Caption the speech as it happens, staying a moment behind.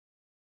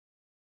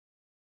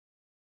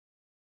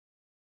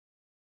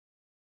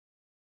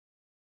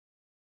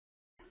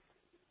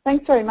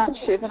Thanks very much,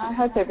 Shiv, and I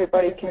hope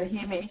everybody can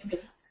hear me.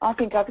 I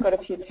think I've got a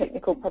few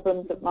technical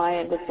problems at my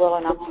end as well,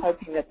 and I'm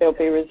hoping that they'll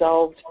be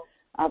resolved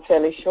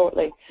fairly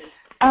shortly.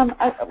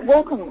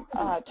 Welcome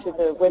to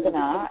the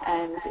webinar,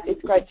 and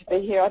it's great to be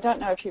here. I don't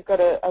know if you've got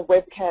a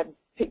webcam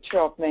picture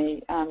of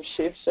me,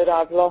 Shiv, but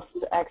I've lost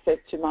access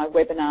to my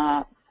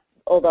webinar,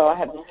 although I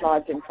have the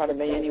slides in front of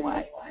me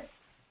anyway.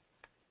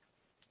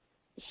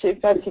 Shiv,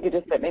 perhaps you could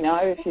just let me know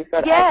if you've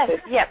got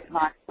access. Yes,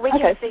 we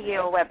can see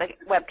your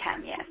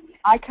webcam, yes.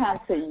 I can't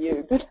see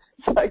you, but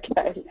it's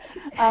okay.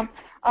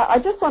 I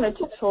just wanted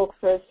to talk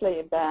firstly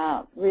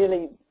about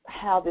really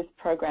how this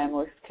program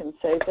was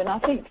conceived, and I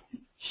think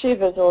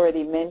Shiv has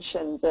already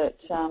mentioned that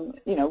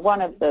you know,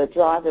 one of the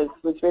drivers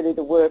was really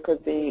the work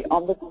of the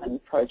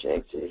Ombudsman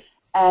project,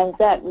 and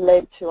that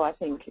led to, I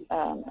think,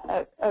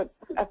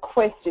 a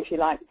quest, if you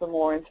like, for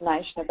more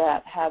information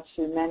about how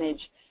to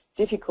manage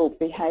difficult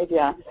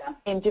behaviour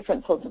in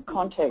different sorts of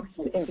contexts,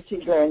 in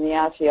particular in the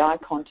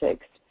RTI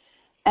context.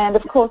 And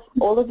of course,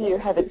 all of you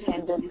have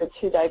attended the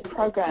two-day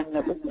program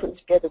that was put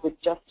together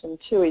with Justin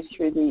Toohey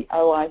through the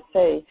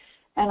OIC.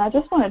 And I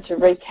just wanted to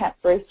recap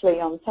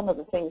briefly on some of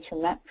the things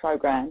from that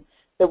program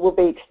that will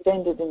be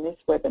extended in this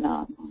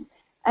webinar.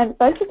 And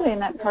basically in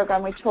that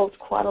program we talked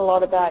quite a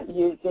lot about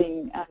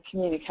using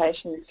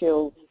communication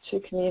skills to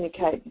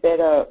communicate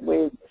better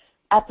with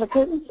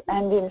applicants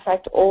and in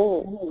fact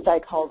all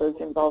stakeholders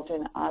involved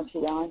in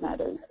RTI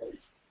matters.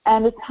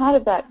 And as part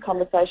of that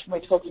conversation we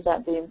talked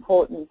about the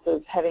importance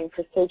of having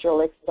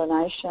procedural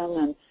explanation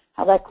and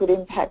how that could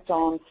impact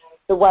on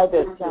the way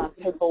that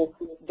people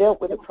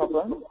dealt with a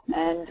problem,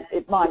 and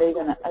it might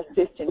even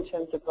assist in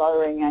terms of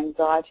lowering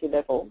anxiety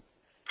levels.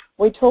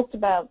 We talked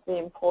about the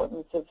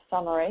importance of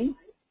summary,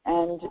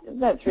 and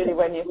that's really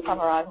when you're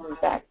summarising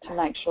back to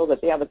make sure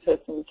that the other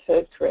person's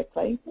heard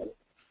correctly.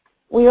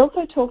 We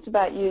also talked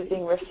about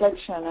using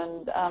reflection,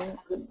 and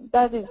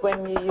that is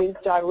when you use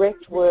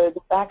direct words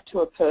back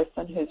to a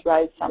person who's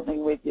raised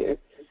something with you.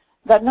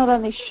 That not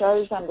only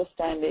shows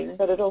understanding,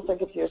 but it also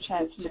gives you a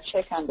chance to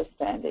check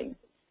understanding.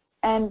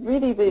 And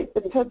really the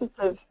purpose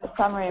of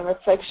summary and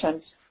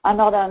reflection are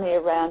not only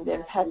around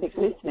empathic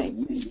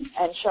listening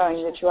and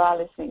showing that you are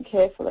listening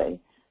carefully,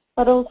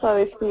 but also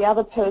if the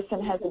other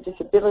person has a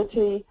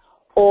disability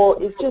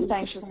or is just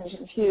anxious and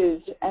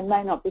confused and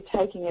may not be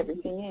taking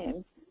everything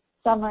in,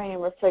 summary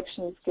and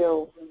reflection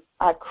skills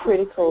are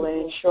critical in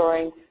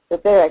ensuring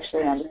that they're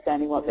actually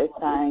understanding what they're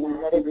saying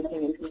and that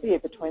everything is clear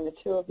between the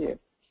two of you.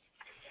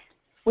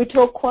 We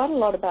talk quite a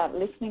lot about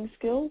listening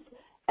skills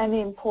and the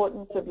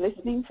importance of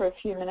listening for a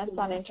few minutes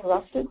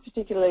uninterrupted,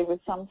 particularly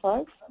with some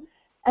folks.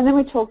 And then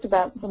we talked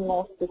about some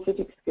more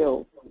specific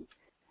skills.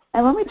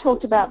 And when we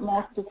talked about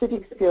more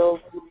specific skills,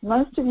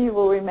 most of you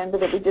will remember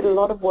that we did a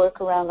lot of work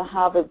around the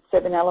Harvard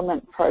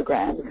 7-element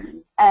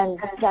program, and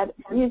that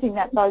using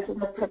that both as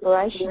a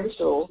preparation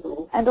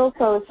tool and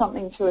also as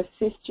something to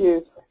assist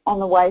you on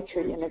the way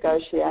through your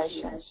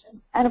negotiations.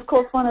 And of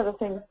course, one of the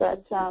things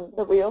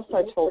that we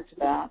also talked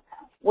about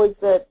was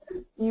that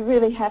you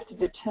really have to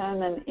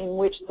determine in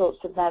which sorts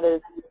of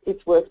matters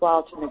it's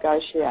worthwhile to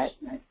negotiate.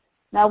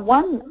 Now,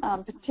 one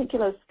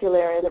particular skill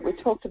area that we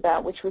talked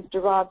about, which was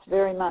derived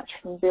very much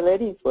from Bill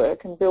Eddy's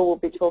work, and Bill will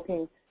be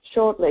talking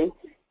shortly,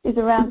 is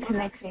around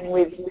connecting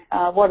with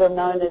what are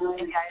known as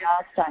behaviour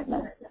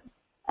statements.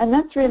 And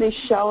that's really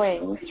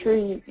showing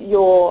through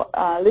your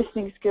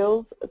listening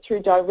skills, through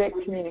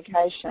direct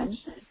communication,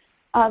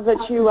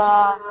 that you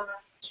are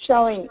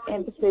showing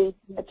empathy,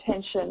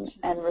 attention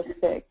and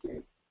respect.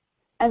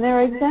 And there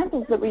are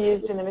examples that we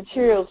used in the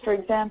materials. For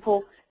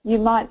example, you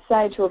might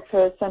say to a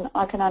person,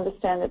 I can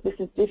understand that this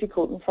is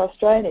difficult and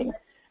frustrating.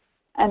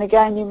 And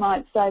again, you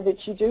might say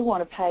that you do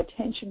want to pay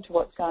attention to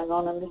what's going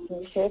on and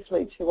listen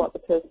carefully to what the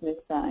person is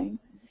saying.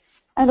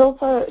 And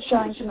also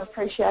showing some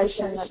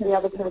appreciation that the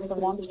other person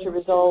wants to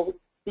resolve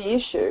the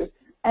issue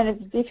and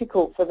it's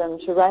difficult for them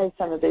to raise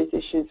some of these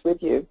issues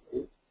with you.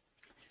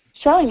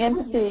 Showing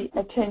empathy,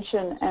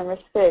 attention and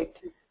respect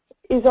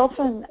is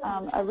often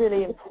a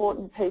really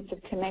important piece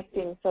of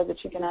connecting so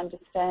that you can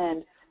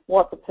understand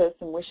what the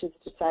person wishes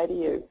to say to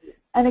you.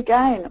 And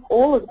again,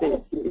 all of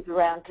this is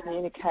around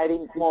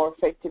communicating more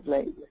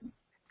effectively.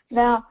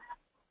 Now,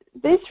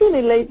 this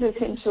really leads us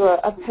into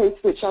a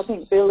piece which I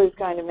think Bill is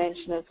going to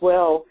mention as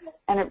well,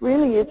 and it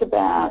really is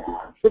about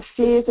the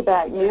fears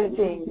about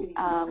using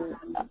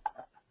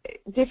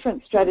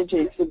different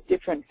strategies with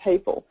different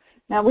people.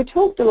 Now, we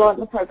talked a lot in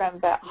the program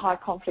about high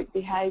conflict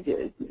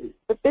behaviours,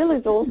 but Bill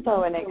is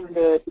also an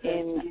expert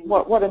in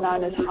what are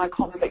known as high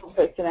conflict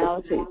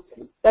personalities,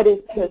 that is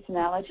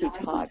personality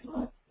types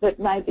that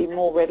may be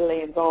more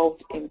readily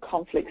involved in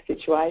conflict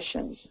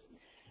situations.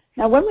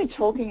 Now, when we're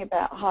talking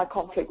about high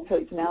conflict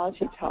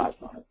personality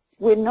types,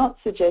 we're not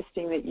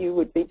suggesting that you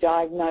would be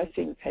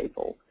diagnosing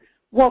people.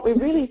 What we're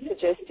really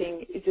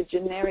suggesting is a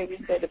generic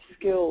set of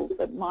skills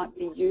that might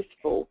be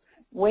useful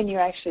when you're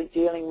actually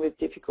dealing with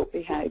difficult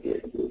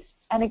behaviours.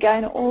 And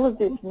again, all of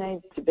this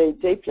needs to be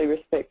deeply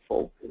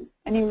respectful,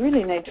 and you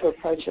really need to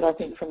approach it, I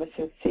think, from a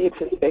sincere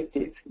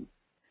perspective.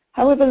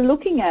 However,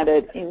 looking at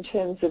it in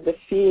terms of the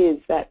fears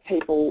that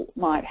people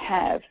might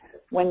have,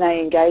 when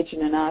they engage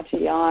in an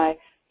RTI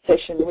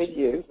session with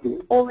you,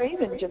 or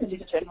even just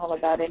in general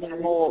about any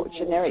more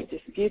generic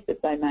dispute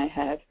that they may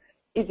have,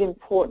 is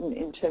important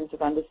in terms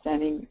of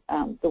understanding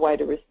the way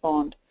to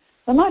respond.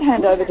 I might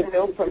hand over to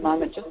Bill for a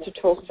moment just to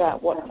talk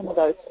about what some of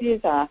those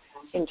fears are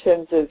in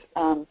terms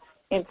of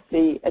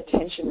empathy,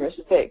 attention,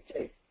 respect,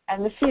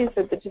 and the fears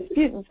that the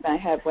disputants may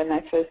have when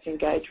they first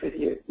engage with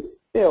you.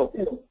 Bill.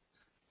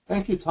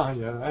 Thank you,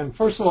 Tania. And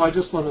first of all, I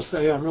just want to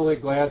say I'm really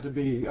glad to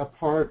be a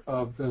part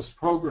of this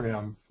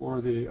program for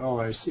the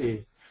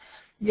OIC.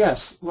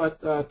 Yes,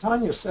 what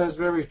Tania says is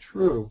very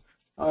true.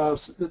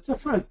 The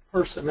different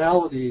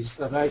personalities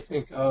that I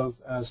think of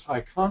as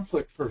high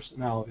conflict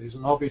personalities,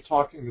 and I'll be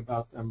talking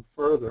about them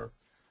further,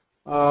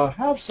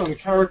 have some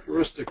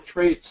characteristic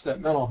traits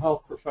that mental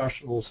health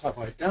professionals have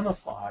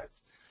identified.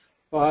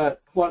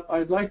 But what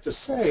I'd like to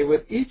say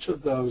with each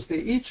of those, they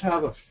each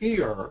have a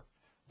fear,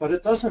 but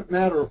it doesn't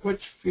matter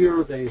which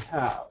fear they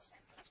have.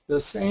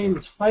 The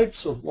same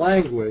types of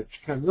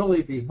language can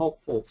really be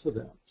helpful to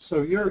them.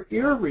 So your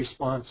ear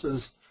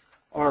responses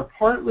are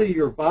partly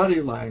your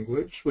body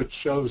language, which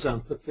shows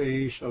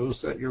empathy,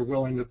 shows that you're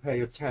willing to pay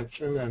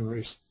attention and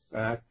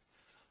respect,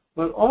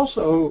 but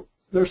also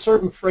there are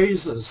certain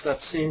phrases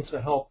that seem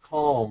to help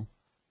calm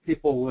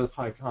people with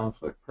high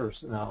conflict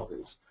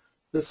personalities.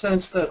 The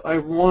sense that I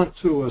want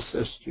to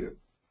assist you,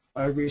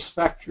 I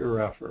respect your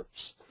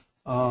efforts.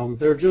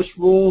 They're just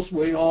rules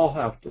we all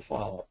have to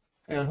follow.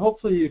 And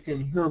hopefully you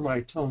can hear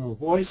my tone of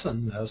voice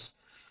in this,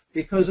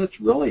 because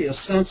it's really a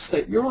sense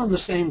that you're on the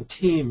same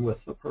team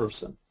with the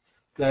person,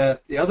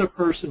 that the other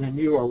person and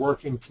you are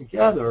working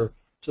together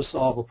to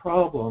solve a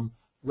problem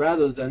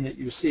rather than that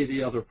you see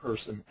the other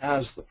person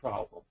as the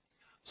problem.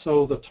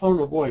 So the tone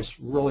of voice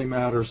really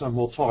matters, and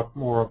we'll talk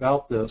more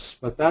about this,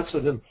 but that's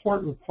an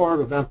important part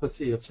of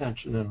empathy,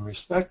 attention, and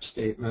respect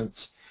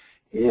statements,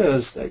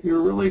 is that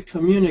you're really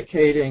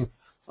communicating,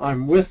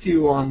 I'm with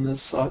you on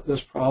this,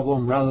 this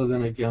problem rather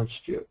than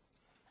against you.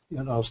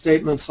 You know,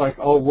 statements like,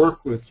 I'll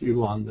work with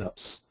you on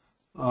this.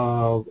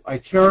 I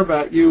care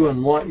about you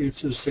and want you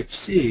to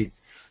succeed.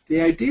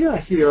 The idea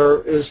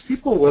here is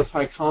people with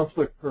high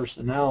conflict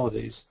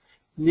personalities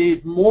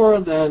need more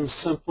than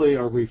simply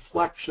a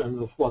reflection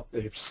of what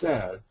they've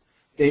said.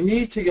 They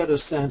need to get a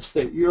sense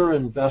that you're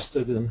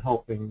invested in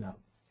helping them.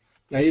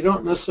 Now, you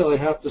don't necessarily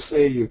have to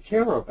say you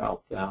care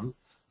about them.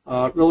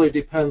 It really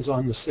depends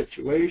on the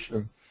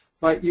situation.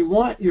 But you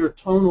want your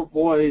tone of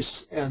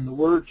voice and the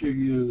words you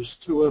use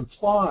to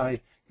imply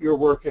you're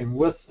working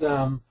with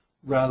them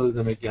rather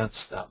than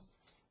against them.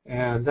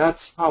 And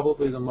that's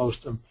probably the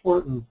most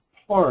important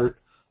part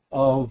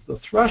of the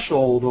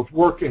threshold of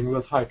working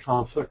with high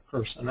conflict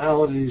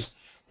personalities,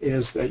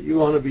 is that you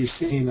want to be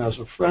seen as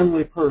a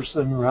friendly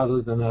person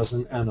rather than as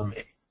an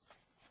enemy.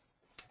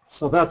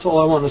 So that's all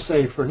I want to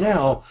say for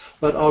now,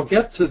 but I'll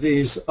get to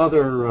these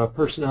other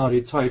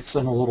personality types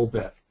in a little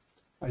bit.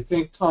 I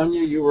think,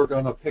 Tania, you were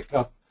going to pick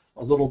up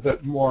a little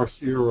bit more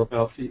here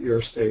about the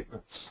ear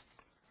statements.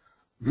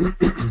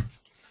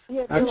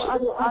 Yeah,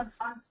 I've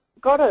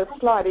got a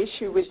slight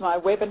issue with my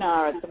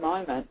webinar at the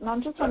moment, and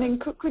I'm just wondering,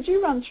 could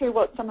you run through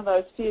what some of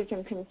those fears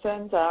and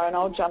concerns are, and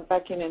I'll jump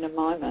back in a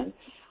moment.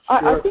 Sure.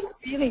 I think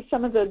really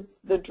some of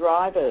the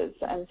drivers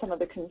and some of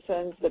the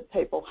concerns that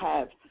people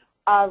have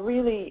are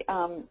really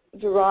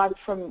derived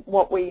from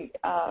what we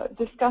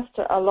discussed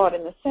a lot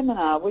in the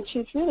seminar, which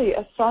is really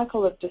a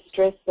cycle of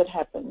distress that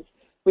happens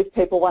with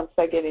people once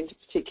they get into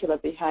particular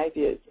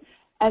behaviours.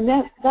 And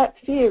that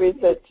fear is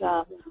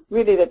that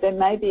really that there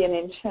may be an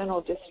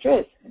internal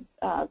distress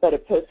that a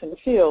person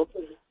feels,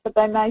 but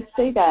they may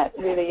see that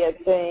really as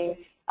being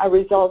a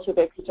result of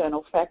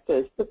external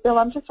factors. But Bill,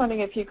 I'm just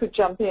wondering if you could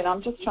jump in.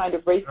 I'm just trying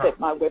to reset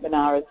my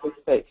webinar as we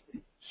speak.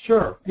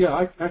 Sure.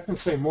 Yeah, I can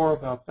say more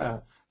about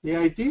that. The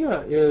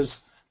idea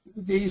is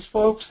these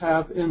folks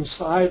have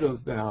inside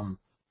of them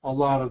a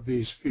lot of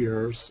these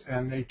fears,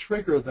 and they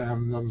trigger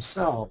them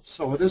themselves.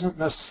 So it isn't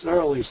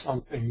necessarily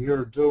something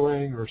you're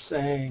doing or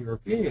saying or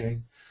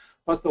being,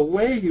 but the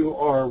way you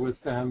are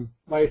with them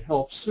might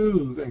help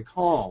soothe and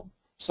calm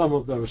some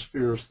of those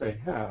fears they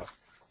have.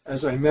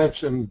 As I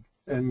mentioned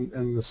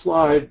in the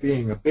slide,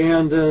 being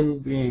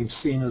abandoned, being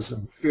seen as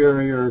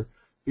inferior,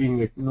 being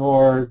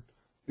ignored,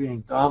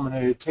 being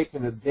dominated,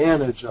 taken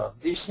advantage of.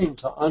 These seem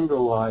to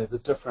underlie the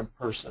different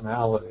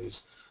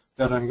personalities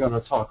that I'm going to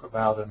talk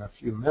about in a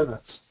few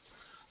minutes.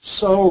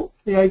 So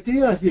the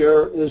idea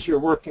here is you're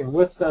working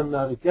with them,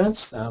 not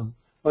against them,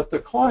 but the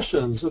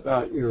cautions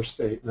about your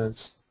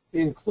statements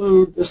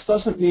include, this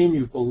doesn't mean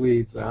you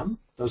believe them,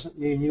 doesn't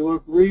mean you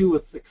agree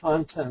with the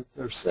content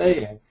they're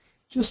saying, it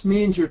just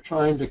means you're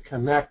trying to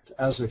connect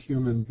as a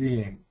human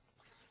being.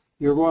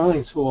 You're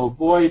wanting to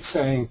avoid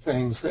saying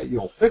things that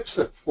you'll fix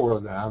it for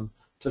them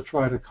to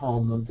try to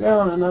calm them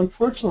down, and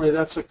unfortunately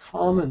that's a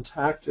common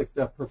tactic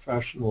that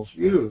professionals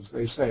use.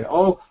 They say,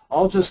 oh,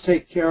 I'll just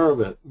take care of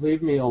it,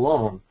 leave me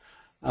alone,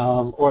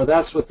 or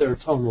that's what their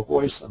tone of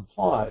voice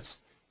implies.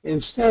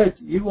 Instead,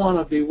 you want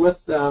to be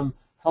with them,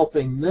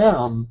 helping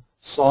them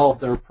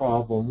solve their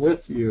problem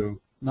with you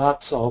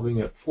not solving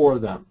it for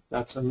them.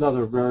 That's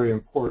another very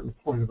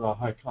important point about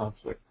high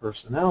conflict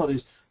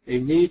personalities. They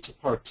need to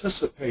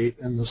participate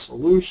in the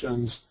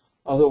solutions,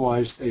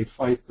 otherwise they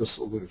fight the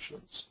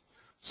solutions.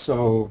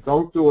 So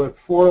don't do it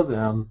for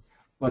them,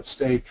 but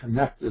stay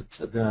connected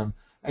to them.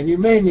 And you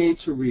may need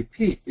to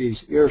repeat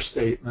these ear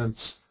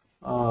statements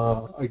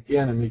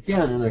again and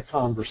again in a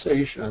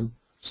conversation.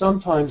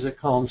 Sometimes it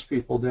calms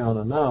people down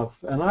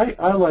enough. And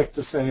I like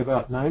to say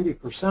about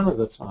 90% of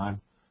the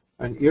time,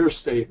 an ear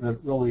statement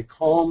really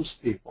calms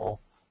people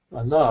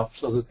enough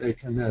so that they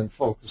can then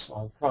focus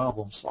on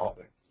problem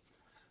solving.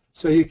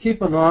 So you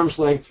keep an arm's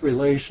length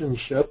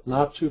relationship,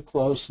 not too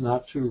close,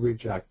 not too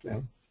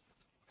rejecting.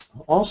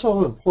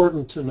 Also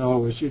important to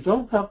know is you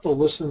don't have to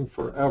listen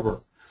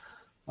forever.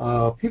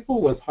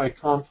 People with high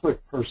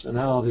conflict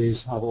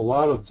personalities have a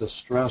lot of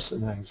distress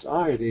and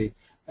anxiety,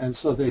 and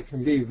so they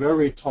can be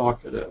very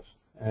talkative.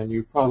 And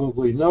you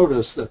probably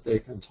notice that they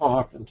can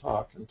talk and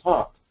talk and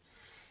talk.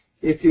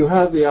 If you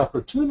have the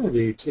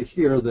opportunity to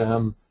hear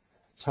them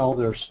tell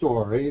their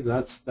story,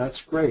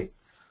 that's great.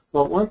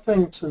 But one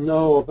thing to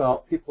know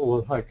about people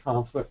with high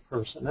conflict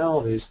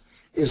personalities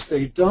is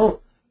they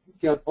don't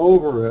get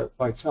over it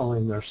by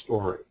telling their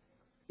story.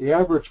 The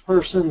average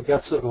person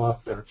gets it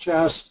off their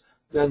chest,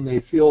 then they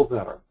feel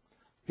better.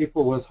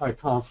 People with high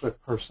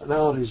conflict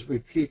personalities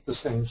repeat the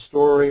same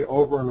story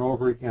over and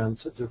over again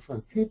to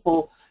different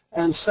people,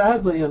 and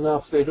sadly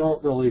enough, they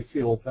don't really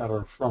feel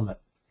better from it.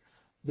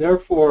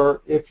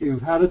 Therefore, if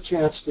you've had a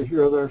chance to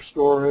hear their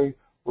story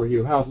or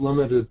you have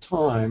limited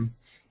time,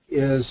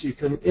 is you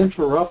can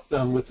interrupt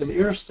them with an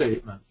ear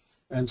statement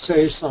and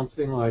say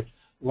something like,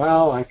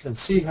 wow, I can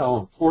see how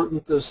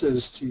important this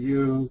is to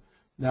you.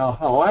 Now,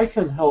 how I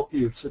can help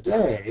you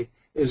today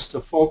is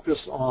to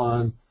focus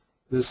on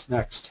this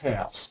next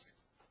task.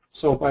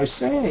 So by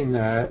saying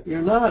that,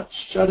 you're not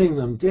shutting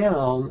them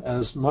down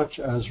as much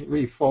as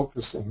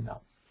refocusing them.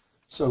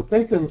 So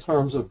think in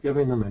terms of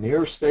giving them an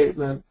ear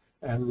statement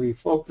and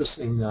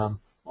refocusing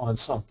them on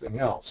something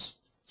else,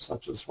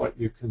 such as what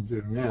you can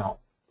do now.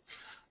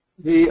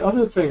 The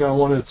other thing I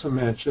wanted to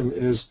mention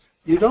is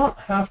you don't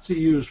have to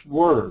use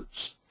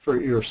words for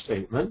ear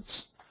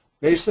statements.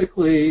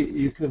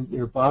 Basically,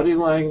 your body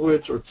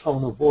language or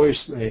tone of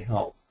voice may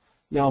help.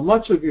 Now,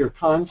 much of your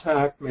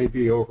contact may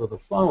be over the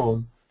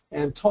phone,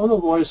 and tone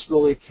of voice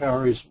really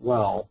carries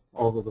well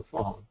over the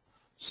phone.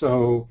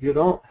 So you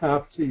don't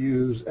have to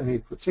use any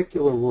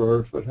particular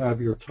words, but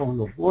have your tone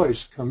of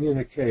voice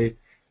communicate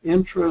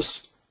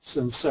interest,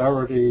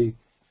 sincerity,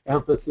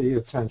 empathy,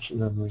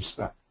 attention, and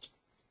respect.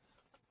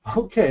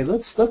 Okay,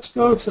 let's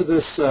go to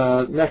this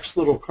next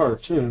little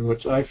cartoon,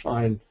 which I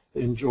find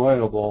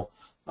enjoyable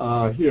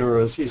here,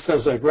 as he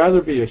says, I'd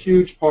rather be a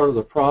huge part of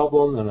the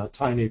problem than a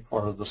tiny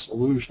part of the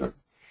solution.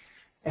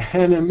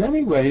 And in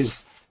many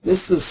ways,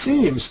 this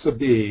seems to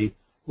be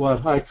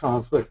what high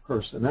conflict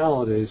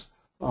personalities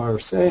are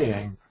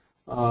saying.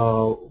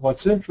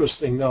 What's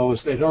interesting, though,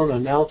 is they don't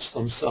announce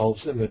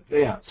themselves in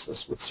advance.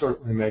 This would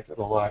certainly make it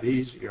a lot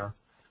easier.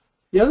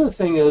 The other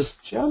thing is,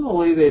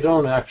 generally, they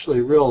don't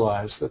actually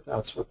realize that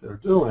that's what they're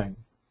doing.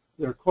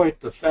 They're quite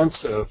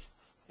defensive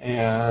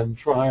and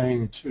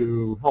trying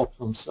to help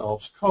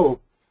themselves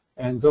cope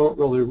and don't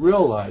really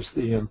realize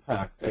the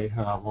impact they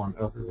have on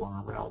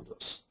everyone around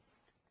us.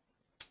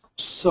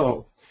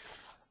 So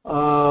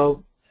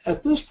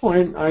at this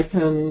point, I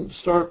can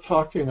start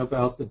talking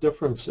about the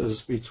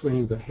differences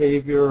between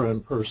behavior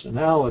and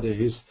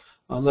personalities,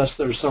 unless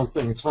there's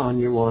something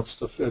Tania wants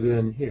to fit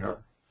in here.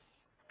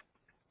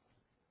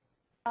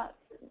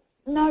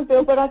 No,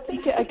 Bill, but I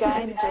think,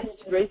 again,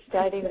 just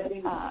restating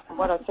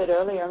what I said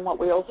earlier and what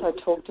we also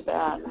talked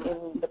about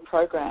in the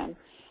program,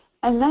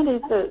 and that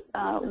is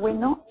that we're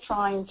not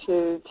trying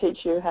to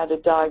teach you how to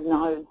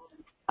diagnose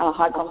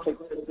high conflict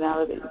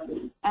personalities.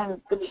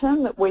 And the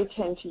term that we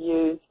tend to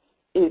use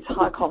is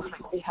high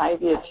conflict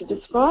behaviour to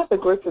describe a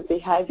group of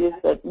behaviours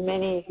that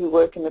many who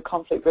work in the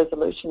conflict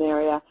resolution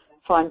area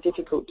find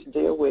difficult to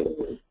deal with.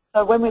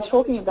 So when we're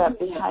talking about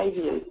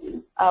behaviours,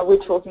 we're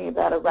talking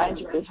about a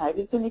range of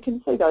behaviours, and you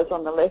can see those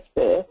on the left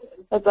there,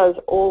 as those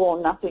all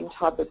or nothing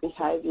type of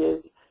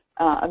behaviours,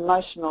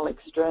 emotional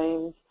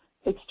extremes,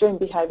 extreme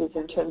behaviours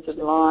in terms of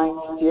lying,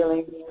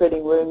 stealing,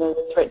 spreading rumours,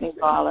 threatening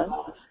violence,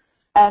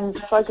 and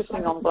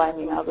focusing on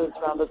blaming others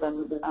rather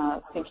than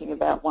thinking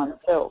about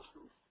oneself.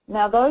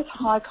 Now, those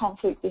high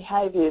conflict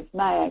behaviours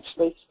may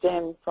actually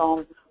stem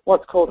from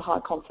what's called high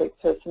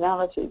conflict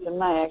personalities and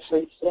may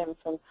actually stem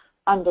from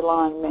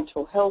underlying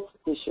mental health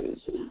issues.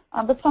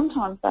 But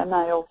sometimes they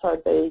may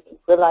also be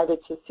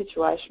related to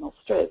situational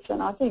stress.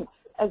 And I think,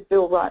 as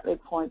Bill rightly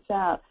points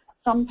out,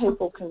 some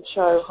people can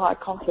show high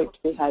conflict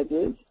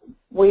behaviours,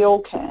 we all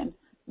can,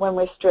 when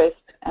we're stressed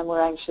and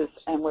we're anxious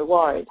and we're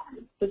worried.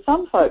 For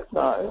some folks,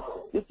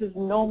 though, this is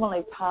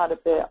normally part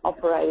of their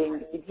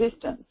operating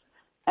existence.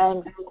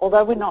 And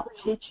although we're not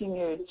teaching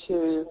you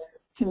to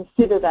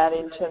consider that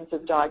in terms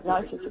of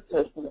diagnosis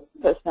of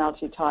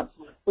personality types,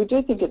 we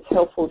do think it's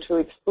helpful to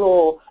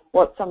explore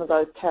what some of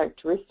those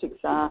characteristics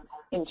are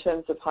in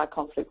terms of high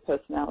conflict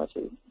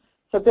personalities.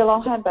 So Bill,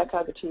 I'll hand back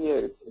over to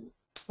you.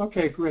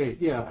 Okay,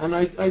 great. Yeah, and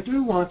I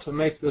do want to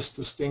make this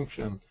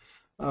distinction.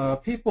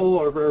 People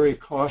are very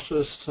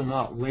cautious to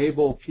not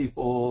label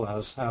people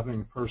as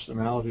having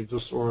personality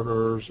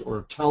disorders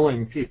or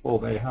telling people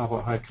they have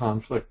a high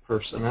conflict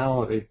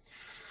personality.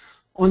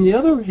 On the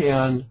other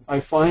hand, I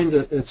find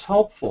that it's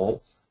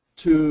helpful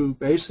to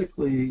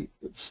basically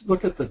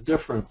look at the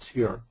difference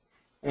here.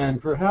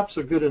 And perhaps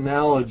a good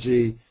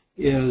analogy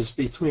is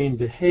between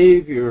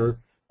behavior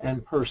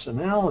and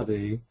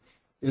personality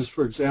is,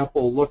 for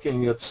example,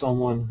 looking at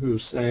someone who,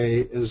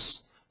 say, has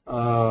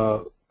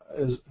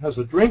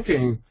a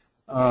drinking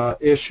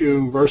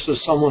issue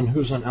versus someone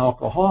who's an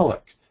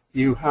alcoholic.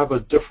 You have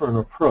a different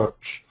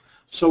approach.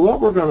 So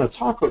what we're going to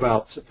talk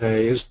about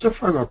today is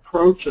different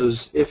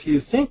approaches if you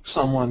think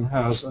someone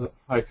has a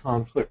high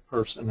conflict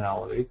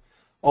personality,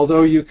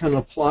 although you can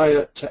apply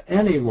it to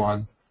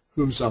anyone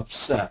who's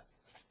upset.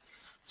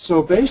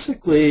 So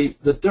basically,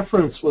 the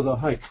difference with a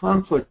high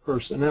conflict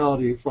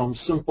personality from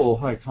simple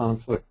high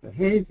conflict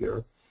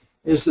behavior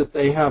is that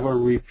they have a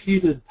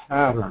repeated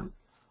pattern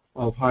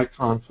of high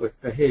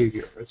conflict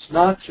behavior. It's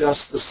not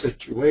just the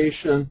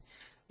situation,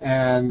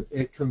 and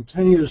it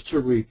continues to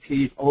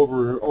repeat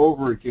over and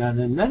over again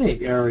in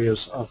many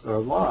areas of their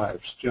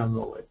lives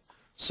generally.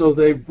 So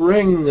they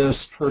bring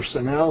this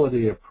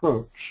personality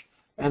approach,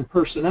 and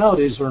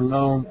personalities are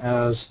known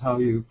as how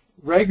you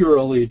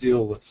regularly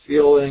deal with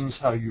feelings,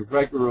 how you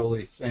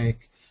regularly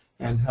think,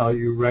 and how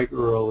you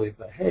regularly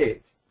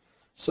behave.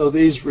 So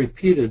these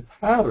repeated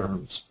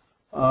patterns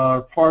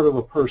are part of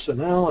a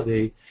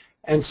personality,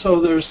 and so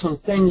there's some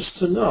things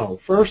to know.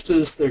 First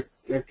is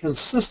they're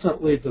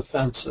consistently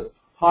defensive,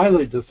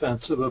 highly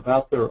defensive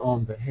about their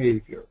own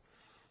behavior.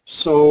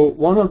 So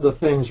one of the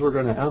things we're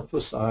going to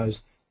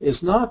emphasize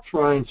is not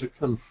trying to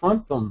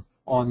confront them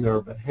on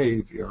their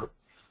behavior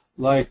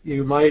like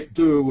you might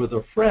do with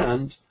a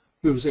friend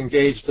who's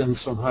engaged in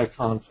some high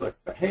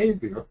conflict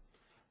behavior.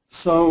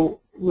 So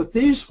with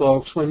these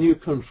folks, when you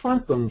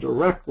confront them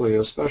directly,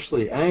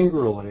 especially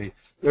angrily,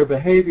 their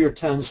behavior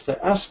tends to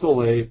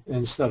escalate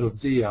instead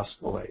of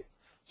de-escalate.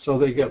 So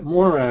they get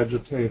more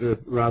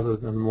agitated rather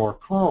than more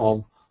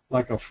calm,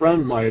 like a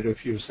friend might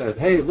if you said,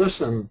 hey,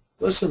 listen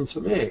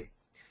to me.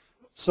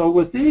 So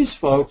with these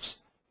folks,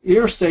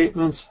 ear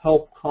statements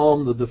help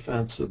calm the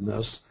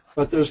defensiveness,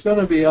 but there's going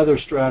to be other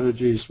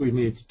strategies we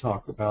need to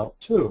talk about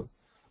too.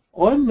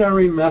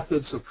 Ordinary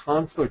methods of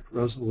conflict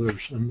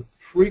resolution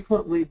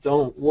frequently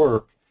don't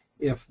work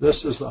if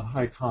this is a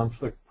high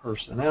conflict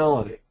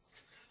personality.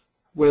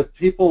 With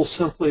people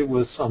simply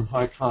with some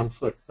high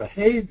conflict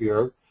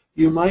behavior,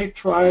 you might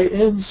try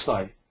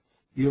insight.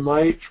 You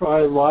might try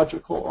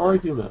logical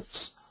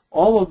arguments,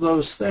 all of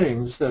those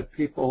things that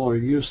people are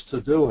used to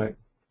doing.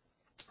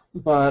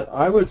 But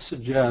I would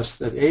suggest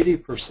that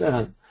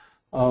 80%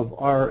 of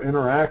our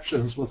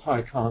interactions with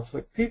high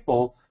conflict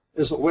people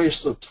is a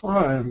waste of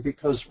time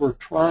because we're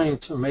trying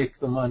to make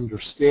them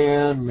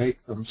understand,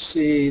 make them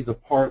see the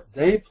part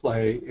they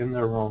play in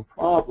their own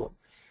problem.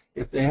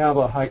 If they have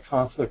a high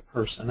conflict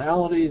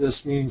personality,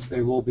 this means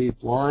they will be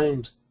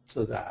blind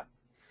to that.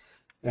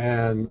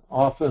 And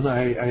often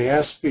I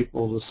ask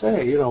people to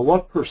say, you know,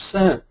 what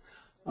percent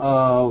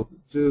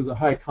do the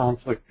high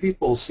conflict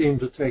people seem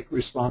to take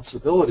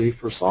responsibility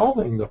for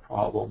solving the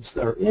problems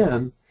they're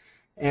in?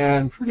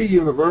 And pretty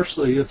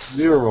universally, it's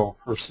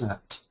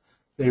 0%.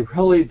 They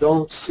really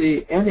don't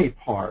see any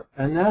part,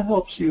 and that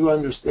helps you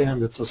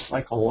understand it's a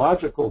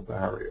psychological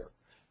barrier.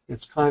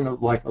 It's kind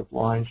of like a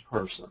blind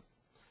person.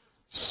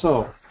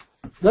 So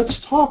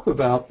let's talk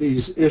about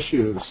these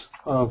issues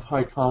of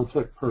high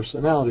conflict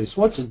personalities.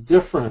 What's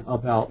different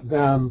about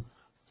them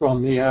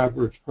from the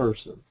average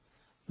person?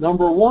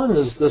 Number one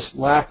is this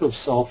lack of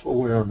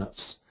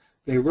self-awareness.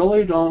 They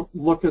really don't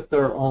look at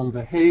their own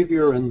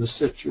behavior in the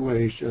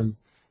situation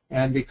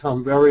and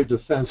become very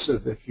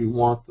defensive if you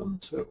want them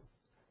to.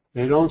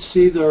 They don't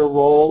see their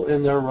role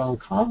in their own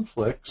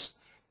conflicts,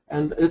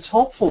 and it's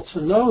helpful to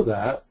know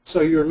that,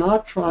 so you're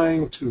not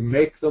trying to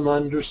make them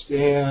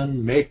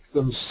understand, make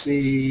them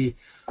see,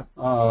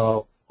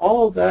 all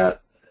of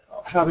that,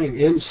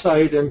 having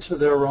insight into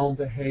their own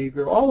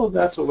behavior, all of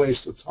that's a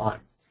waste of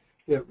time.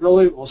 It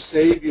really will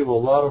save you a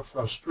lot of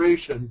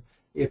frustration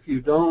if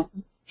you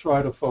don't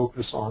try to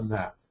focus on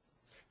that,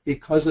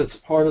 because it's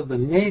part of the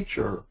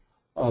nature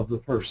of the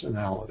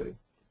personality.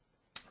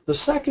 The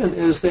second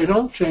is they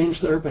don't change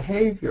their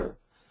behavior.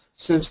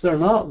 Since they're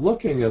not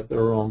looking at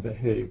their own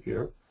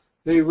behavior,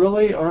 they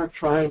really aren't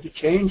trying to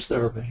change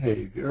their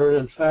behavior.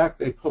 In fact,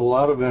 they put a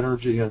lot of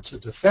energy into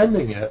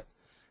defending it,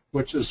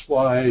 which is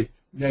why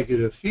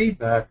negative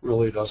feedback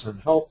really doesn't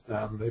help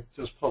them. They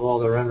just put all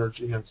their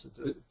energy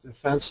into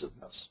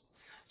defensiveness.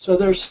 So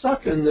they're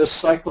stuck in this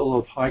cycle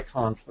of high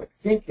conflict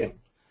thinking.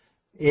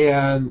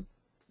 And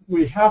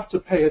we have to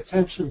pay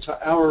attention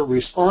to our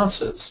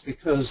responses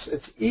because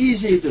it's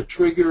easy to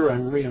trigger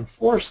and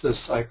reinforce this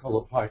cycle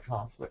of high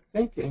conflict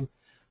thinking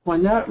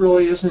when that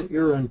really isn't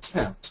your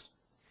intent.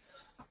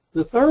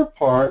 The third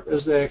part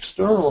is they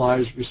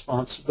externalize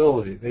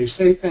responsibility. They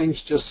say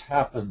things just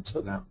happen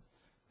to them.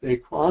 They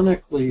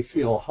chronically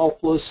feel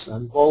helpless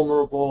and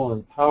vulnerable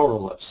and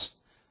powerless.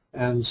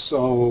 And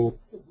so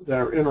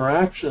their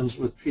interactions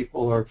with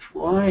people are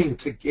trying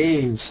to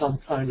gain some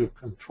kind of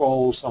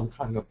control, some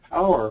kind of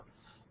power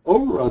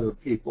over other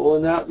people,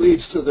 and that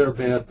leads to their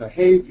bad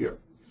behavior.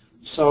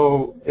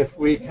 So if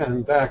we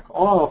can back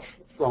off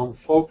from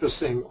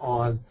focusing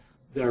on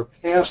their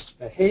past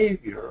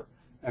behavior,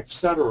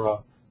 etc.,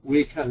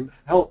 we can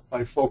help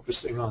by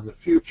focusing on the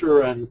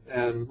future,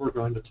 and we're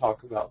going to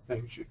talk about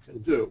things you can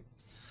do.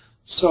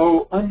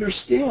 So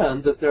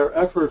understand that their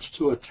efforts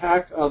to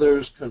attack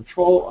others,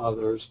 control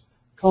others,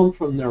 come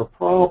from their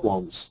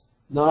problems,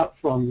 not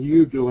from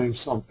you doing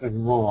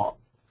something wrong.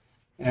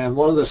 And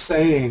one of the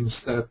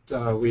sayings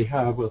that we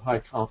have with High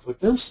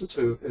Conflict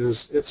Institute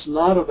is, it's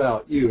not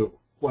about you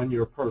when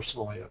you're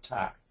personally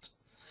attacked.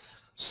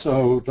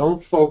 So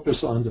don't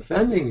focus on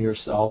defending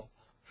yourself,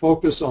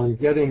 focus on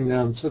getting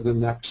them to the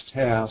next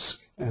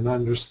task and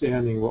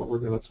understanding what we're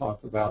going to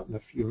talk about in a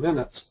few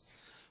minutes.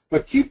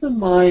 But keep in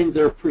mind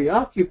they're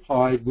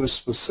preoccupied with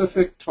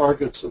specific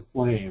targets of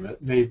blame.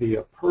 It may be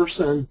a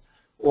person,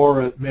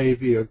 or it may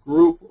be a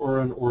group or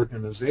an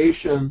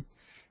organization,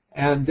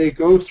 and they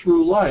go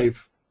through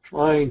life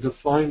trying to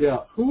find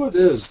out who it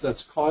is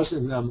that's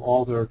causing them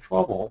all their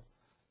trouble.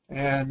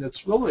 And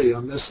it's really a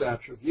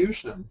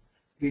misattribution,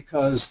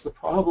 because the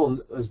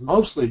problem is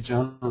mostly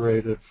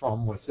generated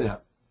from within.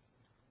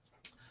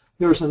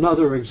 Here's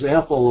another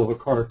example of a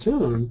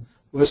cartoon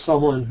with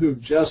someone who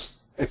just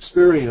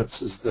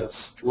experiences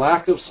this: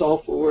 lack of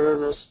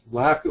self-awareness,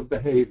 lack of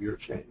behavior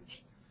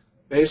change.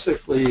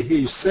 Basically,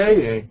 he's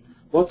saying,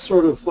 what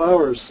sort of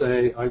flowers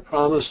say, I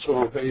promise to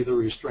obey the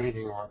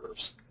restraining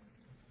orders?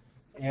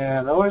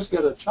 And I always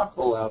get a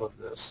chuckle out of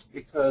this,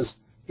 because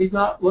he's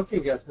not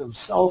looking at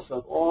himself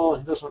at all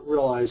and doesn't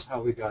realize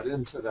how he got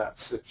into that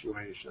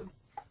situation.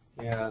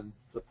 And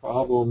the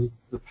problem,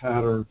 the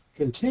pattern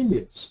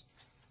continues.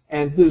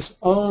 And his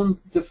own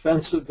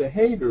defensive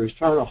behavior, he's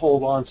trying to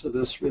hold on to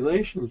this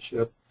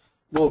relationship,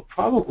 will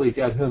probably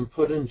get him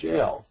put in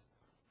jail.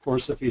 Of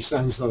course, if he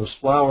sends those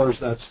flowers,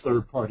 that's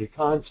third-party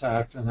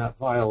contact, and that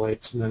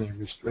violates many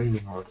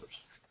restraining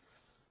orders.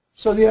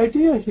 So the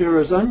idea here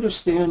is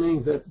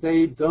understanding that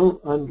they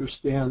don't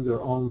understand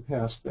their own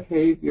past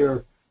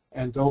behavior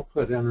and don't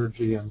put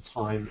energy and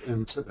time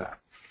into that.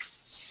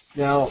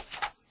 Now,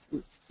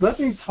 let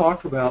me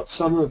talk about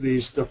some of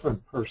these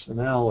different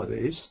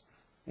personalities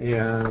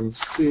and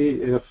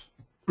see if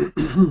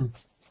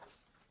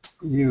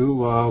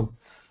you,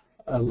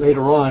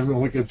 later on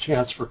when we get a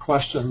chance for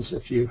questions,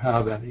 if you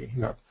have any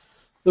here.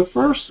 The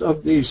first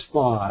of these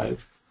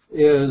 5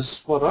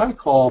 is what I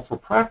call, for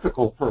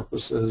practical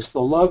purposes,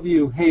 the love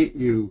you, hate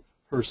you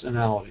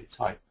personality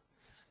type.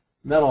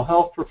 Mental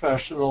health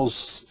professionals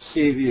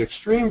see the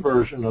extreme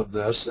version of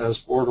this as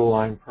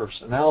borderline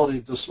personality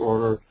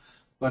disorder,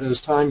 but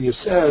as Tania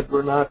said,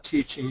 we're not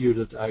teaching you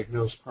to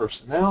diagnose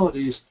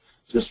personalities,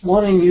 just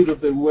wanting you to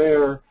be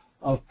aware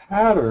of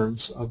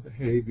patterns of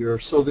behavior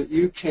so that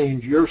you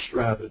change your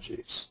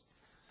strategies.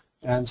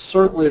 And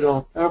certainly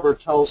don't ever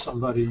tell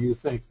somebody you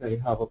think they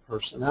have a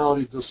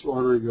personality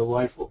disorder. Your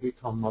life will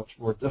become much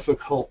more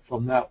difficult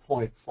from that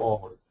point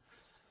forward.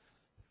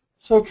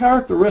 So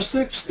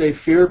characteristics, they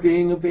fear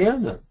being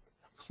abandoned,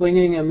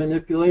 clinging and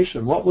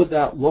manipulation. What would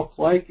that look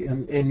like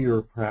in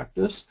your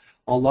practice?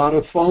 A lot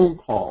of phone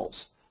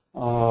calls, a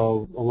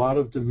lot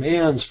of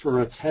demands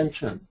for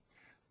attention.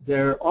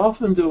 They're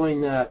often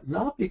doing that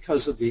not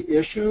because of the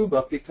issue,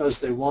 but because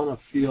they want to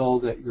feel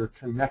that you're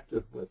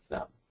connected with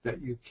them,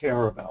 that you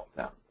care about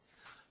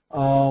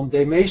them.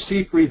 They may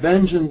seek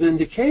revenge and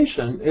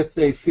vindication if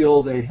they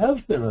feel they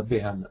have been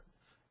abandoned.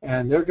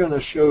 And they're going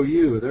to show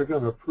you, they're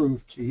going to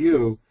prove to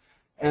you.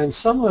 And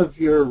some of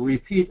your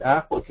repeat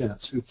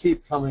applicants who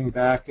keep coming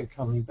back and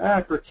coming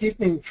back are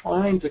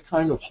trying to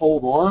kind of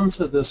hold on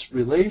to this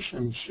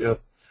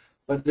relationship,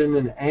 but in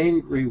an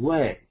angry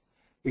way,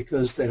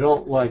 because they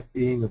don't like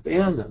being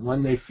abandoned.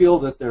 When they feel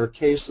that their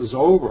case is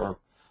over,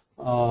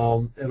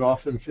 it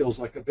often feels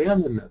like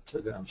abandonment to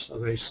them, so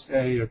they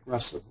stay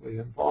aggressively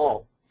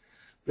involved.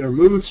 Their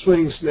mood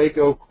swings may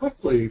go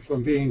quickly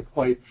from being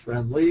quite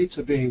friendly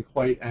to being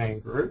quite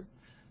angry.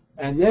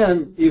 And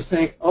then you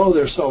think, oh,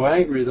 they're so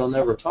angry they'll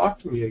never talk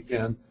to me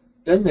again.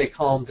 Then they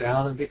calm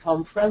down and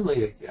become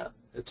friendly again.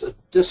 It's a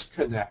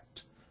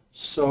disconnect.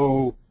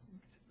 So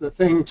the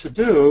thing to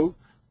do,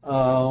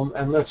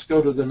 and let's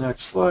go to the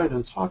next slide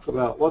and talk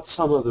about what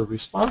some of the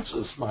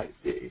responses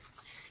might be,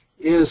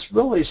 is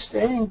really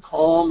staying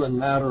calm and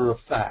matter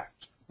of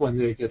fact when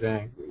they get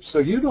angry. So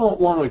you don't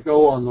want to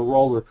go on the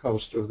roller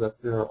coaster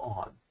that they're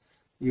on.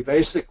 You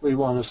basically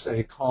want to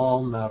stay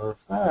calm, matter of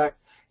fact,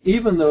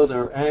 even though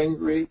they're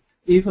angry,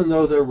 even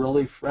though they're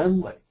really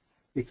friendly,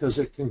 because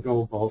it can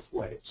go both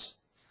ways.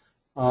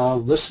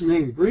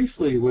 Listening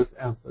briefly with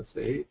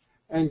empathy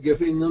and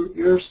giving them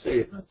ear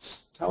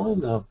statements, telling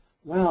them,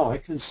 wow, I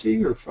can see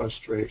your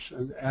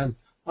frustration, and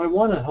I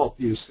want to help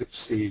you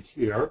succeed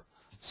here.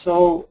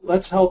 So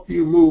let's help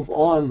you move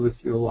on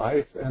with your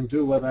life and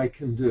do what I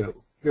can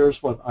do.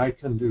 Here's what I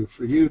can do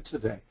for you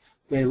today.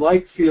 They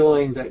like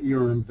feeling that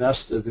you're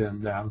invested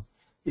in them,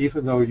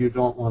 even though you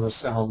don't want to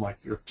sound like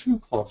you're too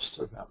close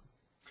to them.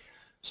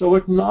 So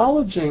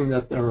acknowledging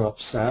that they're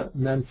upset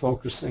and then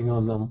focusing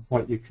on them,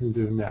 what you can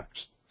do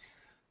next.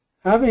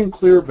 Having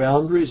clear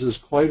boundaries is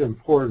quite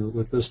important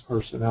with this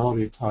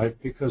personality type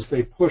because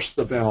they push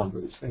the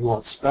boundaries. They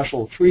want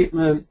special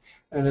treatment,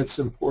 and it's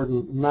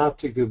important not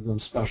to give them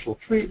special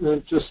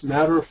treatment. Just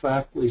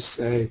matter-of-factly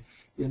say,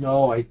 you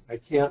know, I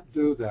can't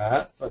do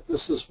that, but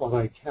this is what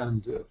I can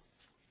do.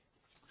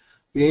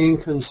 Being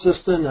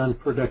consistent and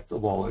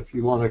predictable. If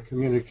you want to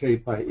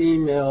communicate by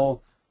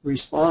email,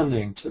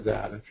 responding to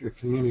that. If you're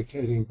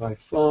communicating by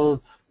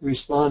phone,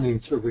 responding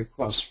to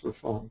requests for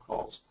phone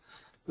calls.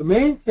 The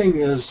main thing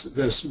is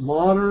this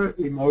moderate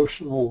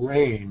emotional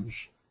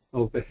range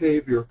of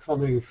behavior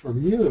coming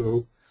from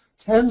you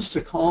tends to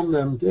calm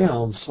them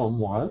down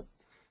somewhat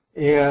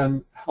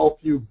and help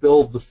you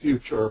build the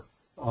future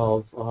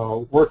of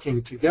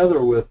working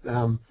together with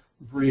them,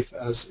 brief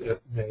as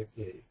it may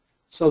be.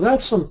 So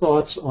that's some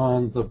thoughts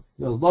on the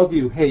love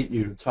you, hate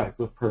you type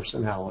of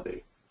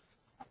personality.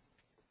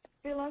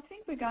 Bill, I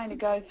think we're going to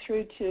go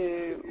through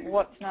to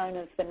what's known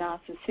as the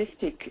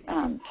narcissistic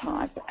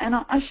type. And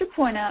I should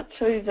point out,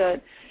 too,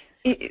 that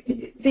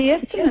the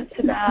estimates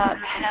about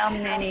how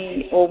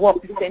many or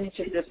what percentage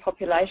of the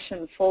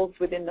population falls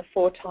within the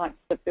 4 types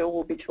that Bill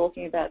will be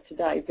talking about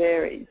today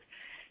varies.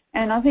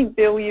 And I think,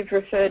 Bill, you've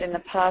referred in the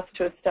past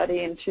to a study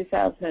in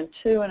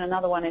 2002 and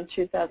another one in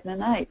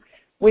 2008,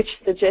 which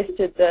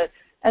suggested that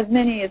as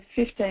many as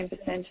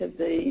 15% of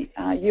the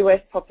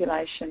US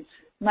population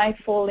may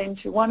fall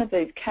into one of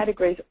these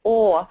categories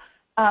or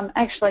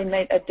actually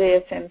meet a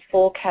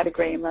DSM-4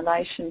 category in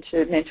relation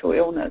to mental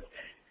illness,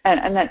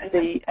 and that's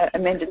the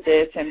amended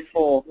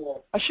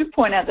DSM-4. I should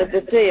point out that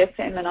the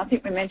DSM, and I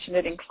think we mentioned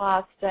it in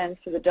class, stands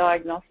for the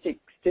Diagnostic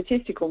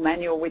Statistical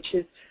Manual, which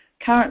is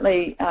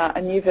currently a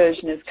new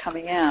version is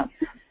coming out.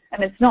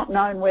 And it's not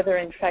known whether,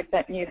 in fact,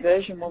 that new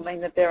version will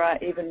mean that there are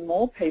even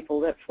more people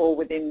that fall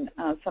within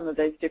some of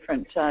these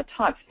different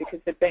types because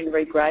they've been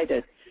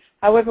regraded.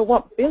 However,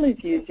 what Bill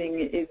is using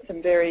is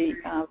some very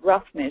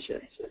rough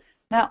measures.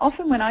 Now,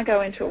 often when I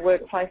go into a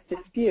workplace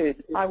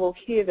dispute, I will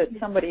hear that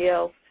somebody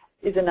else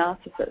is a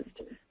narcissist.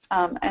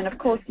 And of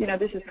course, you know,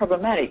 this is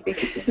problematic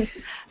because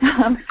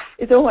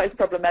it's always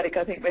problematic,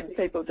 I think, when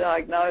people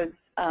diagnose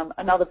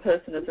another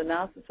person as a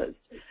narcissist.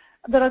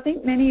 But I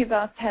think many of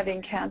us have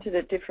encountered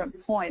at different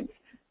points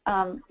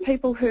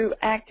people who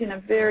act in a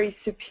very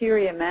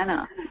superior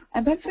manner.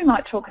 And perhaps we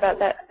might talk about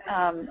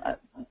that,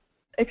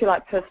 if you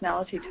like,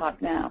 personality type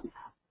now.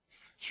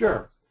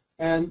 Sure.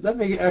 And let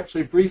me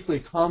actually briefly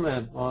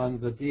comment on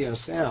the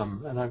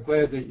DSM. And I'm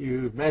glad that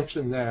you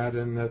mentioned that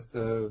and that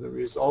the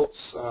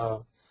results,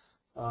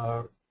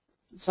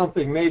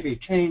 something may be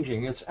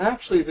changing. It's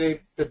actually the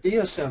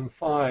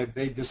DSM-5,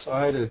 they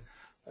decided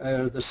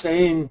the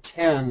same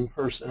 10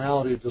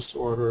 personality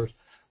disorders.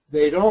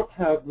 They don't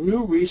have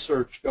new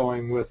research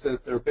going with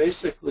it. They're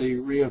basically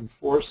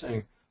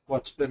reinforcing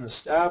what's been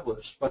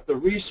established. But the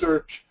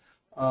research,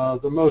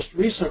 the most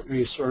recent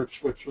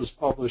research, which was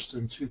published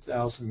in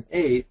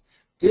 2008,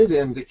 did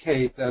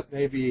indicate that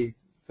maybe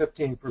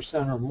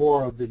 15% or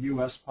more of the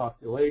U.S.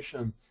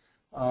 population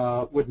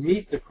would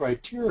meet the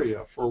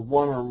criteria for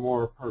one or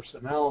more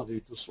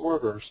personality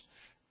disorders,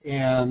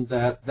 and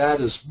that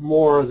is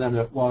more than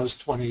it was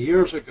 20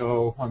 years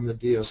ago when the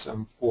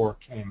DSM-4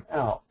 came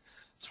out.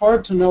 It's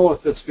hard to know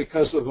if it's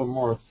because of a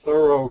more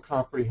thorough,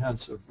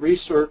 comprehensive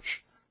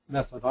research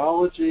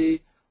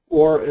methodology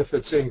or if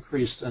it's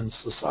increased in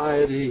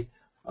society.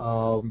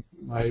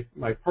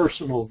 My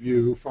personal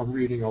view from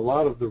reading a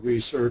lot of the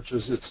research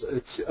is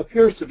it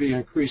appears to be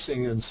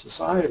increasing in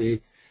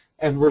society,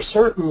 and we're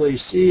certainly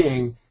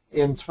seeing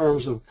in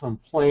terms of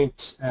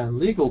complaints and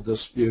legal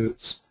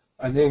disputes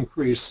an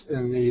increase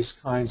in these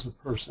kinds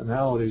of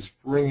personalities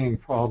bringing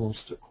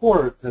problems to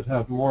court that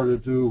have more to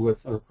do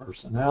with their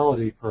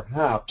personality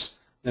perhaps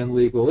than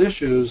legal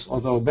issues,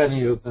 although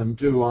many of them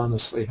do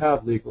honestly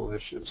have legal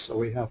issues, so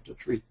we have to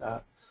treat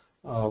that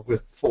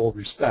with full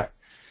respect.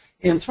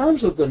 In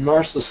terms of the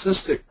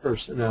narcissistic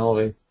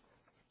personality,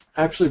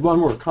 actually one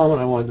more comment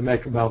I wanted to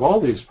make about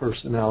all these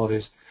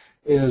personalities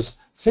is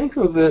think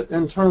of it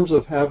in terms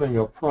of having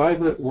a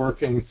private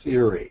working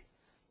theory.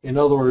 In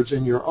other words,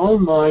 in your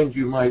own mind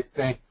you might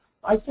think,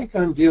 I think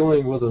I'm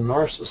dealing with a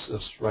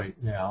narcissist right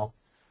now,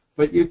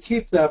 but you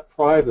keep that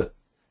private.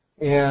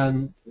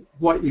 And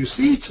what you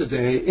see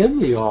today in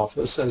the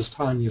office, as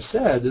Tania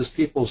said, is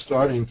people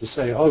starting to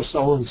say, oh,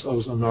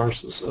 so-and-so's a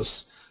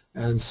narcissist,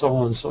 and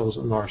so-and-so's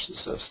a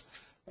narcissist.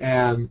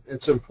 And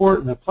it's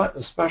important,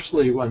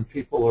 especially when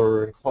people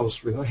are in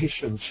close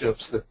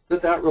relationships,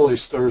 that really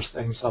stirs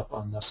things up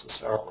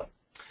unnecessarily.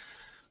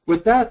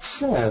 With that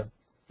said,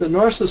 the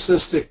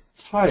narcissistic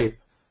type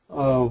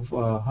of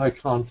high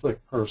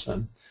conflict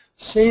person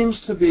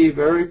seems to be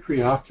very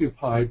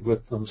preoccupied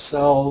with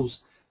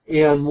themselves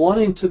and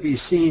wanting to be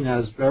seen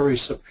as very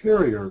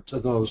superior to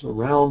those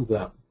around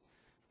them.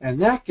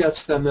 And that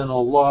gets them in a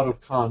lot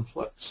of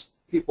conflicts.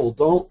 People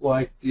don't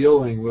like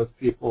dealing with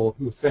people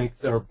who think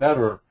they're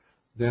better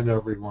than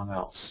everyone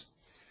else.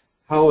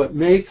 How it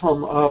may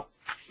come up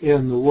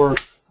in the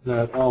work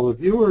that all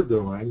of you are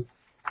doing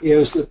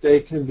is that they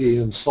can be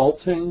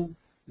insulting,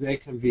 they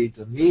can be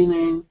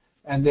demeaning,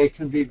 and they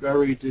can be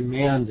very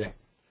demanding.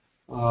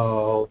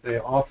 They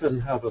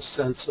often have a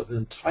sense of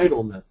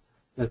entitlement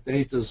that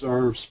they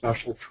deserve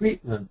special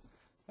treatment,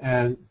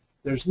 and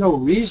there's no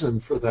reason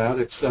for that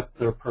except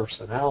their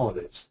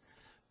personalities.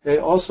 They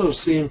also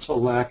seem to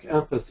lack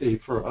empathy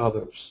for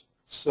others.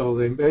 So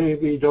they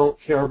maybe don't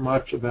care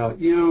much about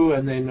you,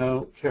 and they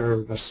don't care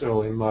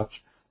necessarily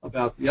much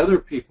about the other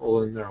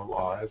people in their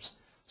lives.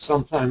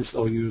 Sometimes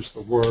they'll use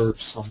the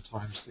words,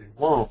 sometimes they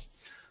won't.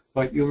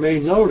 But you may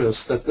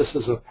notice that this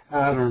is a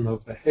pattern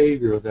of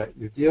behavior that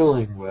you're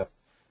dealing with.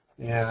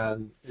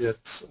 And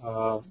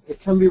it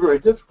can be very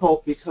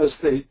difficult because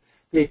they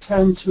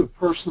tend to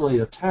personally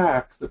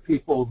attack the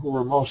people who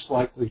are most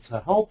likely to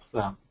help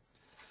them.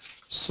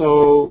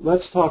 So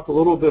let's talk a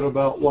little bit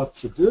about what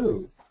to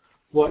do.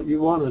 What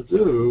you want to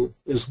do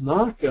is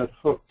not get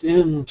hooked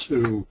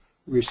into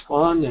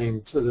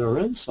responding to their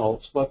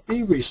insults, but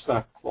be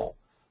respectful.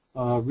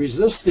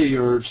 Resist the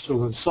urge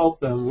to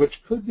insult them,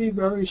 which could be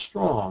very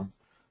strong.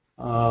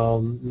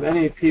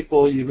 Many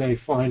people, you may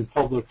find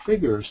public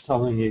figures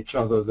telling each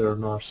other they're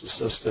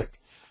narcissistic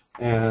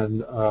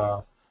and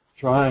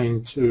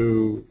trying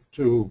to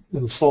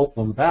insult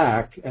them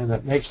back, and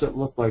it makes it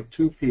look like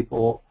two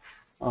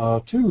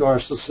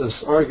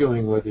narcissists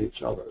arguing with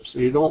each other. So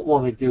you don't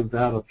want to give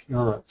that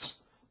appearance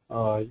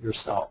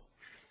yourself.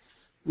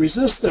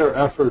 Resist their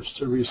efforts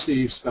to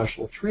receive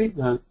special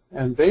treatment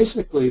and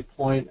basically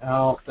point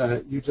out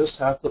that you just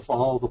have to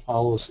follow the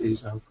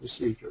policies and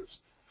procedures.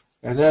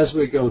 And as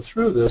we go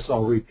through this,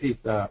 I'll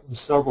repeat that in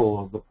several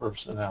of the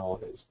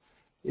personalities,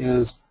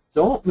 is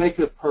don't make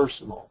it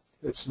personal.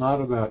 It's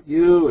not about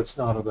you, it's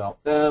not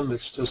about them,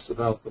 it's just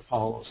about the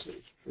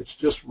policy. It's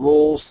just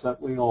rules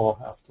that we all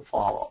have to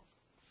follow.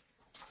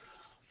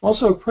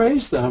 Also,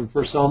 praise them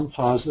for some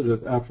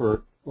positive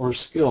effort or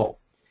skill.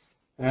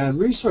 And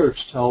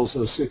research tells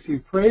us if you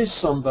praise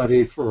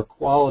somebody for a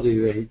quality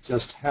they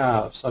just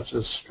have, such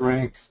as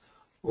strength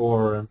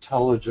or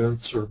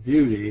intelligence or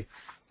beauty,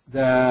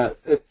 that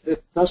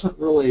it doesn't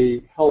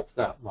really help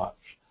that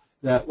much.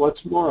 That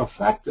what's more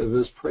effective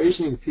is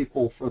praising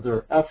people for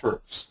their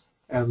efforts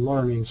and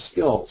learning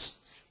skills.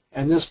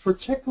 And this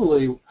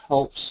particularly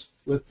helps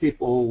with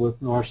people with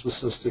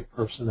narcissistic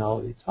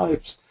personality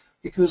types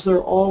because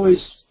they're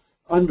always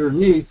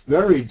underneath,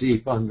 very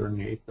deep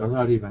underneath, they're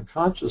not even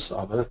conscious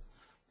of it,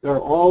 they're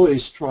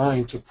always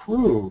trying to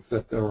prove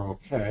that they're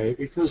okay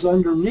because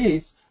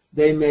underneath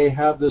they may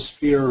have this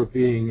fear of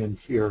being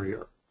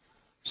inferior.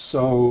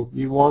 So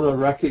you want to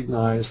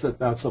recognize that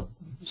that's a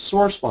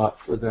sore spot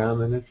for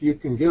them, and if you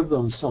can give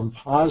them some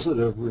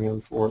positive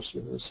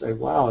reinforcement and say,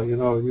 wow, you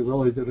know, you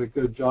really did a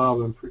good job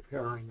in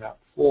preparing that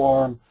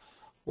form,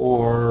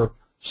 or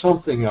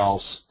something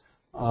else,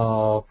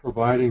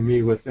 providing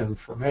me with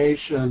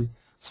information,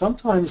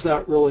 sometimes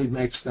that really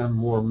makes them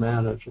more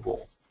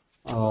manageable.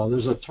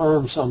 There's a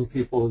term some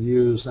people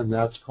use, and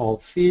that's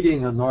called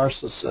feeding a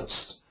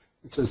narcissist.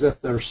 It's as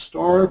if they're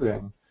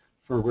starving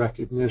for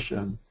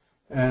recognition.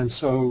 And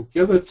so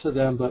give it to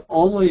them, but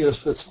only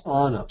if it's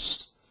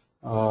honest.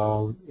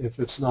 If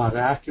it's not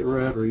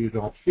accurate or you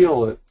don't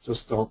feel it,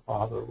 just don't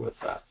bother with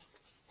that.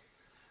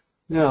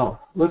 Now,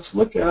 let's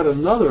look at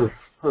another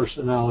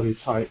personality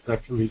type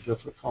that can be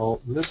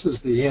difficult, and this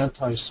is the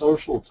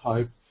antisocial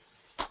type.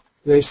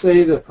 They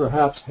say that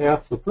perhaps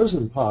half the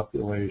prison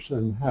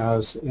population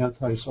has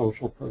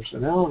antisocial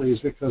personalities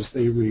because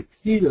they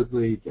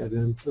repeatedly get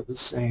into the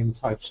same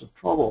types of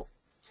trouble.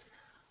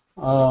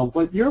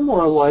 But you're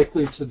more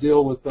likely to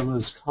deal with them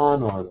as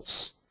con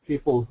artists,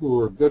 people who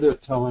are good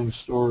at telling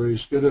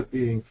stories, good at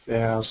being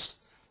fast,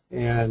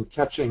 and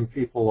catching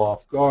people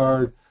off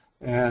guard,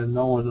 and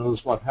no one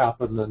knows what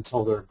happened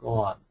until they're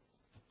gone.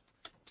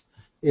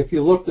 If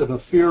you looked at a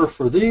fear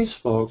for these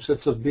folks,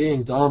 it's of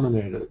being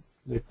dominated.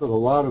 They put a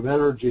lot of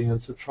energy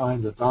into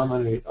trying to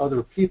dominate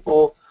other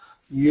people,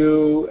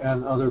 you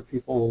and other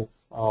people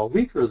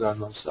weaker than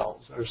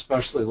themselves. They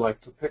especially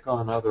like to pick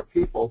on other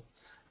people.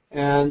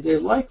 And they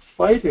like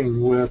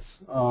fighting with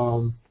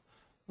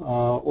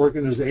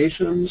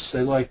organizations.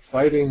 They like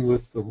fighting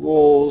with the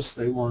rules.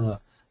 They want to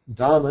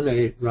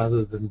dominate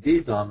rather than be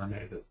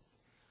dominated.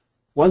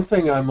 One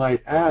thing I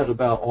might add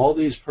about all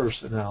these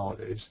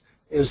personalities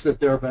is that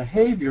their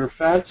behavior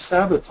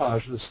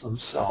sabotages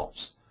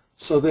themselves.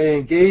 So they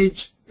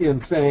engage in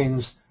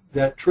things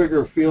that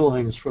trigger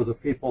feelings for the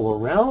people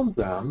around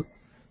them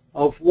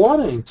of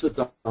wanting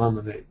to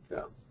dominate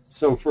them.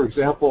 So, for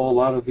example, a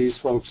lot of these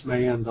folks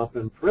may end up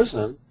in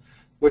prison,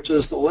 which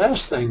is the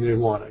last thing they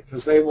wanted,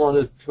 because they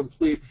wanted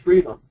complete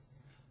freedom.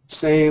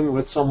 Same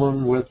with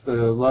someone with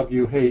the love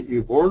you, hate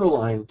you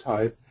borderline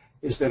type,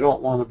 is they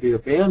don't want to be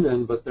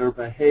abandoned, but their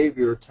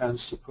behavior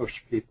tends to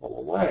push people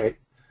away.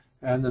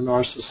 And the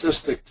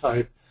narcissistic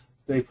type,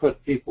 they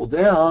put people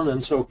down,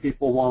 and so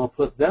people want to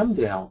put them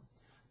down.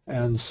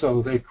 And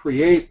so they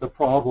create the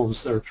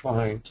problems they're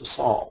trying to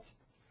solve.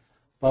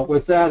 But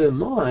with that in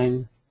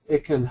mind,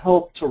 it can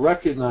help to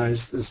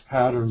recognize these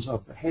patterns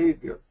of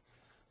behavior.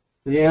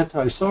 The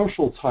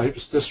antisocial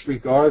types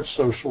disregard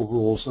social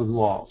rules and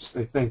laws.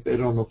 They think they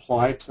don't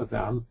apply to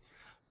them.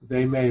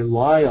 They may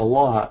lie a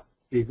lot,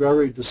 be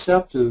very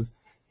deceptive,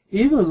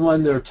 even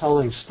when they're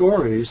telling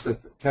stories that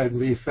can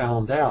be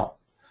found out.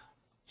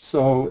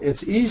 So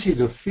it's easy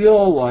to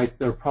feel like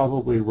they're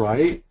probably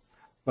right,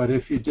 but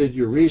if you did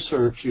your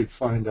research, you'd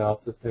find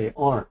out that they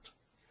aren't.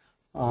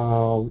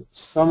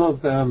 Some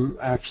of them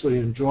actually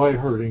enjoy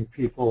hurting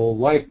people,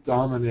 like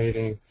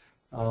dominating,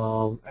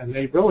 and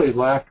they really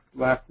lack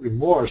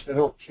remorse. They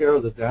don't care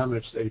the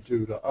damage they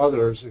do to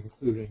others,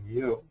 including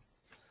you.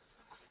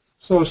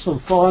 So some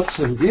thoughts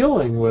in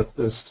dealing with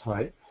this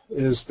type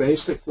is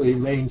basically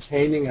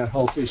maintaining a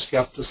healthy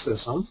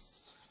skepticism.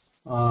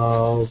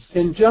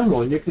 In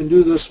general, you can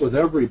do this with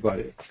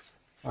everybody.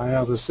 I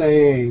have a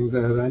saying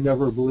that I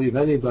never believe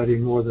anybody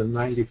more than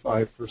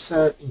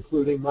 95%,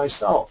 including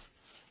myself.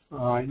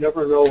 I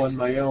never know when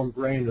my own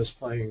brain is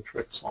playing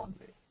tricks on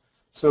me.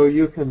 So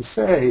you can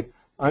say,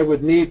 I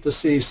would need to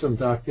see some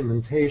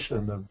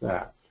documentation of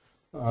that.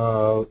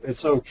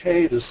 It's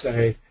okay to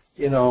say,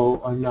 you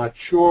know, I'm not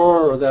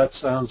sure, or that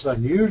sounds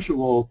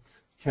unusual.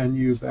 Can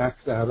you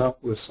back that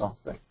up with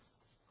something?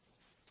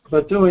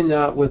 But doing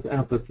that with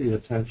empathy,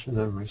 attention,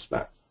 and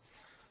respect.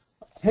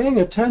 Paying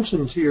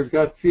attention to your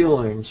gut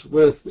feelings.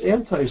 With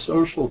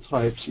antisocial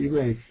types, you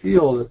may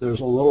feel that there's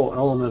a little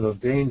element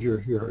of danger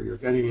here. You're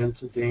getting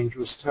into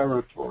dangerous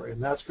territory,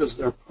 and that's because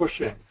they're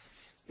pushing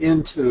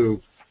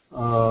into,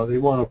 they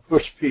want to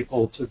push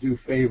people to do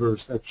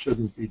favors that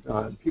shouldn't be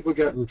done. People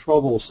get in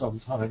trouble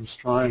sometimes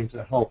trying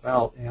to help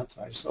out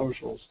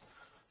antisocials.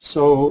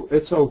 So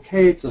it's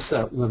okay to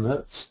set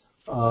limits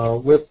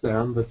with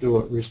them, but do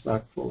it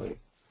respectfully.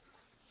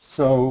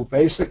 So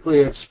basically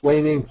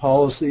explaining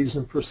policies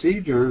and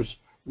procedures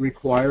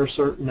require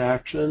certain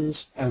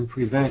actions and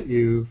prevent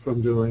you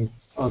from doing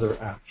other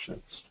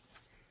actions.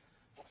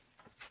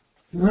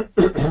 Bill,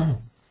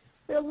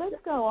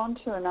 let's go on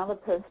to another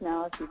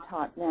personality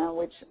type now,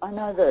 which I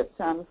know that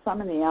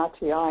some in the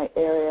RTI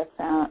area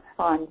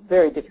find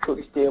very difficult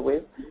to deal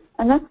with,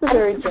 and that's the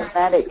very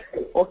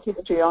dramatic or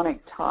histrionic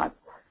type.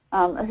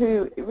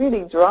 Who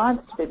really drives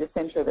to be the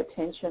centre of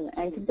attention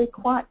and can be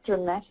quite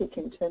dramatic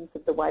in terms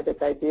of the way that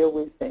they deal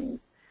with things,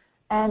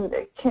 and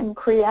can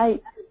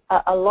create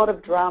a lot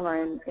of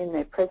drama in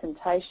their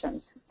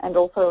presentation and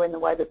also in the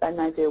way that they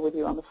may deal with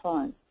you on the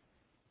phone.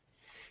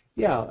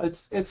 Yeah,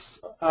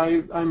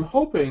 I'm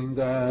hoping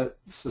that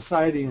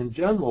society in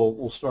general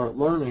will start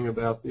learning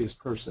about these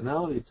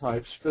personality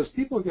types, because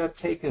people get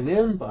taken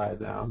in by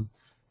them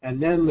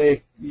and then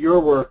make your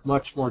work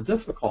much more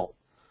difficult.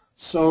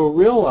 So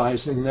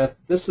realizing that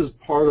this is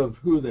part of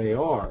who they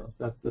are,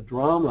 that the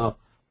drama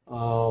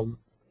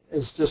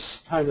is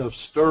just kind of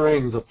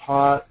stirring the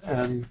pot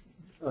and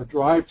a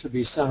drive to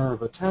be center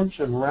of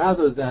attention,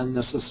 rather than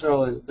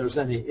necessarily that there's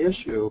any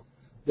issue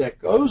that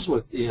goes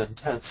with the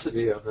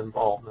intensity of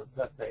involvement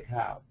that they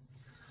have.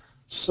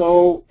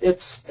 So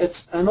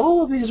and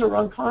all of these are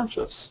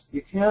unconscious.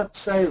 You can't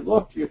say,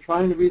 look, you're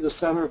trying to be the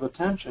center of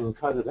attention,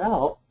 cut it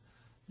out.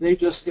 They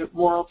just get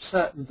more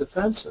upset and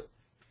defensive.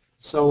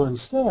 So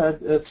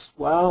instead, it's,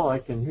 well, I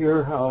can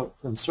hear how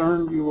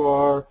concerned you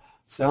are.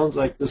 Sounds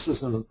like this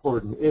is an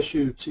important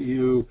issue to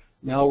you.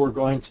 Now we're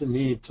going to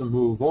need to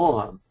move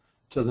on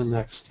to the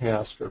next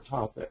task or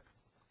topic.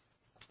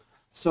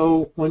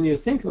 So when you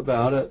think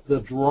about it, the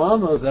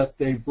drama that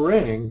they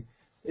bring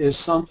is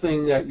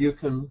something that you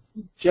can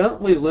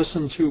gently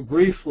listen to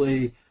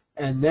briefly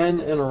and then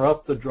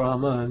interrupt the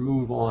drama and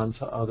move on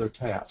to other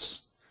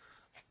tasks.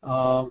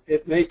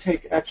 It may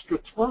take extra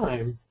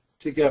time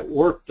to get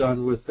work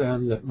done with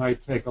them that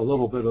might take a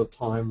little bit of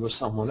time with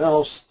someone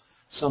else.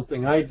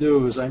 Something I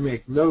do is I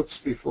make notes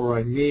before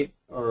I meet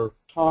or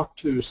talk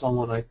to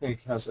someone I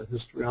think has a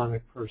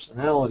histrionic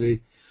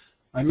personality.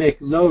 I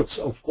make notes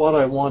of what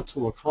I want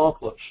to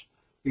accomplish,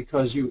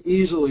 because you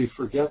easily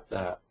forget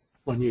that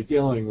when you're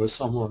dealing with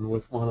someone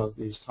with one of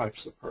these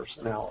types of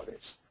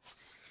personalities.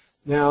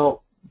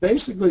 Now,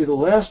 basically the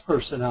last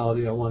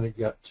personality I want to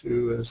get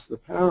to is the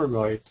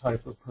paranoid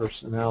type of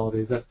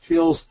personality that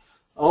feels,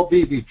 I'll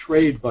be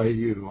betrayed by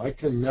you. I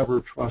can never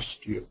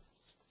trust you.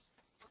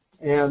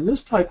 And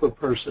this type of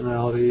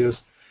personality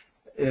is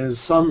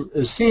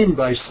seen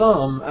by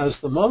some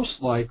as the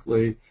most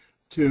likely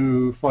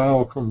to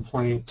file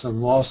complaints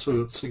and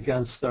lawsuits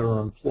against their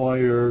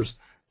employers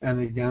and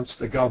against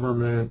the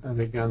government and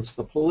against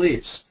the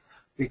police,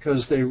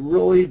 because they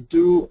really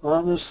do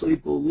honestly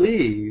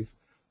believe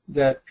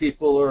that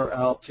people are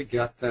out to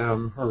get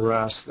them,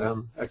 harass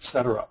them,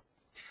 etc.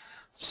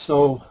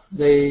 So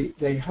they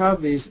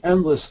have these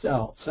endless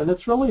doubts, and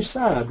it's really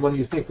sad when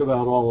you think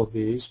about all of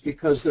these,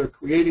 because they're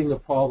creating the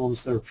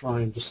problems they're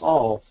trying to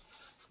solve.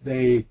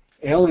 They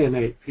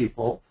alienate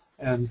people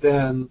and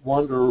then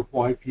wonder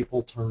why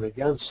people turn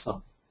against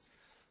them.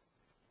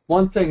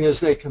 One thing is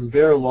they can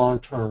bear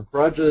long-term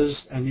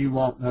grudges, and you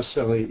won't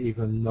necessarily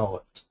even know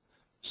it.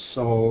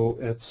 So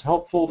it's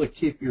helpful to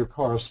keep your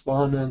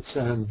correspondence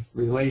and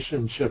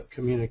relationship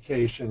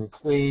communication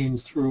clean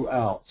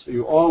throughout. So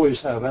you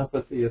always have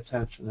empathy,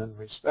 attention, and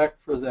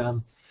respect for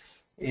them,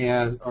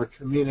 and are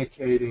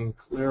communicating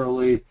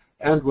clearly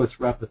and with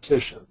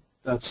repetition.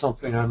 That's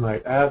something I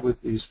might add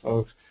with these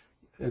folks.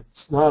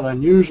 It's not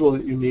unusual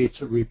that you need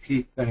to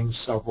repeat things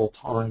several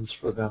times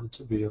for them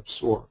to be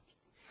absorbed.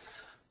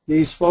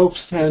 These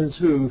folks tend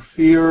to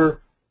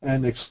fear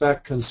and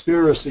expect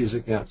conspiracies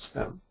against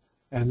them.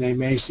 And they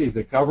may see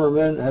the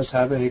government as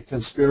having a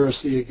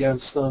conspiracy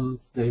against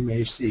them. They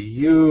may see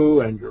you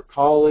and your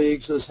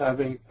colleagues as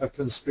having a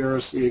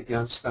conspiracy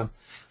against them.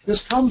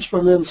 This comes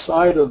from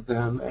inside of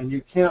them, and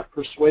you can't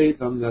persuade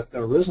them that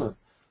there isn't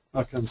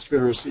a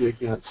conspiracy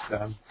against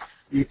them.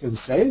 You can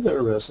say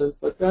there isn't,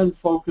 but then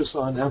focus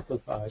on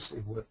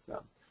empathizing with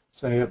them.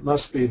 Say it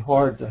must be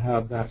hard to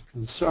have that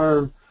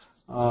concern,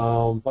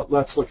 but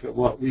let's look at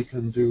what we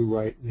can do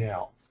right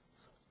now.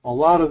 A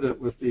lot of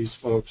it with these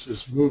folks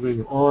is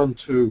moving on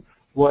to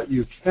what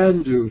you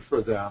can do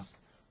for them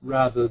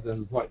rather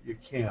than what you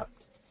can't.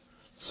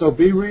 So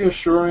be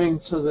reassuring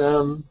to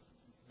them.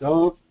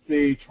 Don't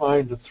be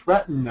trying to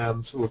threaten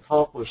them to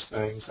accomplish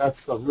things.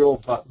 That's the real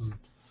button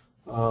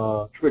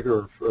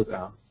trigger for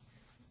them.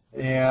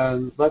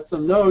 And let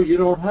them know you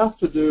don't have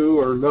to do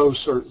or know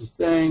certain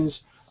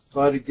things,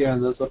 but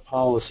again, that the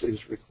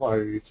policies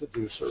require you to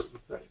do certain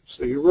things.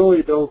 So you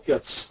really don't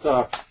get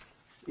stuck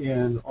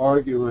in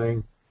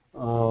arguing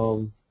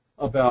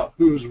about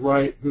who's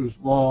right, who's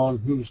wrong,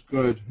 who's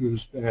good,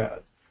 who's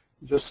bad.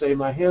 Just say,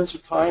 my hands are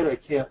tied, I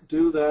can't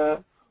do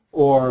that,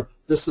 or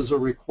this is a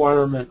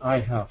requirement I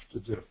have to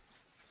do.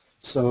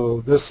 So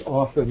this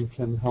often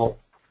can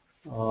help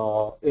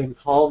in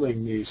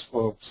calming these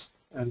folks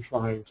and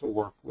trying to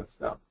work with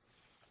them.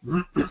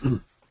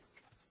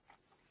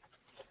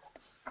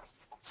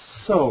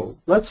 So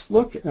let's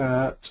look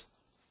at,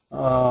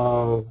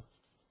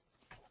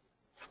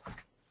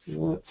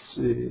 let's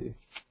see.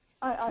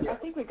 I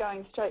think we're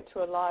going straight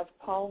to a live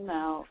poll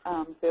now,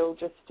 Bill,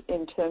 just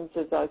in terms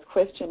of those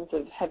questions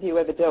of have you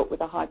ever dealt with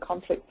a high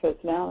conflict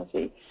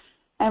personality?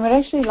 And we'd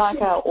actually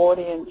like our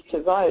audience to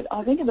vote.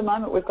 I think at the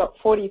moment we've got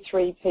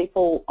 43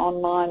 people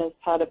online as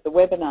part of the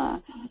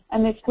webinar,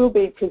 and this will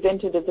be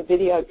presented as a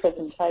video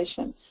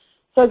presentation.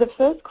 So the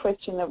first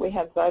question that we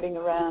have voting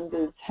around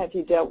is, have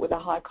you dealt with a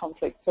high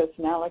conflict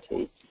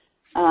personality?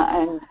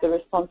 And the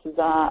responses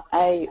are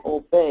A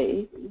or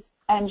B.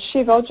 And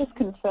Shiv, I'll just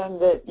confirm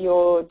that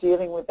you're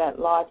dealing with that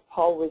live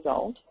poll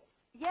result.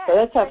 Yeah, so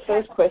that's our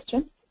first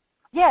question.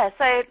 Yeah,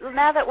 so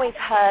now that we've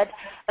heard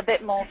a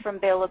bit more from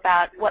Bill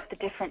about what the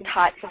different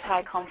types of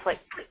high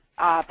conflict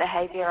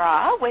behaviour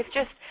are, we've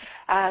just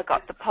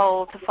got the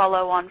poll to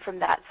follow on from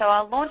that. So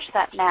I'll launch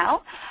that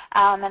now,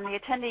 and the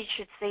attendees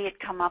should see it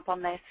come up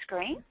on their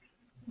screen.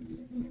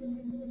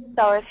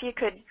 So if you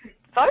could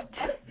vote.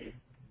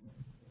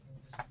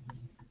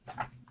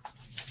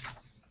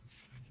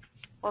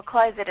 We'll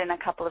close it in a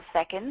couple of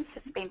seconds.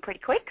 It's been pretty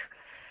quick.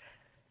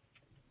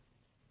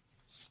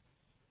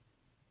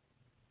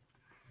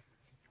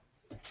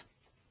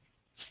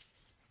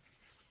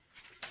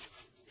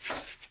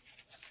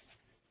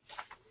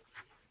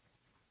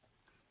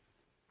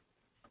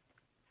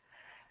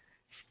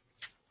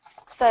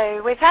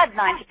 So we've had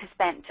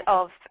 90%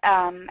 of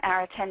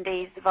our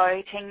attendees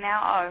voting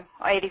now,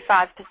 or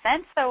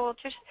 85%, so we'll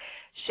just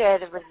share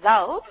the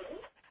results.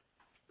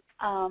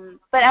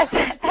 But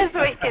as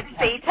we can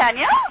see,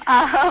 Tania,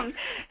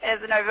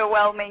 there's an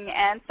overwhelming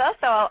answer,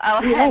 so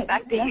I'll hand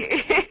back to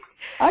you.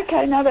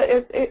 Okay, no, but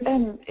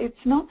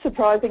it's not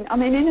surprising. I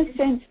mean, in a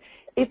sense,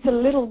 it's a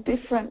little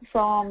different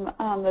from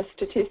the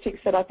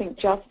statistics that I think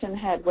Justin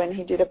had when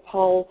he did a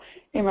poll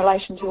in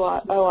relation to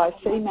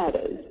OIC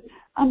matters.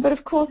 But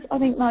of course, I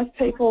think most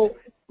people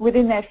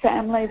within their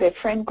family, their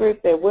friend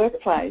group, their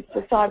workplace,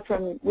 aside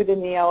from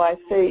within the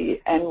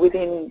OIC and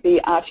within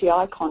the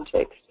RTI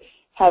context,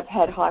 have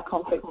had high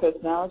conflict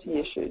personality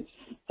issues.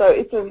 So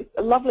it's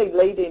a lovely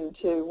lead-in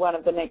to one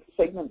of the next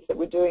segments that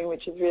we're doing,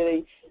 which is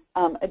really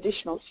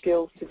additional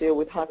skills to deal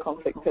with high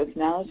conflict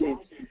personalities.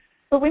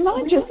 But we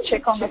might just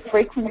check on the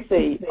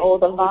frequency or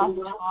the last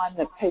time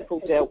that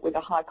people dealt with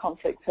a high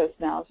conflict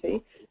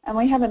personality. And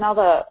we have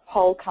another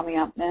poll coming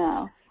up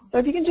now. So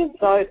if you can just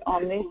vote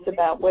on this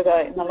about whether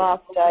in the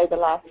last day, the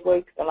last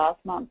week, the last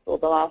month, or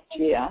the last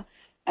year,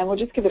 and we'll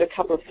just give it a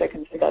couple of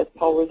seconds for those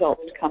poll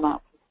results to come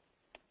up.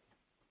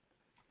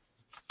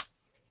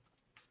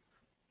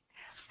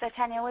 So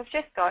Tania, we've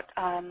just got,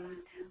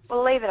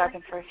 we'll leave it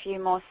open for a few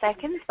more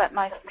seconds, but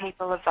most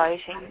people are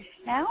voting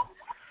now.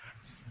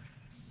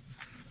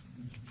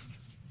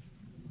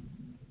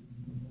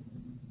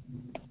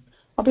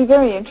 I'll be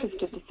very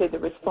interested to see the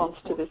response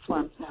to this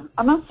one.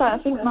 I must say, I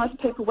think most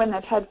people, when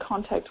they've had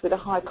contact with a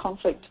high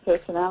conflict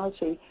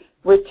personality,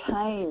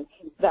 retain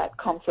that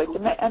conflict.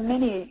 And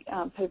many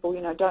people,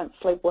 you know, don't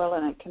sleep well,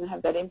 and it can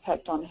have that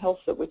impact on health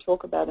that we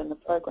talk about in the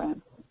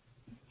program.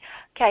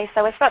 Okay,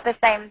 so we've got the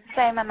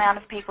same amount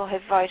of people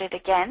who've voted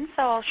again,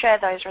 so I'll share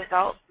those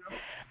results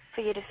for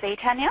you to see,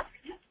 Tania.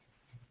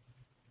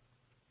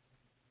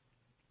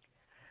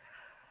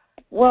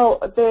 Well,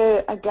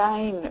 they're,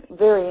 again,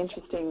 very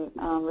interesting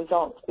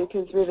results,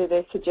 because really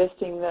they're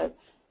suggesting that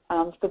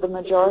for the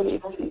majority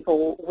of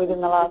people within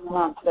the last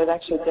month they've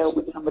actually dealt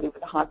with somebody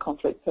with a high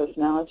conflict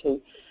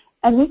personality.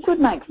 And this would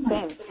make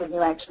sense when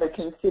you actually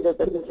consider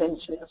the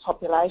percentage of the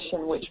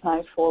population which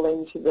may fall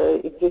into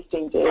the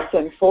existing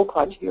DSM-4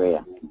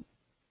 criteria.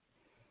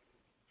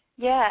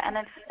 Yeah, and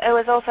it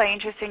was also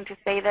interesting to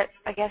see that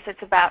I guess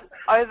it's about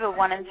over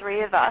 1 in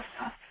 3 of us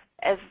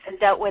have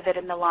dealt with it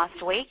in the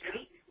last week.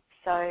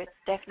 So it's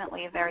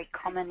definitely a very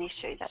common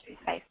issue that is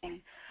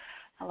facing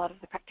a lot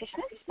of the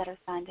practitioners that have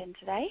signed in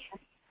today.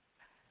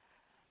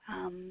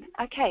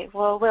 Okay,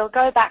 well, we'll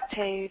go back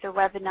to the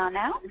webinar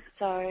now.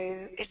 So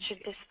it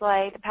should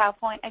display the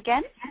PowerPoint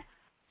again.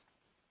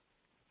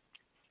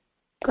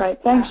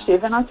 Great, thanks,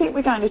 Shiv. And I think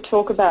we're going to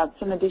talk about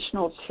some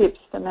additional tips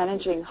for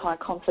managing high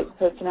conflict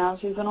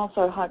personalities and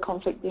also high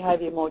conflict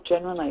behaviour more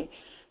generally.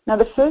 Now,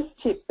 the first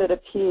tip that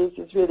appears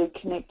is really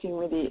connecting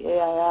with the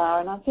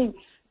EAR, and I think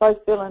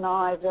both Bill and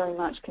I very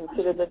much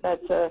consider that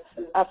that's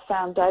a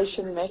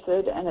foundation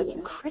method, and it's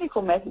a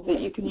critical method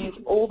that you can use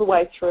all the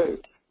way through.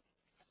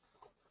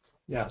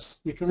 Yes,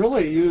 you can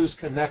really use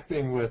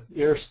connecting with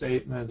EAR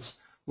statements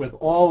with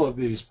all of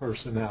these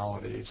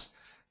personalities.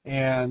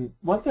 And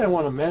one thing I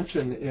want to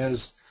mention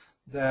is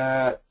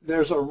that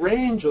there's a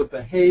range of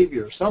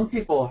behavior. Some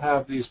people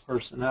have these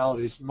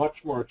personalities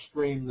much more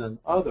extreme than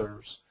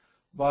others,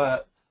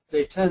 but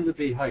they tend to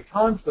be high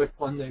conflict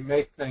when they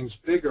make things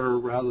bigger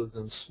rather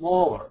than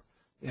smaller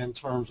in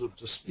terms of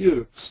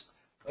disputes.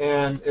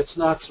 And it's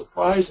not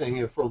surprising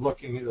if we're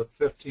looking at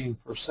 15%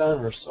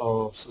 or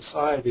so of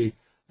society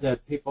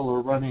that people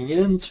are running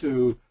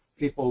into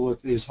people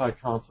with these high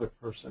conflict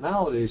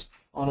personalities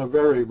on a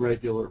very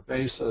regular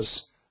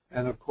basis.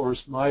 And of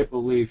course, my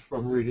belief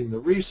from reading the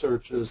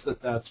research is that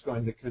that's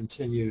going to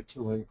continue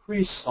to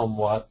increase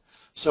somewhat.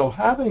 So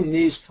having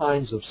these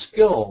kinds of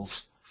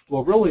skills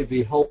will really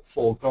be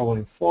helpful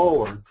going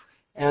forward.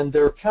 And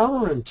they're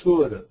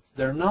counterintuitive.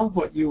 They're not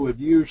what you would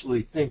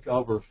usually think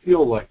of or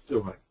feel like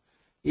doing.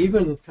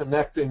 Even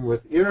connecting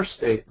with EAR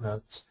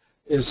statements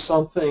is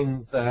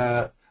something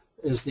that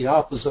is the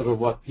opposite of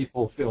what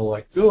people feel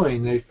like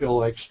doing. They feel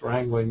like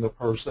strangling the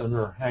person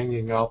or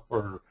hanging up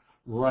or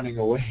running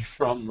away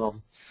from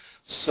them.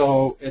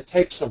 So it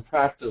takes some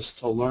practice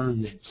to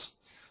learn these.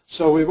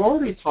 So we've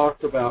already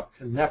talked about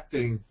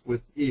connecting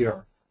with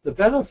EAR. The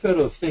benefit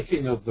of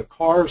thinking of the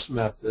CARS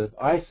method,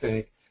 I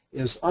think,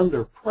 is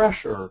under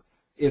pressure,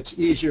 it's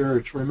easier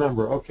to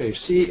remember. Okay,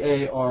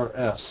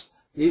 C-A-R-S.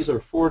 These are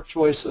 4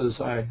 choices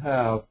I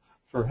have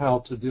for how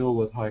to deal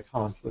with high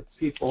conflict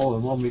people.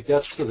 And when we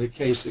get to the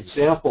case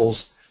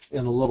examples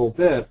in a little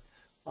bit,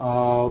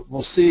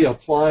 we'll see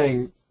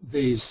applying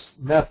these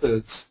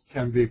methods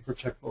can be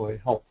particularly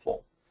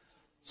helpful.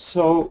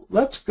 So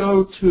let's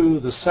go to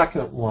the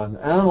second one,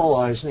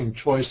 analyzing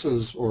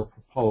choices or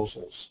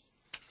proposals.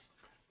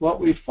 What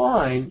we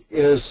find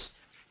is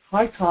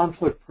high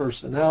conflict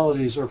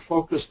personalities are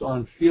focused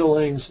on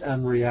feelings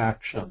and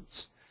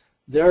reactions.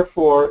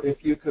 Therefore,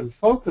 if you can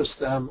focus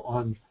them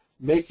on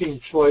making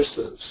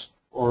choices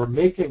or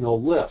making a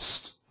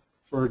list,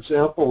 for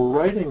example,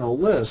 writing a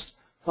list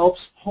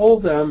helps pull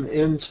them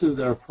into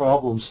their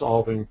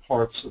problem-solving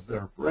parts of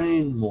their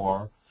brain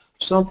more,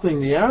 something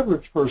the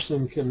average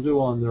person can do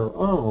on their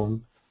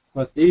own,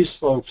 but these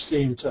folks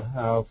seem to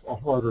have a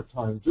harder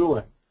time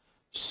doing.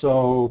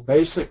 So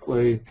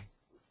basically,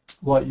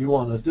 what you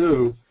want to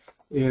do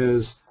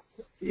is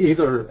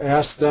either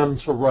ask them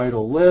to write a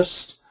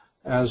list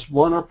as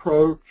one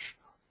approach,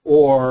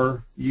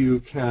 or you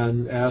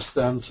can ask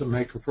them to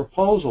make a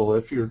proposal.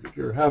 If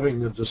you're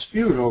having a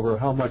dispute over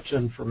how much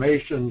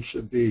information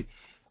should be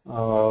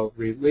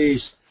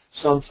released,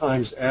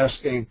 sometimes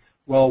asking,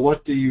 well,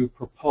 what do you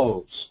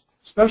propose?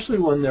 Especially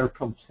when they're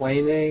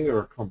complaining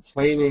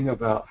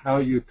about how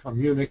you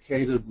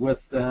communicated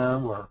with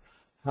them or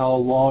how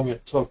long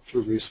it took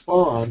to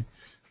respond.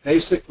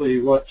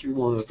 Basically, what you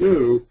want to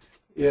do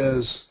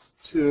is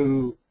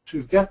to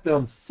get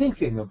them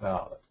thinking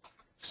about it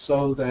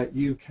so that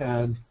you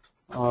can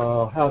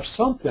have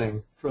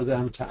something for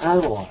them to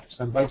analyze.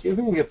 And by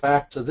giving it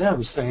back to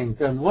them, saying,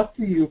 then what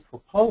do you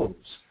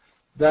propose?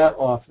 That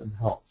often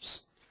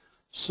helps.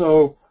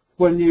 So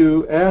when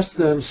you ask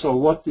them, so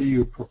what do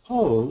you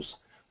propose,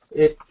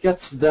 it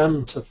gets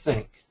them to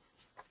think.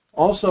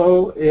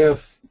 Also,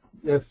 if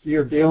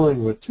you're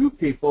dealing with 2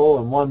 people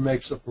and one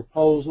makes a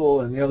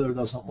proposal and the other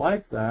doesn't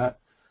like that,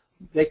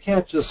 they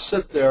can't just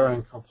sit there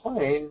and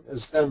complain,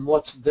 as then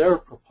what's their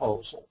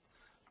proposal?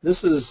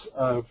 This is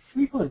a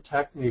frequent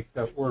technique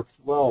that works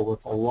well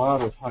with a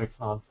lot of high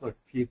conflict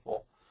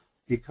people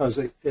because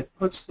it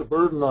puts the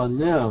burden on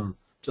them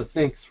to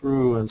think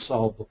through and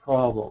solve the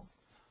problem.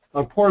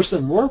 Of course,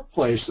 in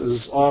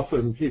workplaces,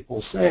 often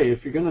people say,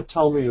 if you're going to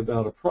tell me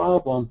about a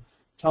problem,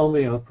 tell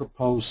me a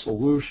proposed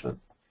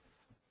solution.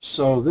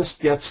 So this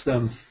gets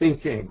them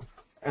thinking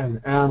and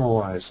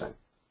analyzing.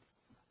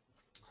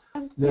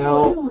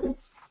 Now,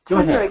 go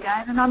ahead.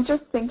 Again, and I'm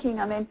just thinking,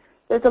 I mean,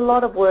 there's a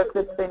lot of work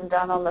that's been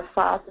done on the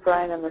fast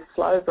brain and the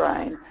slow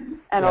brain,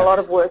 and a lot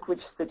of work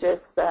which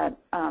suggests that,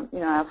 you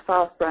know, our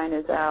fast brain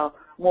is our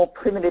more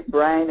primitive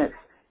brain.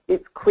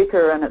 it's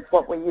quicker and it's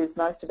what we use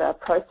most of our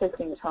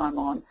processing time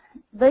on.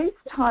 These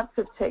types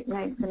of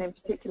techniques, and in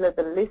particular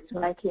the list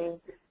making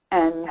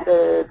and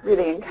the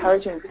really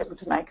encouraging people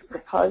to make a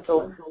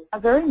proposal, are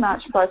very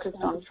much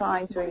focused on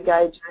trying to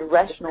engage the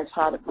rational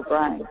part of the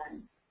brain.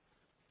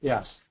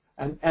 Yes,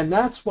 and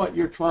that's what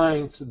you're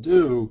trying to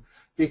do,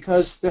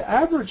 because the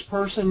average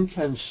person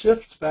can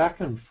shift back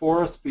and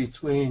forth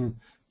between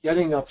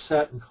getting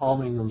upset and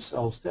calming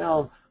themselves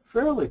down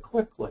fairly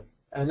quickly.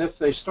 And if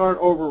they start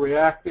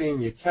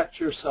overreacting, you catch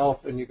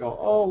yourself and you go,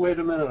 oh, wait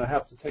a minute, I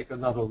have to take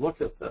another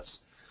look at this.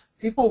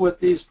 People with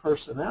these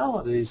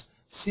personalities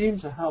seem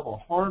to have a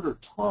harder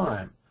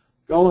time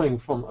going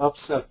from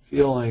upset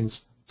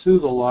feelings to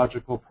the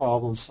logical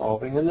problem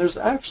solving. And there's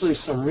actually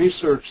some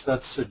research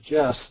that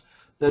suggests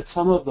that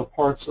some of the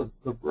parts of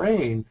the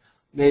brain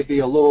may be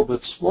a little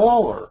bit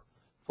smaller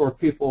for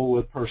people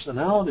with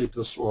personality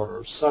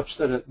disorders, such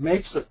that it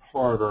makes it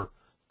harder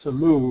to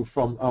move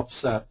from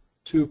upset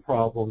to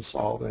problem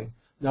solving.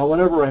 Now,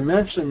 whenever I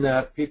mention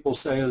that, people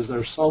say, is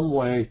there some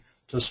way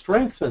to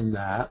strengthen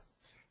that?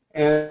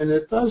 And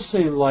it does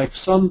seem like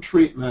some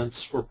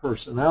treatments for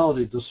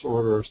personality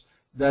disorders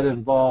that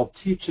involve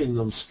teaching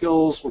them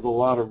skills with a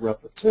lot of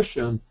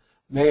repetition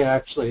may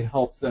actually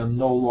help them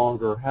no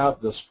longer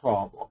have this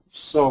problem.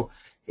 So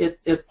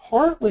it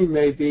partly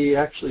may be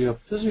actually a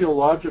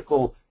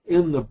physiological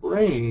in the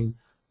brain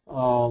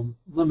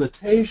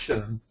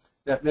limitation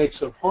that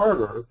makes it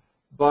harder,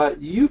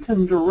 but you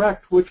can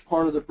direct which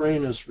part of the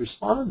brain is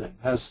responding.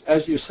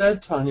 As you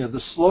said, Tania, the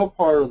slow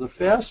part or the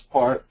fast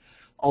part,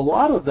 a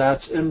lot of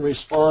that's in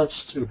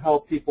response to how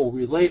people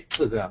relate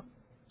to them.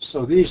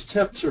 So these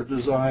tips are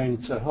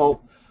designed to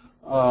help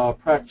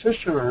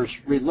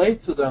practitioners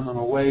relate to them in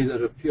a way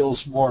that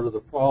appeals more to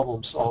the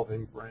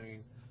problem-solving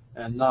brain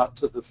and not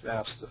to the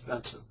fast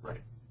defensive brain.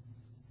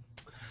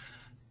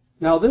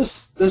 Now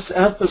this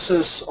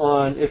emphasis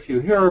on, if you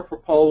hear a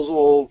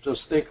proposal,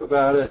 just think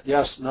about it,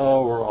 yes,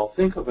 no, or I'll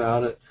think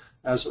about it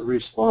as a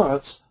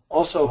response,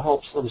 also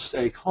helps them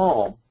stay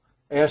calm,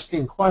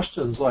 asking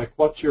questions like,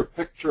 what's your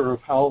picture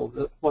of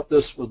what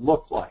this would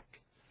look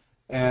like?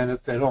 And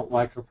if they don't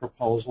like a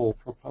proposal,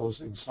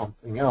 proposing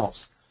something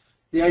else.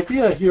 The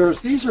idea here is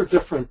these are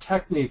different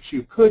techniques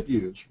you could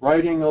use,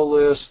 writing a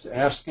list,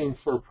 asking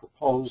for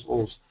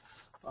proposals,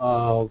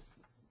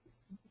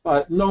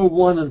 but no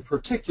one in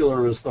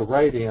particular is the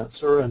right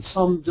answer, and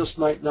some just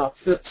might not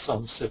fit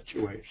some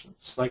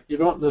situations. Like you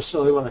don't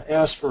necessarily want to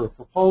ask for a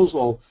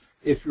proposal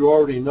if you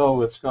already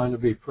know it's going to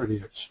be pretty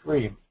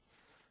extreme.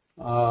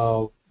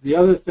 The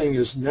other thing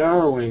is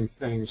narrowing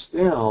things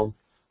down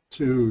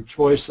to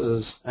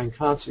choices and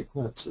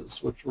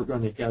consequences, which we're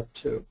going to get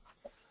to.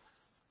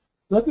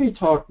 Let me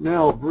talk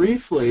now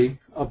briefly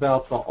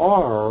about the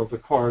R of the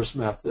CARS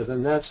method,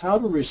 and that's how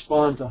to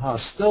respond to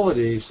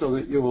hostility so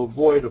that you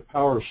avoid a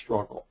power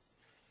struggle.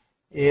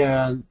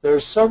 And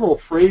there's several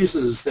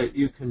phrases that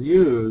you can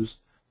use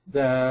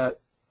that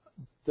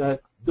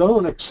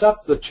don't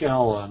accept the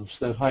challenge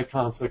that high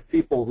conflict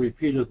people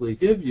repeatedly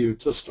give you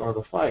to start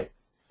a fight.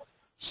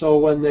 So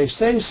when they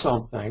say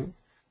something,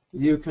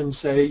 you can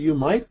say, you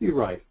might be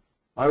right.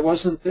 I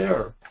wasn't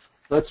there.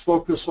 Let's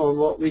focus on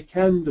what we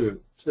can do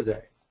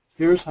today.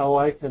 Here's how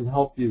I can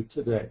help you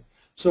today.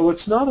 So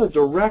it's not a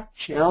direct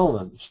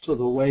challenge to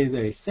the way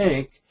they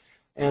think,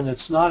 and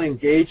it's not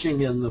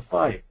engaging in the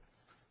fight.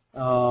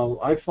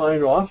 I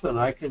find often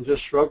I can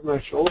just shrug my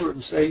shoulder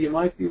and say, you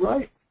might be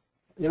right.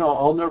 You know,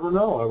 I'll never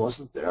know. I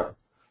wasn't there.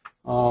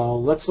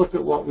 Let's look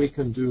at what we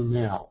can do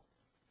now.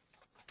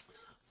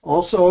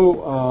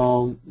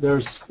 Also,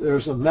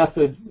 there's a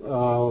method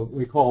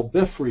we call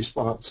BIFF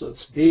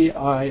responses,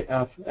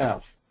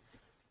 B-I-F-F.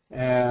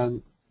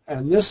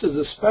 And this is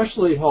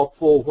especially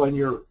helpful when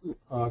you're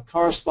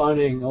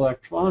corresponding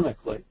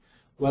electronically,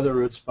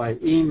 whether it's by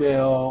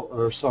email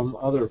or some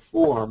other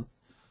form,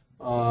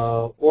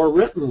 or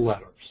written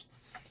letters.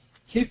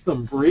 Keep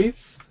them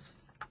brief,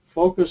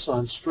 focus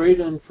on straight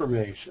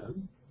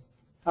information,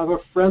 have a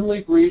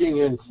friendly greeting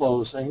in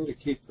closing to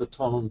keep the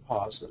tone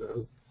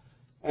positive,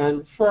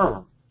 and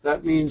firm.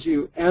 That means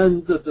you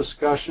end the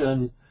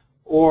discussion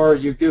or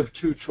you give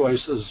two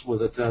choices with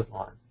a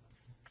deadline.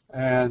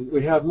 And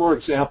we have more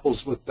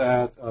examples with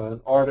that,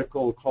 an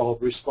article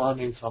called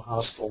Responding to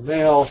Hostile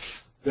Mail.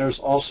 There's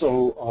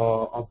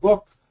also a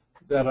book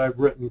that I've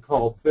written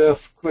called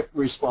BIFF, Quick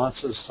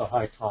Responses to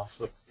High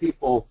Conflict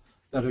People,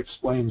 that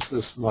explains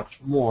this much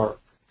more.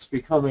 It's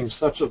becoming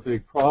such a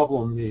big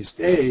problem these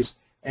days,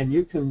 and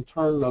you can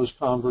turn those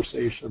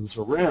conversations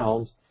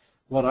around.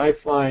 What I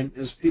find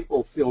is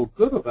people feel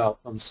good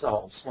about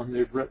themselves when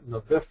they've written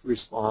a BIFF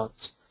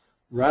response,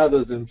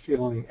 rather than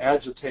feeling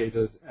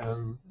agitated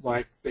and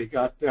like they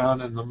got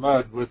down in the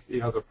mud with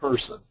the other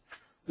person.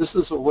 This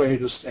is a way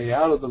to stay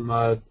out of the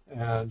mud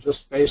and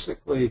just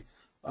basically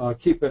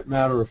keep it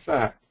matter of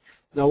fact.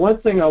 Now, one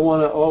thing I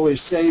want to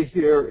always say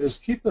here is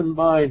keep in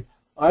mind,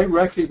 I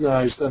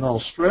recognize that in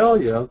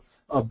Australia,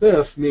 a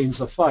BIFF means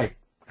a fight.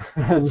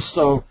 And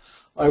so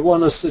I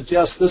want to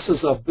suggest this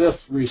is a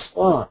BIFF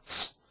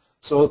response.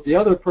 So if the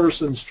other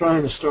person's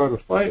trying to start a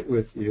fight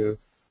with you,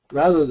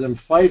 rather than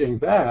fighting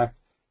back,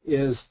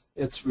 is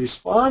it's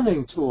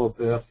responding to a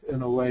biff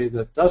in a way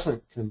that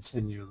doesn't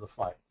continue the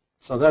fight.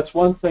 So that's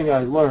one thing I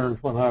learned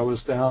when I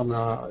was down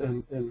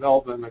in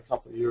Melbourne a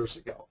couple of years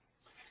ago.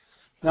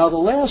 Now the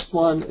last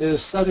one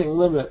is setting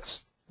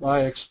limits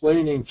by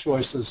explaining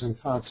choices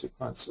and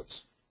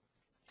consequences.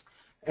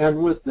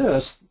 And with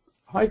this,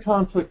 high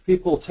conflict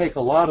people take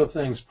a lot of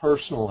things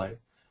personally.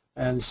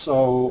 And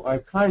so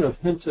I've kind of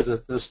hinted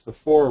at this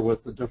before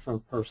with the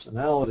different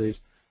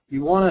personalities.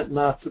 You want it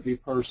not to be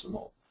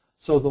personal.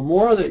 So the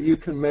more that you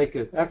can make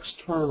it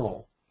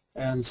external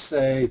and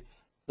say,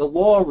 the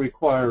law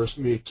requires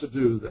me to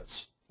do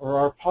this, or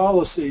our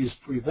policies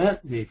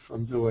prevent me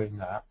from doing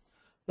that,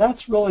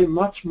 that's really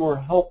much more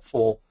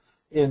helpful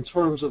in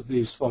terms of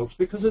these folks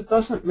because it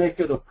doesn't make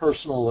it a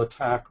personal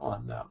attack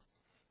on them.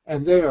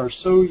 And they are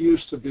so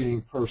used to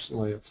being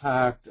personally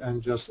attacked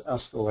and just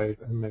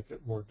escalate and make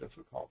it more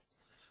difficult.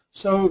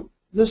 So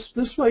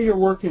this way you're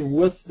working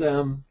with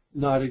them,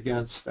 not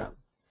against them.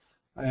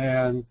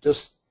 And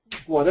just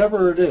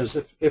whatever it is,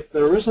 if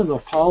there isn't a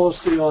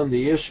policy on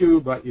the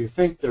issue but you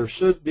think there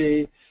should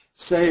be,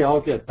 say I'll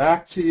get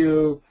back to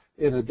you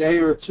in a day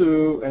or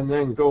two and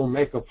then go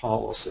make a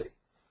policy.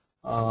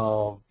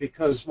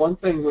 Because one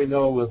thing we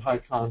know with high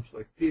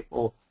conflict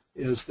people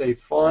is they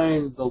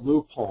find the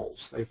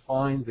loopholes, they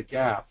find the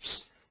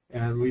gaps,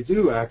 and we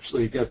do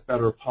actually get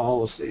better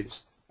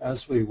policies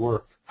as we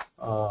work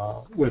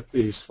with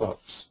these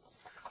folks.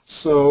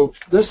 So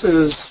this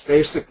is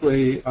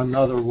basically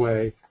another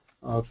way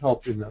of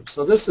helping them.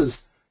 So this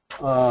is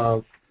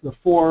the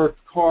 4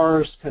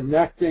 cars: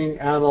 connecting,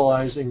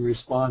 analyzing,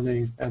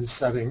 responding, and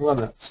setting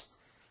limits.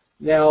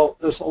 Now,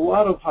 there's a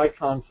lot of high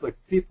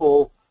conflict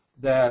people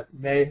that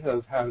may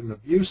have had an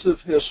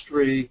abusive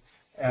history,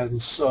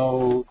 and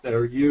so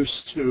they're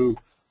used to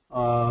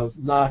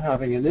not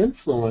having an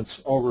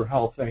influence over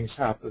how things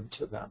happen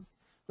to them.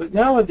 But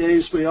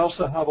nowadays, we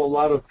also have a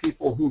lot of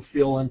people who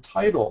feel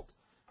entitled,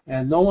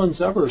 and no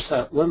one's ever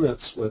set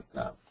limits with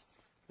them.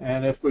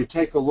 And if we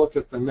take a look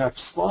at the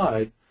next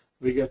slide,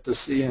 we get to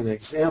see an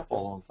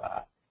example of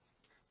that.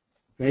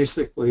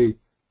 Basically,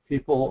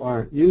 people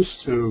aren't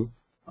used to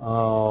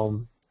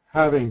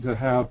having to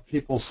have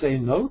people say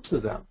no to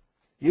them.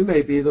 You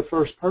may be the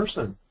first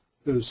person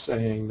who's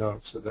saying no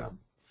to them.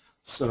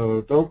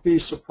 So don't be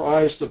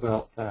surprised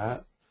about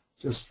that.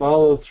 Just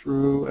follow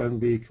through and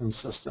be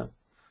consistent.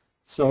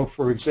 So,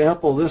 for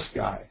example, this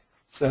guy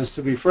says,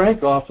 "To be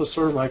frank,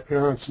 officer, my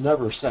parents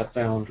never set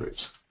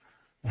boundaries."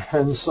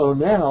 And so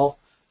now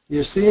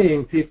you're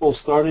seeing people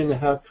starting to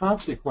have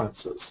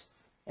consequences.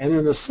 And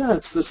in a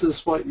sense, this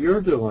is what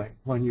you're doing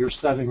when you're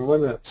setting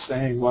limits,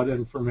 saying what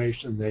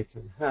information they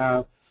can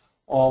have,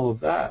 all of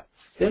that.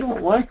 They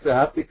don't like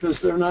that because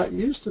they're not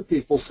used to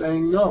people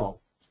saying no.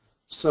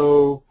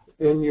 So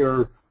in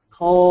your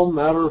calm,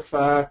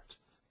 matter-of-fact,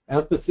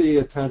 empathy,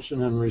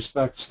 attention, and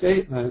respect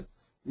statement,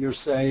 you're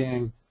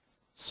saying,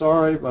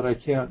 sorry, but I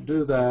can't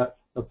do that.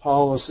 The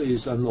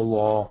policies and the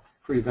law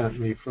prevent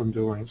me from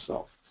doing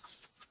so.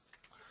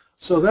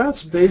 So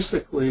that's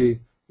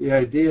basically the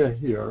idea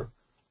here,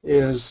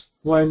 is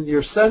when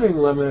you're setting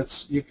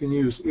limits, you can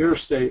use ear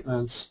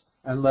statements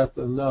and let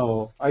them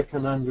know, I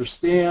can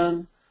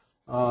understand,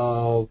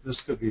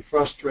 this could be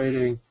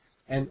frustrating,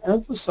 and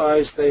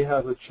emphasize they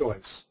have a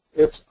choice.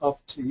 It's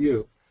up to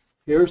you.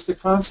 Here's the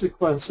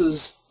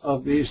consequences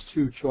of these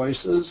 2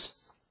 choices,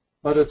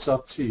 but it's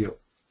up to you.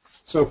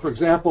 So, for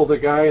example, the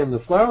guy in the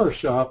flower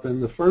shop in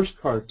the first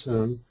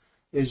cartoon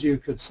is you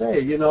could say,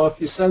 you know, if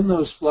you send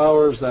those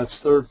flowers, that's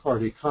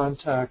third-party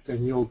contact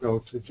and you'll go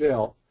to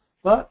jail.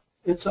 But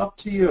it's up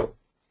to you.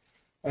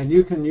 And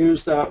you can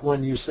use that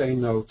when you say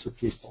no to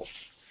people.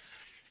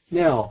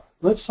 Now,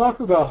 let's talk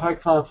about high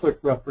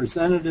conflict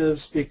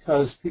representatives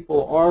because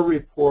people are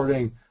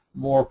reporting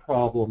more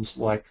problems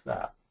like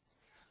that.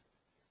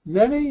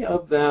 Many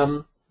of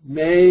them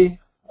may,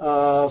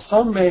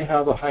 some may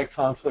have a high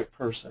conflict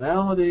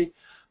personality,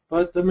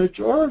 but the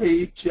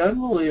majority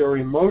generally are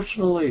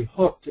emotionally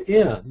hooked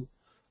in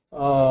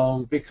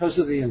because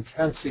of the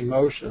intense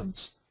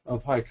emotions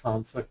of high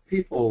conflict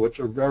people, which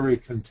are very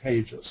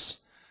contagious.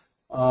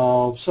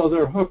 So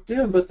they're hooked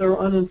in, but they're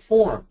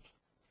uninformed.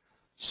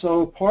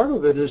 So part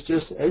of it is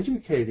just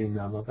educating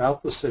them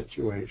about the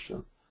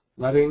situation,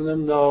 letting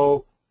them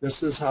know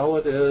this is how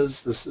it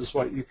is, this is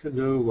what you can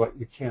do, what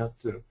you can't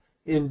do.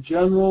 In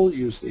general,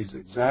 use these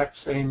exact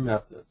same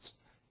methods.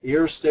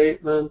 Ear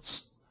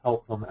statements,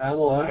 help them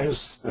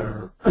analyze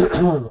their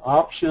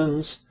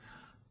options,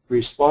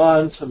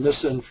 respond to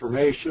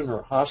misinformation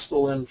or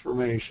hostile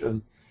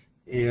information,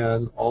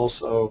 and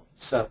also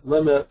set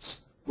limits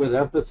with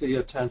empathy,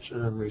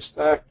 attention, and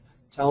respect,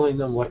 telling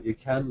them what you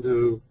can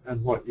do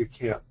and what you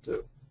can't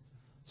do.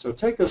 So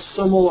take a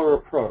similar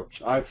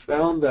approach. I've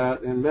found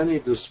that in many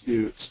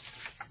disputes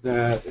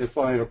that if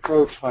I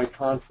approach high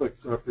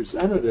conflict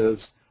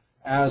representatives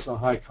as a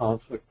high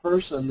conflict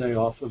person, they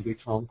often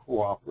become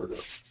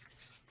cooperative.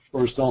 Of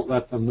course, don't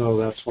let them know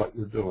that's what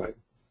you're doing.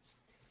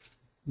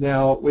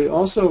 Now, we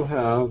also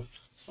have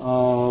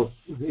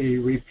the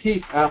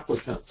repeat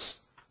applicants.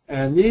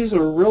 And these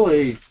are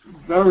really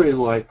very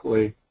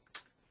likely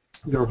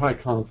your high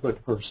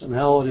conflict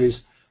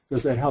personalities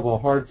because they have a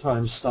hard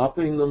time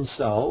stopping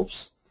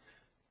themselves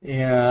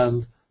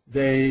and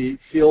they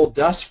feel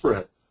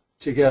desperate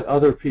to get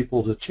other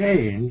people to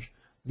change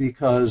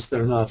because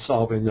they're not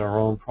solving their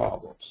own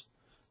problems.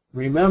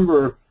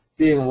 Remember,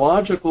 being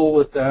logical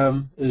with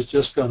them is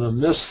just going to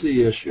miss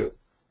the issue.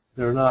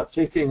 They're not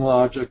thinking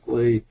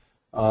logically.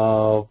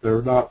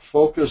 They're not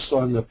focused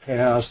on the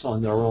past,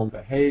 on their own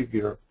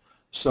behavior.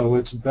 So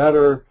it's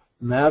better,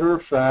 matter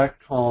of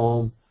fact,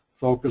 calm,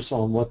 focus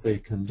on what they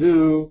can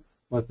do,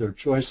 what their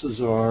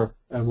choices are,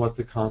 and what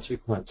the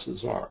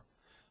consequences are.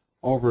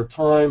 Over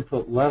time,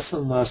 put less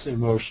and less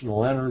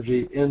emotional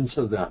energy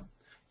into them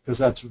because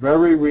that's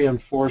very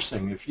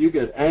reinforcing. If you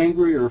get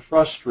angry or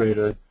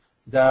frustrated,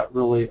 that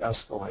really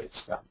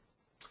escalates them.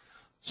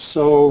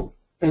 So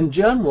in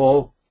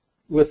general,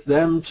 with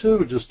them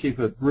too, just keep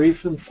it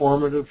brief,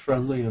 informative,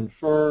 friendly, and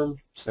firm,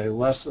 say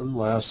less and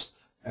less,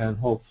 and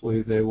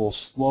hopefully they will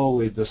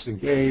slowly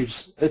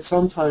disengage. It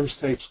sometimes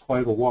takes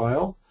quite a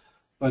while,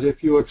 but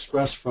if you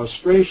express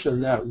frustration,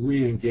 that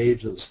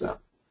re-engages them.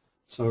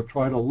 So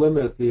try to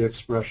limit the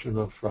expression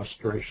of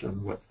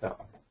frustration with them.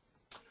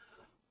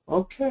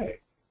 Okay,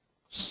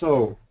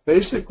 so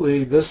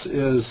basically this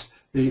is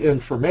the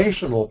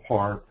informational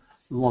part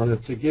we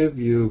wanted to give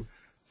you.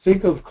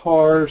 Think of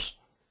cars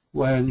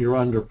when you're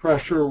under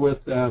pressure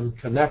with them,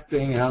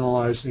 connecting,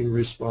 analyzing,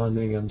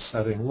 responding, and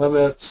setting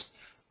limits.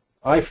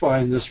 I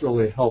find this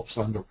really helps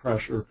under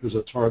pressure because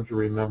it's hard to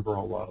remember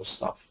a lot of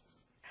stuff.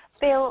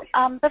 Bill,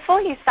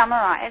 before you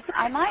summarize,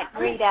 I might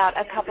read out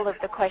a couple of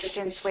the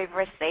questions we've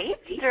received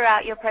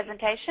throughout your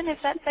presentation,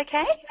 if that's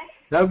okay?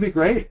 That would be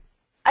great.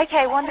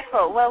 Okay,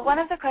 wonderful. Well, one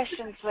of the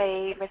questions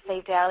we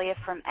received earlier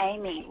from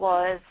Amy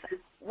was,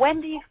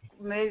 when do you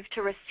move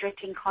to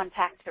restricting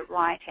contact at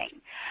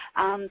writing?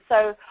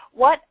 So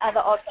what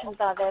other options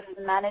are there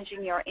for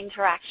managing your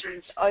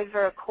interactions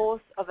over a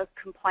course of a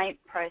complaint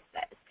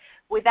process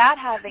without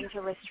having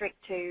to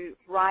restrict to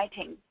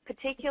writing,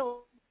 particularly?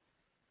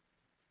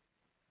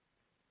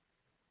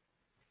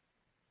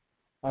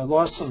 I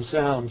lost some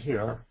sound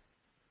here.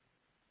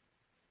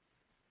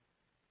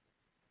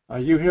 Are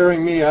you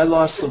hearing me? I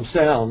lost some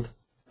sound.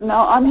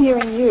 No, I'm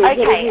hearing you.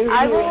 Okay,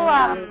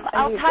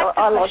 I'll type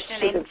the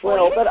question in as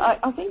well. But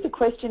I think the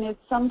question is,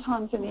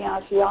 sometimes in the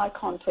RTI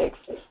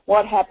context,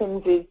 what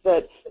happens is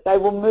that they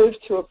will move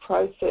to a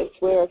process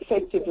where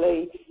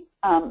effectively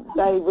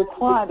they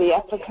require the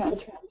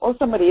applicant or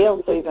somebody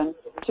else even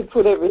to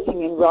put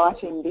everything in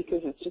writing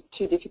because it's just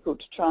too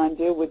difficult to try and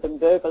deal with them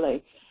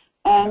verbally.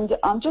 And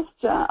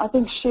I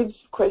think Shiv's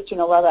question,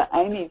 or rather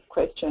Amy's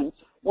question,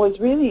 was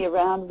really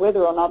around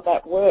whether or not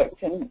that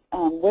worked and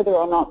whether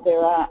or not there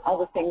are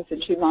other things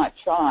that you might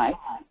try.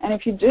 And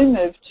if you do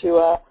move to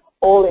a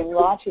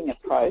all-in-writing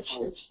approach,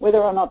 whether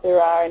or not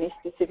there are any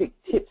specific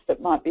tips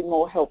that might be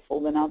more helpful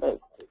than others.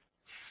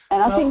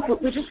 And I think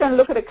we're just going to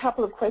look at a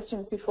couple of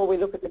questions before we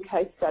look at the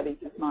case studies,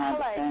 is my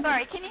understanding.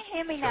 Sorry, can you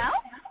hear me now?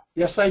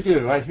 Yes, I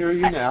do. I hear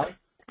you now.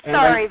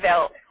 Sorry,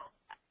 Bill.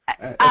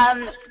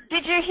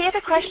 Did you hear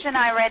the question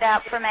I read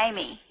out from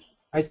Amy?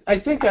 I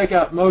think I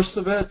got most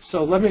of it,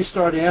 so let me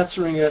start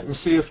answering it and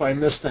see if I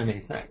missed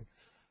anything.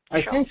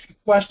 I think the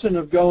question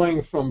of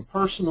going from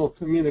personal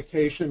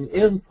communication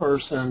in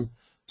person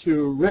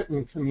to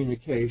written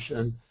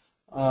communication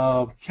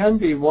can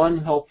be one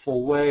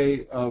helpful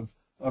way of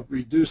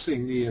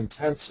reducing the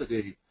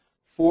intensity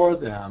for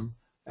them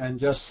and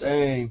just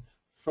saying,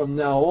 from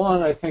now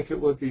on, I think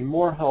it would be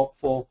more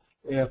helpful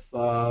if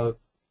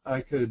I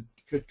could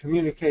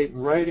communicate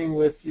in writing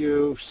with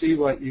you, see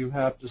what you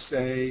have to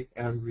say,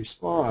 and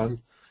respond.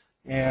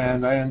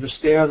 And I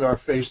understand our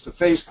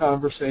face-to-face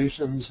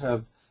conversations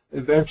have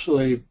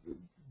eventually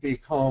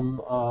become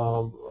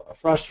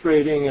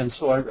frustrating, and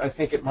so I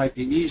think it might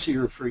be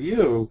easier for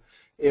you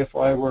if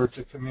I were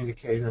to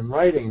communicate in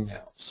writing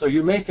now. So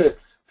you make it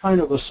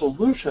kind of a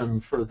solution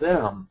for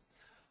them.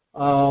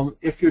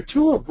 If you're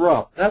too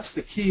abrupt, that's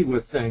the key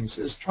with things,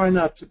 is try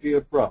not to be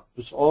abrupt.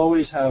 Just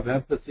always have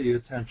empathy,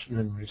 attention,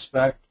 and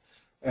respect.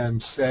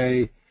 And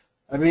say,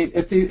 I mean,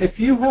 if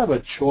you have a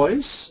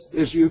choice,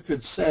 is you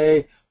could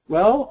say,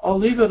 well, I'll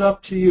leave it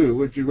up to you.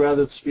 Would you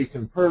rather speak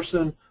in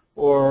person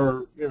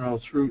or,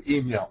 through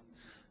email?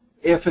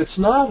 If it's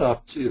not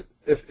up to,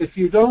 if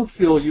you don't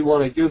feel you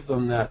want to give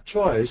them that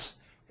choice,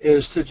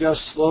 is to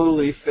just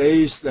slowly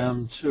phase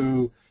them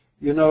to,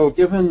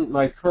 given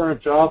my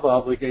current job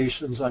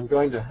obligations, I'm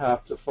going to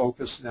have to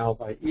focus now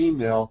by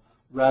email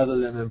rather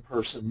than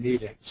in-person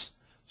meetings.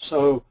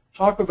 So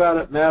talk about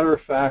it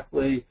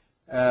matter-of-factly,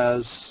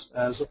 as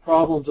a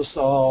problem to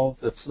solve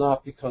that's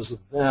not because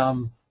of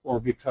them or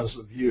because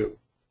of you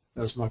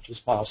as much as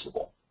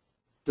possible.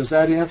 Does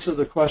that answer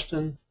the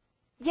question?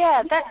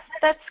 Yeah,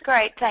 that's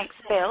great. Thanks,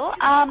 Bill.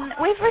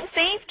 We've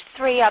received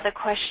 3 other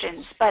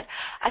questions, but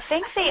I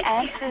think the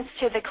answers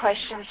to the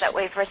questions that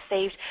we've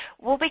received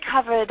will be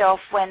covered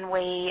off when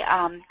we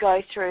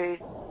go through .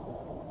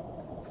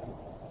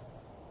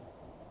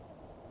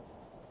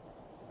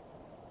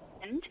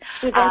 end.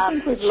 I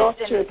think we've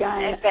lost you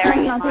again.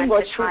 Bearing in I think mind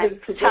what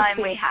the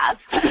time we have.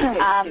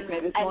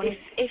 And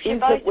if you're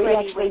both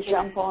ready, we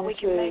can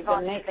move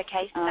on to the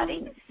case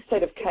study.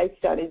 Set of case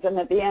studies, and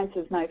that the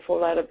answers may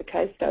fall out of the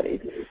case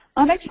studies.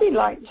 I'd actually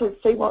like to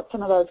see what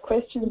some of those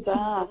questions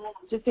are,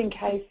 just in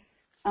case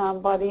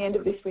by the end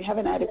of this we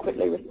haven't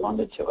adequately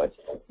responded to it.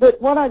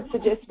 But what I'd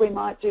suggest we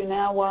might do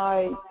now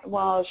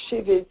while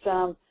Shiv is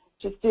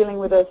just dealing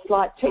with a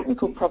slight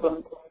technical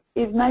problem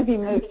is maybe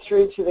move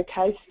through to the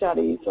case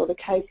studies or the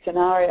case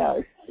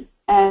scenarios.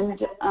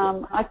 And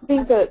I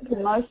think that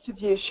most of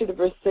you should have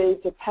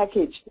received a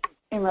package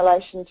in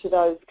relation to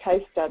those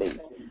case studies.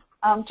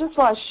 Just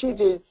while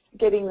Shiv is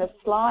getting the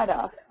slide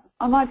up,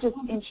 I might just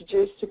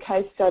introduce the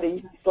case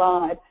study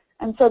slide,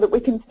 and so that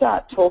we can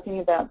start talking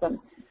about them.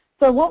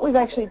 So what we've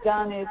actually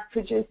done is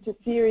produced a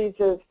series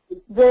of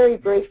very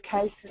brief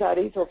case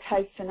studies or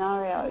case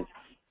scenarios,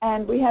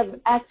 and we have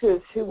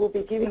actors who will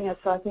be giving us,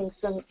 I think,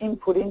 some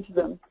input into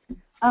them.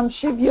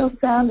 Shiv, your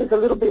sound is a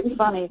little bit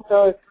funny,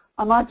 so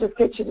I might just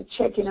get you to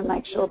check in and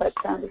make sure that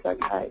sound is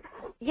okay.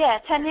 Yeah,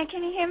 Tania,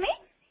 can you hear me?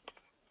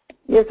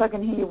 Yes, I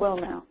can hear you well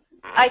now.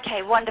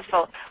 Okay,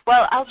 wonderful.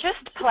 Well, I'll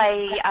just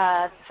play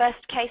the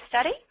first case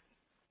study.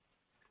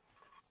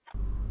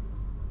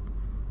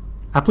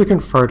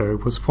 Applicant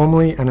Frodo was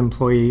formerly an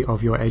employee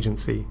of your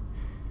agency.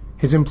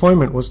 His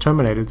employment was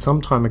terminated some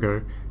time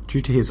ago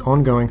due to his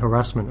ongoing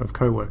harassment of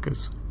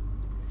co-workers.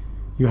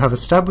 You have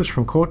established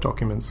from court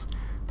documents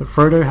that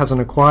Frodo has an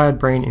acquired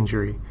brain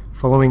injury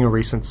following a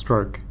recent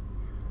stroke.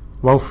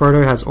 While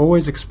Frodo has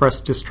always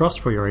expressed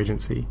distrust for your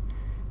agency,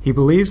 he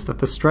believes that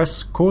the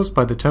stress caused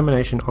by the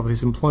termination of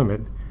his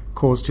employment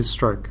caused his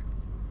stroke.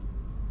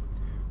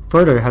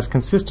 Frodo has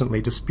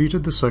consistently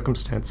disputed the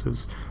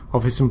circumstances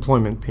of his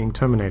employment being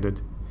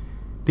terminated.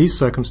 These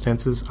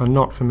circumstances are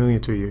not familiar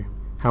to you.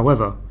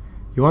 However,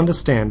 you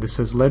understand this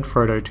has led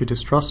Frodo to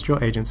distrust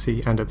your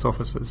agency and its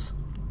officers.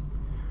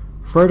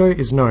 Frodo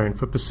is known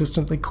for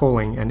persistently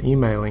calling and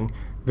emailing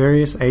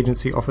various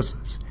agency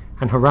officers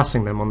and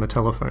harassing them on the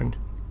telephone.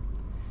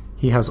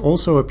 He has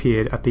also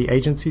appeared at the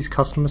agency's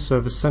customer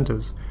service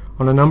centres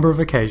on a number of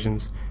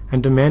occasions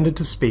and demanded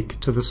to speak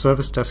to the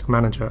service desk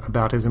manager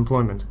about his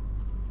employment.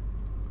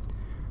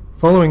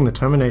 Following the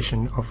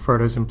termination of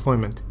Frodo's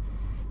employment,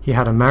 he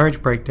had a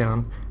marriage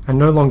breakdown and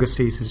no longer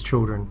sees his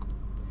children.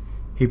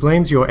 He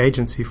blames your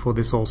agency for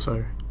this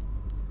also.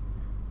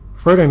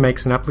 Frodo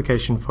makes an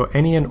application for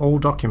any and all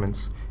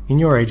documents in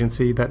your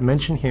agency that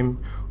mention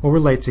him or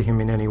relate to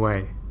him in any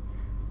way.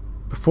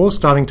 Before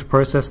starting to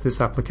process this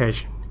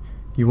application,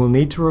 you will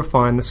need to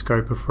refine the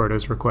scope of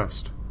Frodo's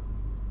request.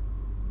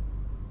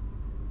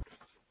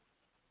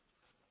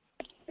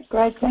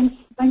 Great,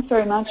 thanks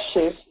very much,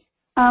 Shiv.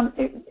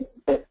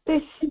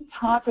 This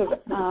type of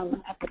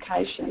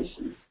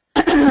application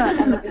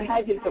and the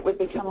behaviours that we've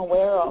become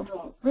aware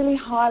of really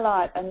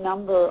highlight a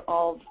number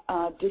of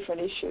different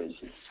issues.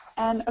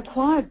 And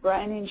acquired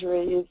brain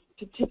injury is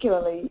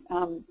particularly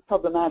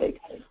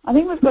problematic. I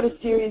think we've got a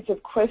series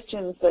of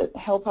questions that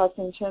help us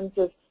in terms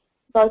of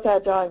both our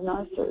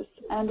diagnosis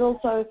and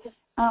also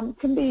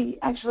can be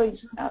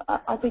actually,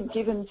 I think,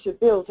 given to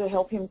Bill to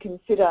help him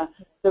consider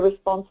the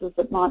responses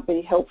that might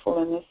be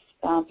helpful in this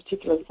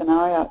particular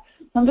scenario.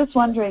 So I'm just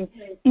wondering,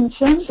 in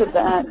terms of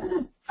that,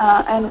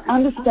 and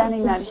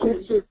understanding that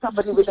this is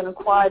somebody with an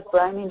acquired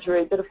brain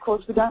injury, but of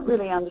course we don't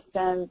really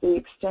understand the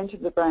extent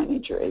of the brain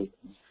injury.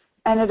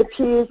 And it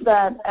appears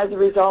that as a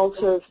result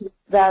of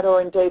that,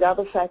 or indeed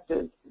other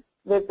factors,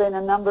 there have been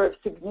a number of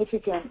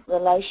significant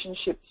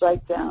relationship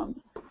breakdowns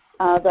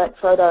that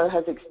Frodo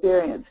has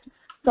experienced.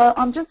 So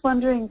I'm just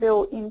wondering,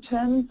 Bill, in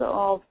terms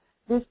of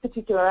this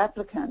particular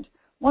applicant,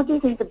 what do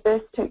you think the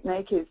best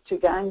technique is to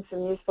gain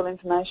some useful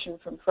information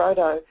from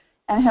Frodo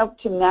and help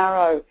to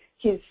narrow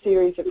his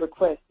series of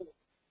requests?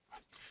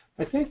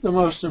 I think the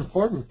most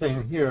important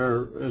thing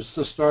here is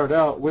to start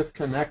out with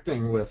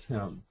connecting with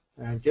him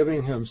and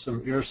giving him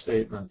some ear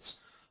statements.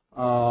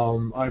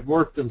 I've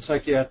worked in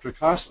psychiatric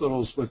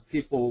hospitals with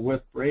people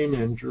with brain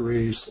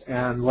injuries,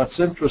 and what's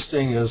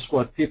interesting is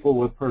what people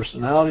with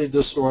personality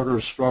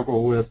disorders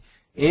struggle with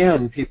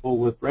and people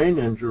with brain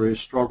injuries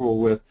struggle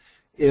with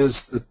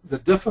is the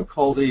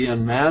difficulty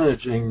in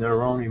managing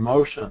their own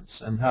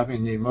emotions and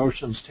having the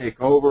emotions take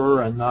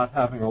over and not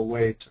having a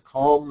way to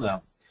calm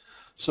them.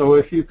 So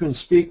if you can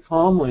speak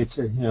calmly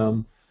to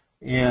him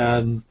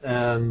and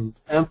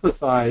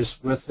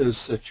empathize with his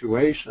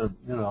situation,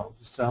 you know,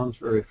 it sounds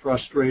very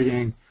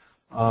frustrating,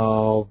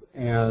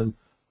 and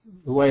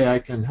the way I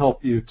can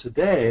help you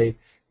today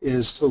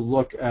is to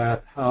look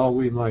at how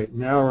we might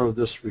narrow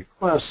this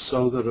request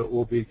so that it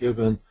will be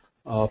given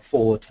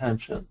full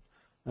attention.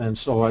 And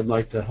so I'd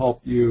like to help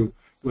you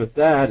with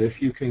that.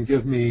 If you can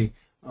give me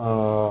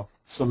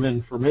some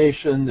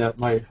information that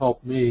might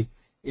help me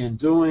in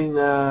doing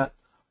that,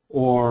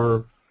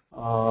 or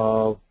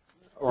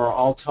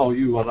I'll tell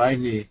you what I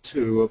need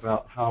to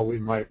about how we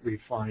might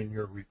refine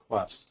your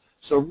request.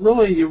 So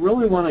really, you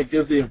really want to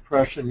give the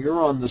impression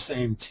you're on the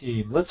same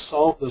team. Let's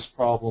solve this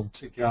problem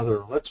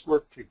together. Let's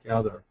work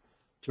together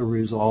to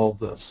resolve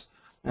this.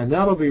 And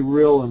that'll be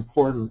real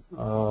important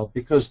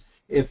because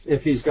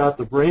if he's got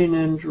the brain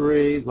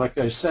injury, like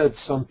I said,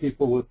 some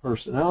people with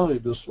personality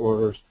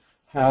disorders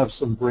have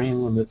some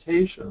brain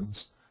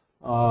limitations.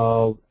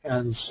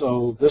 And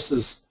so this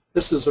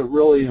is a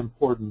really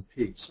important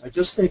piece. I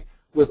just think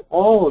with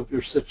all of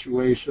your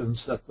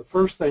situations that the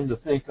first thing to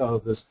think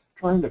of is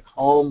trying to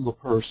calm the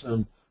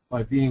person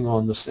by being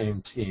on the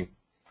same team.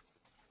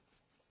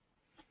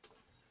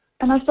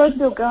 And I suppose,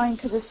 Bill, going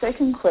to the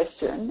second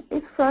question,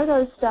 if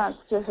Frodo starts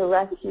to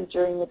harass you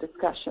during the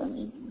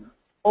discussion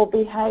or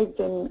behaves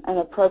in an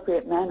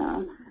appropriate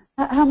manner,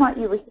 how might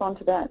you respond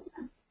to that?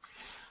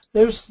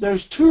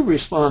 There's two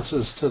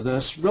responses to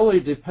this, really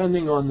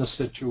depending on the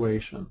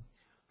situation.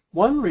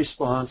 One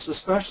response,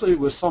 especially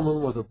with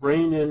someone with a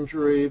brain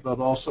injury but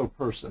also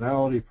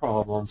personality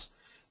problems,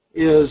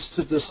 is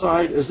to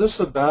decide, is this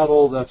a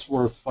battle that's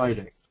worth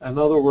fighting? In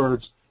other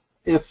words,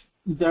 if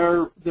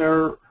their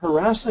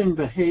harassing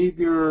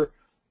behavior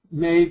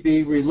may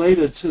be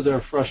related to their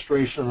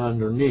frustration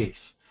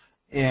underneath,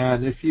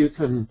 and if you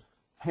can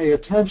pay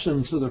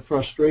attention to the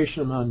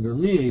frustration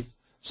underneath,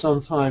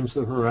 sometimes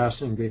the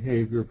harassing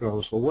behavior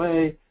goes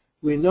away.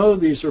 We know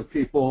these are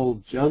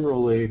people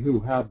generally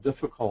who have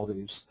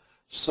difficulties,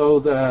 so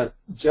that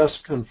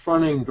just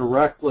confronting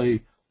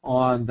directly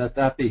on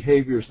that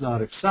behavior is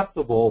not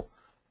acceptable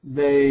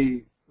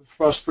may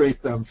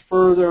frustrate them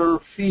further,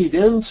 feed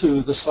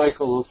into the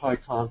cycle of high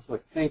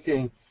conflict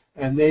thinking,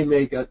 and they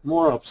may get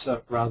more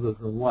upset rather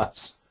than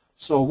less.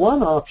 So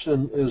one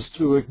option is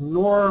to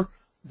ignore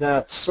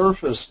that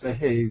surface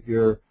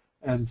behavior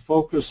and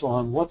focus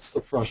on what's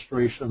the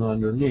frustration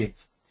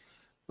underneath.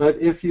 But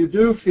if you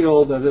do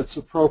feel that it's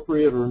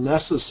appropriate or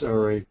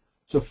necessary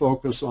to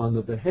focus on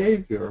the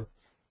behavior,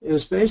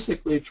 is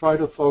basically try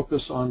to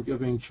focus on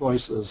giving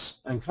choices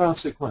and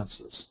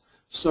consequences.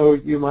 So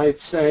you might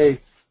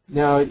say,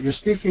 now you're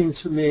speaking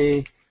to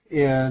me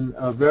in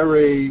a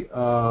very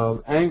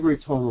angry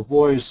tone of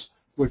voice,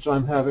 which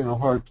I'm having a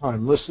hard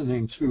time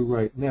listening to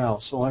right now.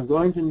 So I'm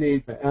going to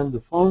need to end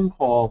the phone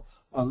call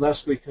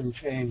unless we can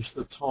change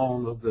the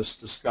tone of this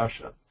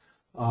discussion.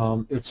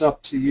 It's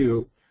up to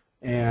you,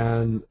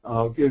 and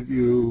I'll give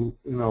you,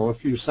 a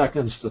few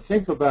seconds to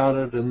think about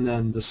it and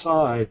then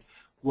decide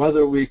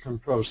whether we can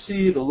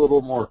proceed a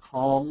little more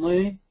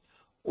calmly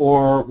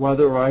or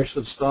whether I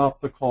should stop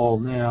the call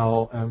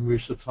now and we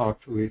should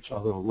talk to each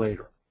other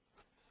later.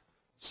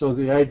 So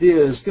the idea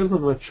is give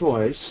them a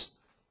choice,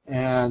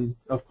 and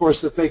of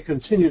course if they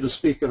continue to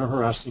speak in a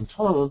harassing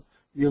tone,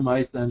 you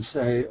might then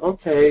say,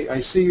 okay,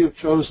 I see you've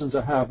chosen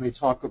to have me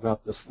talk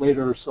about this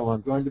later, so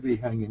I'm going to be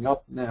hanging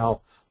up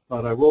now,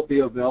 but I will be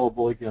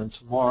available again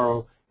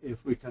tomorrow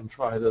if we can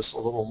try this a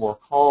little more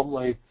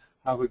calmly.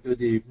 Have a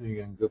good evening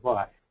and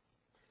goodbye.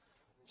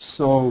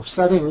 So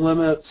setting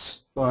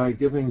limits by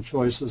giving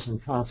choices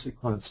and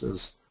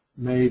consequences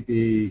may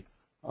be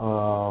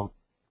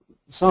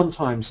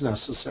sometimes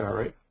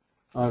necessary.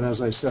 And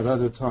as I said,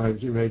 other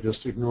times you may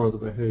just ignore the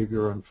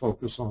behavior and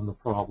focus on the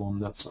problem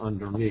that's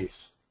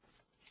underneath.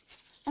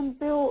 And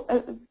Bill,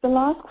 the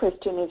last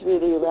question is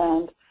really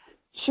around,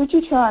 should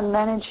you try and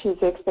manage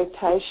his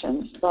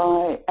expectations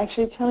by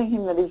actually telling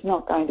him that he's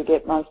not going to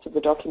get most of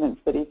the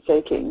documents that he's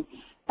seeking?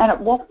 And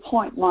at what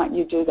point might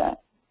you do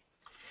that?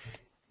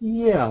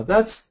 Yeah,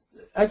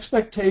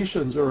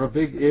 expectations are a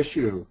big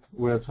issue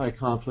with high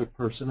conflict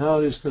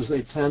personalities because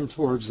they tend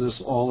towards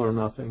this all or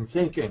nothing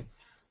thinking.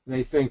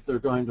 They think they're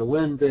going to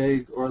win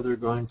big or they're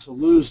going to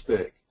lose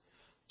big.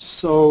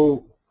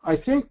 So I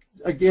think,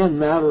 again,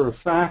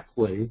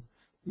 matter-of-factly,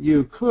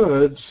 you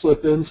could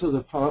slip into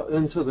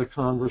the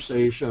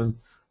conversation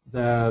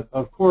that,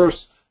 of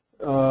course,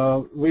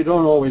 we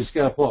don't always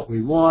get what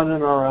we want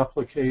in our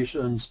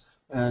applications,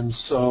 and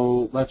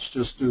so let's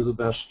just do the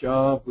best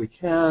job we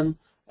can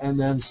and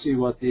then see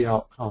what the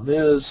outcome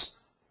is,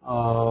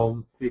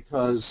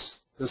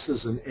 because this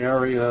is an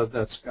area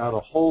that's got a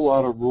whole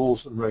lot of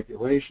rules and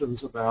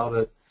regulations about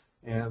it,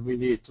 and we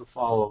need to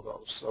follow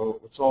those.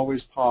 So it's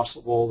always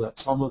possible that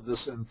some of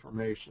this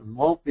information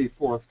won't be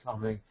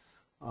forthcoming,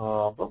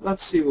 but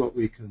let's see what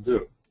we can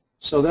do.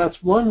 So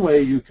that's one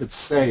way you could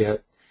say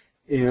it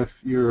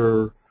if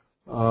you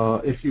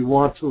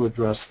want to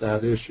address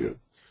that issue.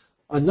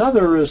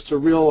 Another is to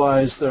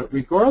realize that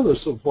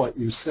regardless of what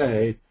you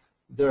say,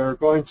 they're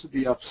going to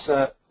be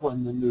upset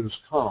when the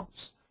news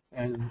comes.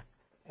 And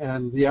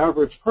the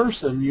average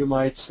person, you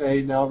might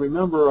say, now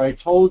remember I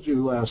told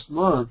you last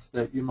month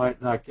that you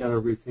might not get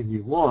everything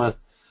you want.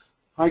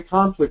 High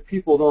conflict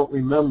people don't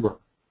remember.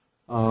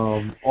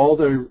 All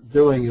they're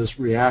doing is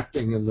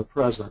reacting in the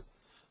present.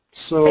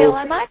 So, Bill,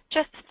 I might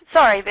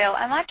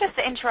just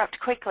interrupt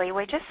quickly.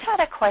 We just had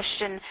a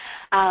question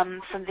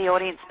from the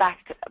audience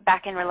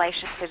back in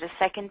relation to the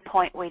second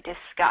point we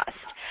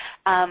discussed,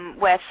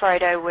 where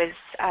Frodo was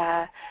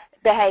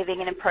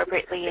behaving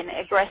inappropriately and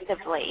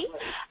aggressively.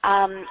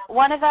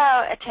 One of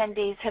our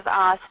attendees have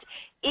asked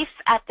if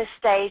at the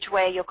stage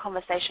where your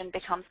conversation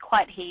becomes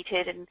quite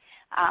heated and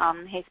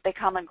he's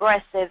become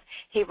aggressive,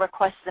 he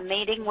requests a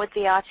meeting with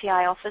the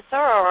RTI officer,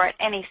 or at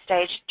any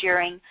stage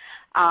during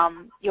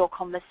your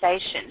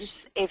conversations,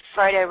 if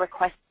Frodo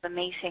requests the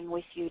meeting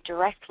with you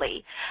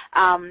directly,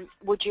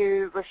 would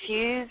you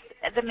refuse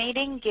the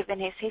meeting given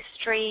his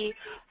history?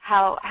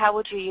 How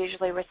would you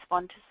usually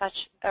respond to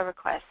such a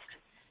request?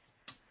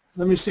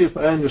 Let me see if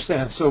I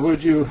understand. So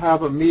would you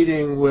have a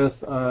meeting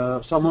with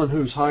someone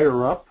who's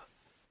higher up?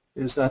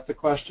 Is that the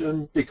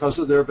question, because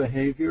of their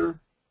behavior?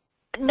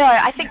 No,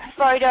 I think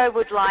Frodo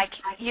would like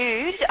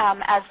you,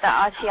 as the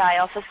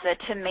RTI officer,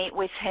 to meet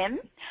with him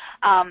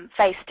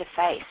face to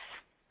face.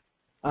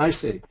 I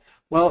see.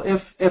 Well,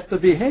 if the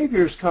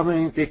behavior is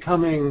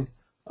becoming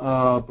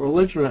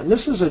belligerent, and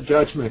this is a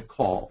judgment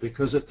call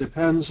because it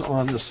depends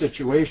on the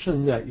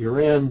situation that you're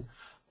in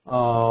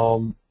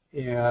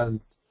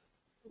and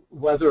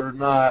whether or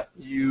not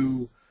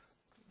you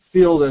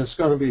feel that it's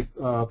going to be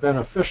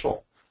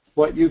beneficial.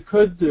 What you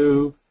could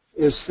do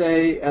is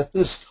say, at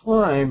this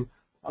time,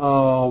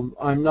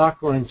 I'm not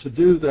going to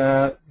do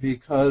that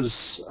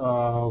because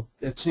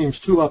it seems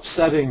too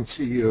upsetting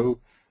to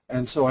you,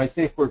 and so I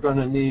think we're going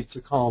to need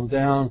to calm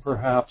down,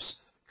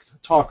 perhaps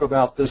talk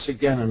about this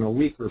again in a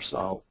week or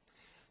so.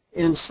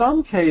 In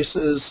some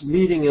cases,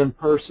 meeting in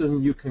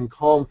person, you can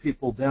calm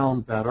people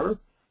down better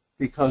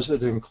because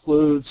it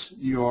includes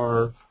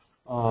your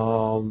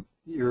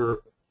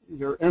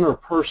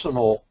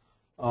interpersonal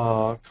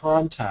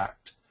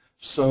contact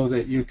so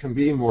that you can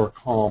be more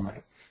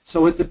calming.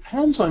 So it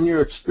depends on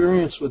your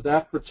experience with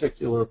that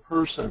particular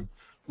person,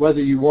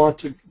 whether you want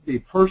to be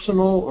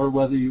personal or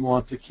whether you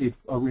want to keep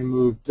a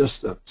removed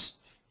distance.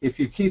 If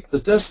you keep the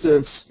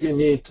distance, you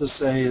need to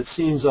say, it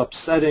seems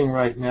upsetting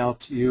right now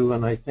to you,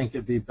 and I think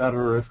it'd be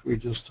better if we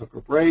just took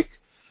a break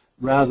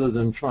rather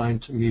than trying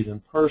to meet in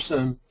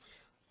person.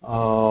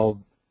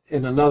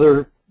 In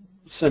another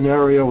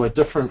scenario, a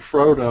different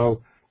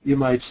Frodo, you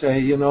might say,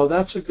 you know,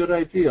 that's a good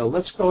idea.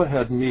 Let's go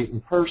ahead and meet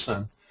in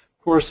person.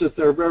 Of course, if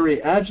they're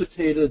very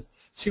agitated,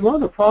 see, one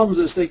of the problems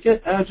is they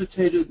get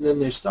agitated and then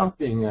they stop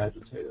being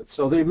agitated.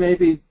 So they may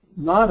be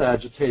not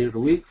agitated a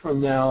week from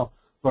now,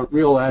 but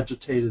real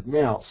agitated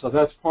now. So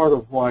that's part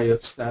of why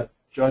it's that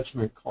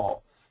judgment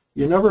call.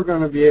 You're never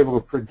going to be able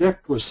to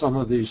predict with some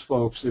of these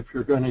folks if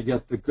you're going to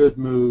get the good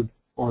mood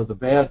or the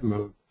bad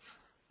mood.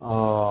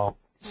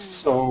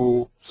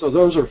 So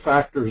those are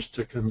factors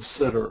to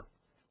consider.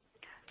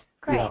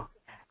 Great. Yeah.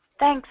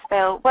 Thanks,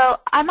 Bill.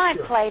 Well, I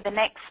might play the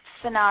next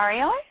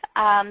scenario,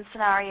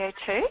 scenario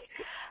 2.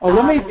 Oh,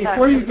 let me,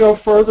 before you go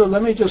further,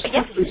 let me just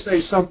quickly say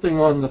something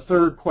on the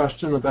third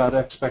question about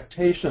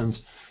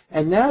expectations.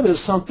 And that is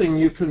something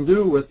you can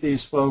do with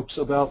these folks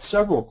about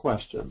several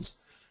questions.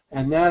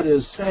 And that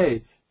is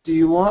say, do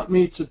you want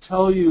me to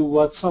tell you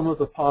what some of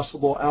the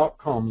possible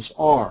outcomes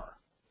are?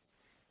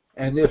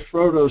 And if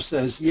Frodo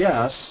says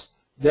yes,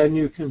 then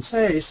you can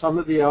say some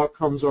of the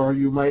outcomes are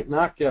you might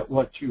not get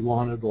what you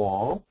want at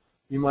all,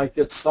 you might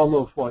get some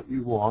of what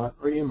you want,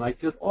 or you might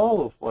get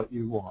all of what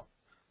you want.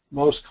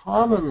 Most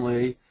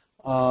commonly,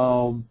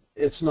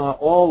 it's not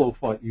all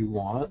of what you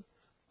want,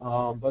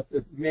 but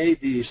it may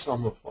be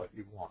some of what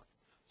you want.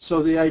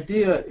 So the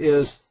idea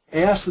is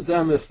ask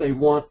them if they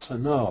want to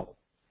know.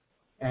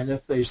 And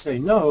if they say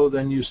no,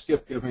 then you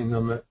skip giving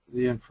them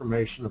the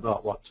information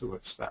about what to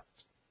expect.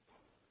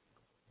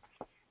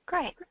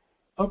 Great.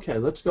 Okay,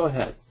 let's go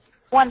ahead.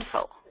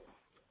 Wonderful.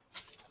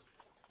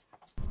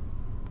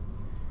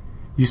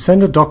 You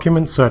send a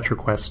document search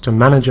request to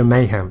Manager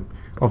Mayhem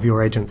of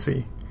your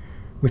agency.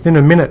 Within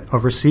a minute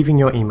of receiving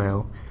your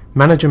email,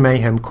 Manager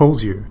Mayhem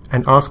calls you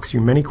and asks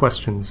you many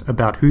questions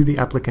about who the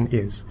applicant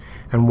is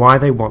and why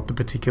they want the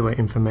particular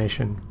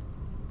information.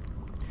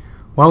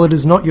 While it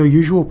is not your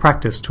usual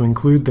practice to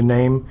include the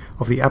name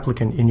of the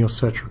applicant in your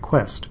search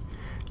request,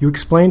 you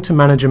explain to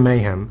Manager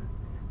Mayhem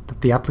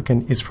that the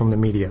applicant is from the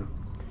media.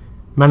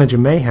 Manager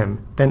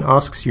Mayhem then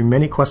asks you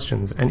many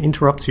questions and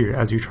interrupts you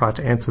as you try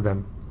to answer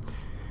them.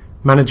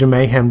 Manager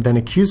Mayhem then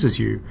accuses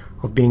you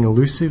of being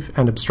elusive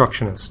and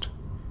obstructionist.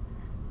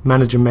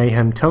 Manager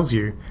Mayhem tells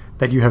you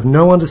that you have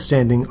no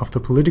understanding of the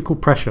political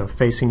pressure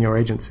facing your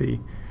agency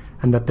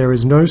and that there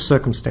is no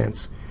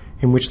circumstance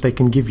in which they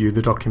can give you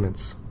the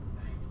documents.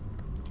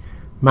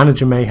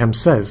 Manager Mayhem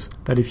says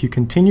that if you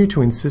continue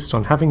to insist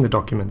on having the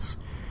documents,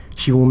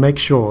 she will make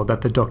sure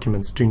that the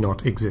documents do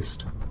not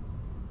exist.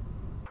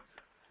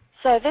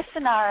 So this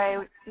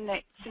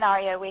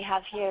scenario we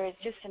have here is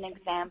just an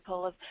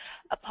example of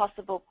a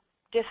possible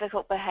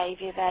difficult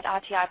behaviour that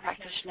RTI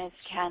practitioners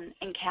can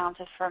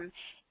encounter from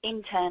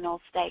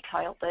internal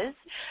stakeholders.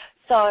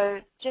 So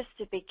just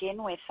to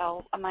begin with,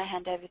 I might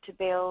hand over to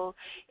Bill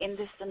in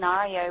this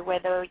scenario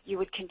whether you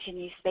would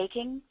continue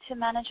speaking to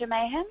Manager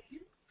Mayhem.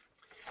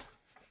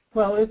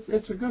 Well,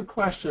 it's a good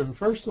question.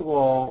 First of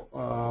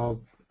all,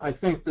 I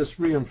think this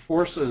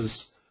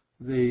reinforces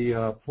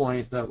the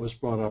point that was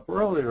brought up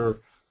earlier,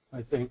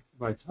 I think,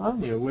 by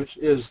Tania, which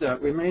is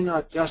that we may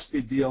not just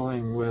be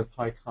dealing with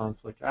high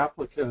conflict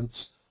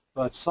applicants,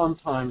 but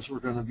sometimes we're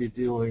going to be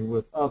dealing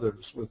with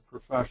others, with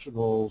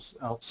professionals,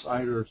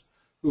 outsiders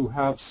who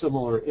have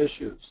similar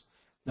issues.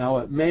 Now,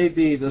 it may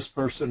be this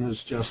person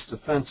is just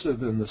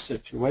defensive in the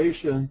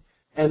situation,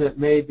 and it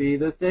may be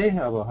that they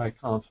have a high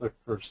conflict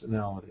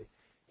personality.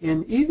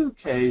 In either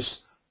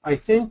case, I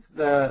think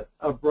that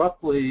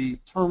abruptly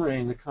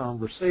terminating the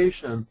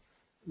conversation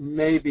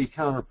may be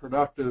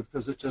counterproductive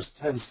because it just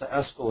tends to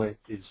escalate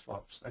these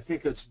folks. I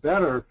think it's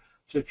better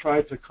to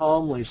try to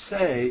calmly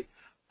say,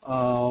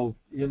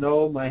 you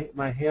know,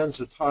 my hands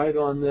are tied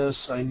on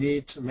this. I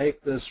need to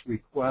make this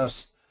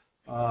request.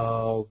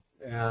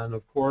 And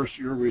of course,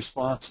 your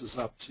response is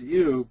up to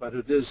you, but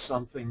it is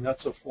something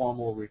that's a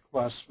formal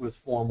request with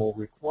formal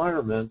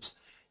requirements.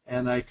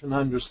 And I can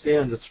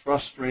understand it's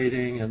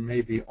frustrating and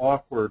maybe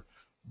awkward,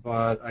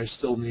 but I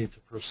still need to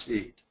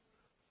proceed.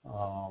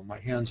 My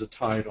hands are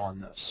tied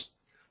on this.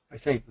 I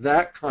think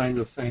that kind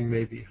of thing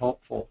may be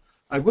helpful.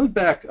 I would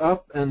back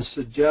up and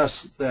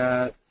suggest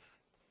that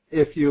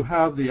if you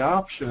have the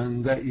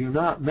option that you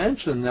not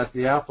mention that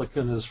the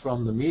applicant is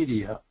from the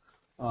media,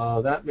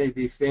 that may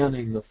be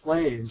fanning the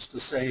flames to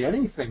say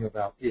anything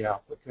about the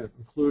applicant,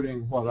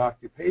 including what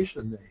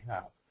occupation they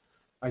have.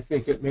 I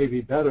think it may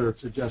be better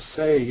to just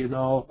say, you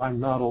know, I'm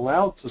not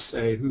allowed to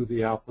say who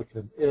the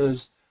applicant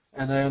is,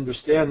 and I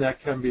understand that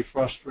can be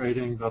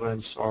frustrating, but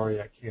I'm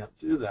sorry I can't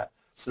do that.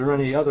 Is there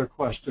any other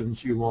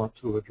questions you want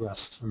to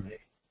address to me?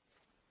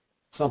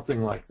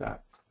 Something like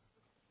that.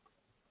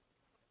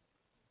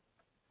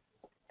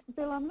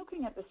 Bill, I'm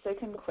looking at the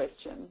second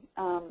question,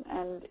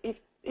 and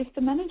if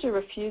the manager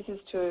refuses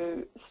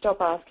to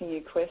stop asking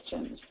you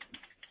questions,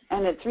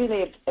 and it's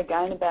really,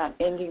 again, about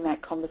ending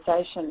that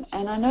conversation,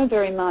 and I know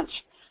very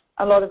much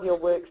a lot of your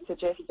work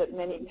suggests that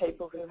many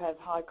people who have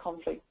high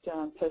conflict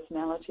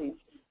personalities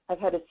have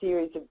had a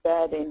series of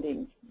bad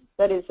endings.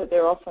 That is, that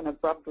they're often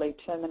abruptly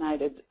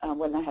terminated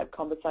when they have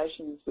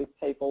conversations with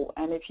people,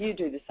 and if you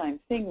do the same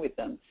thing with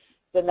them,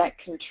 then that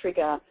can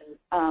trigger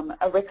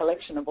a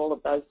recollection of all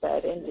of those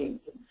bad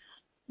endings.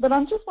 But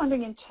I'm just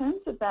wondering, in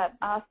terms of that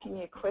asking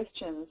you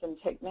questions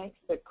and techniques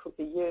that could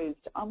be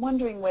used, I'm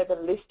wondering whether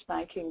list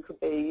making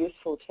could be a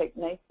useful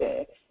technique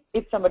there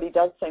if somebody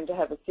does seem to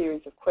have a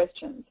series of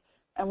questions,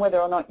 and whether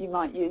or not you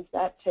might use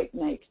that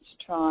technique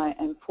to try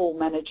and pull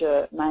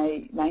manager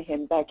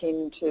mayhem back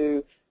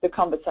into the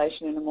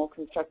conversation in a more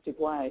constructive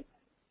way.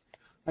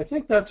 I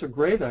think that's a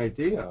great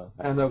idea,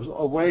 and a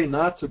way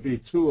not to be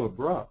too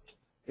abrupt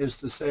is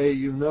to say,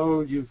 you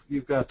know,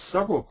 you've got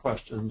several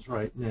questions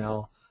right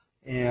now,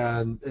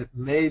 and it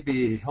may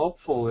be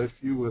helpful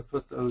if you would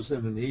put those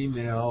in an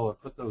email or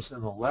put those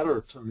in a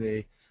letter to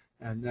me,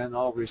 and then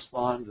I'll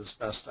respond as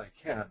best I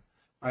can.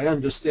 I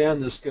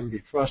understand this can be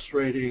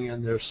frustrating,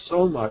 and there's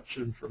so much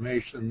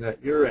information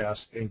that you're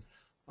asking.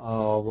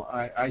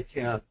 I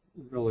can't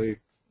really,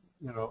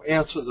 you know,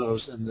 answer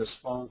those in this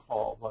phone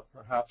call, but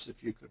perhaps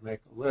if you could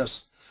make a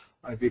list,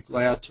 I'd be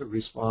glad to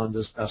respond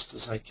as best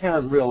as I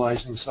can,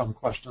 realizing some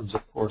questions,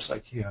 of course, I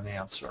can't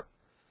answer.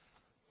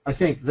 I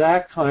think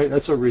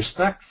that's a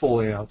respectful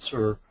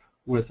answer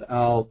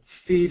without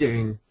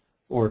feeding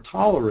or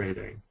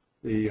tolerating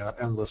the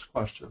endless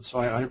questions. So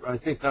I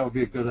think that would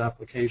be a good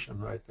application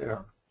right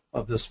there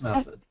of this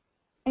method.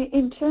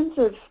 In terms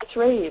of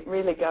 3, it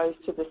really goes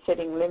to the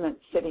setting limits,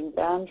 setting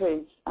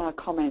boundaries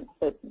comments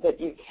that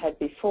you've had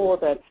before,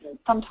 that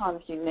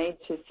sometimes you need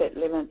to set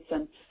limits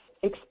and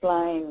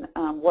explain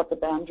what the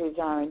boundaries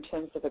are in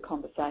terms of a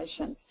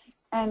conversation.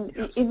 And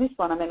yes, in this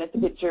one, I mean, it's a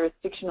bit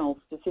jurisdictional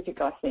specific,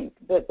 I think.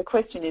 The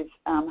question is,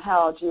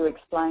 how do you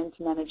explain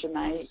to Manager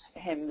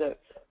Mayhem that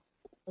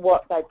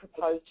what they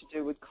propose to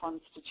do would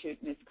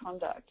constitute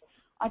misconduct?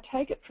 I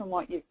take it from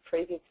what you've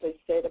previously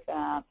said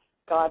about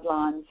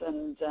guidelines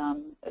and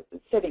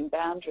setting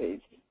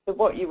boundaries, that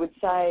what you would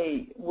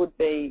say would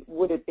be,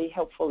 would it be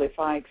helpful if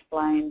I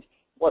explained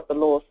what the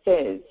law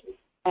says?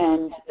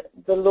 And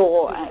the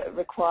law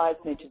requires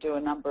me to do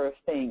a number of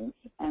things,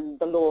 and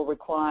the law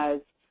requires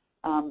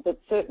that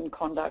certain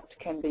conduct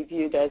can be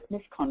viewed as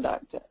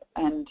misconduct,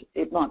 and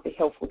it might be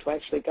helpful to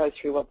actually go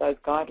through what those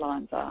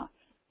guidelines are.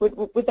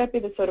 Would that be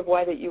the sort of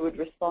way that you would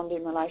respond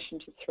in relation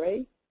to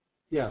 3?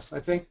 Yes, I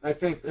think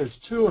there's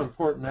 2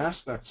 important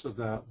aspects of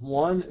that.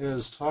 One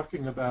is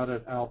talking about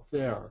it out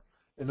there.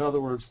 In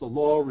other words, the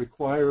law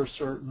requires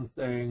certain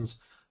things.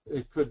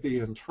 It could be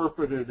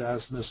interpreted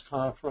as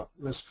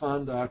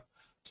misconduct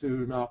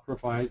to not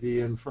provide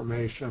the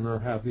information or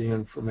have the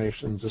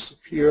information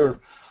disappear.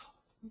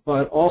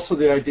 But also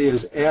the idea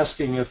is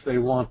asking if they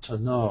want to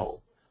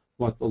know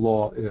what the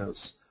law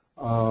is,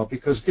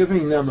 because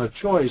giving them a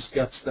choice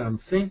gets them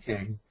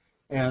thinking,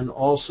 and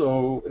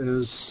also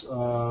is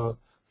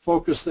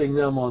focusing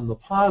them on the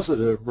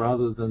positive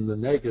rather than the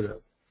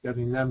negative,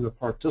 getting them to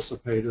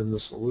participate in the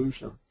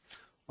solution.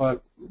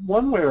 But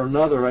one way or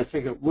another, I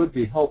think it would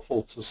be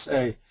helpful to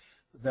say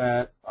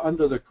that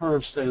under the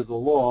current state of the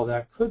law,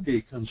 that could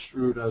be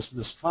construed as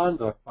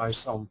misconduct by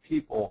some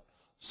people.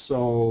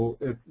 So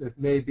it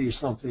may be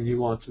something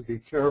you want to be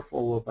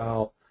careful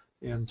about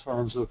in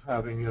terms of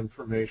having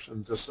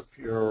information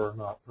disappear or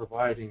not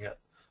providing it.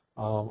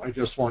 I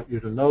just want you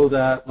to know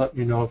that. Let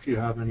me know if you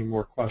have any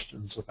more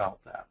questions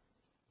about that.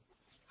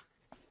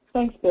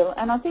 Thanks, Bill.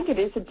 And I think it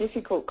is a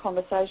difficult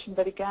conversation,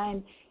 but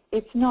again,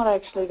 it's not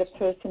actually the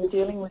person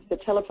dealing with the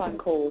telephone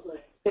call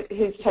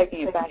who's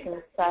taking it back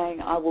and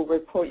saying, I will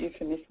report you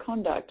for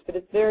misconduct, but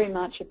it's very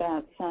much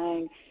about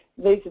saying,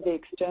 these are the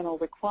external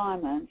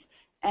requirements,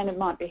 and it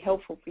might be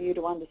helpful for you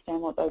to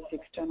understand what those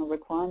external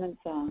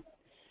requirements are.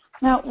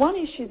 Now, one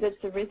issue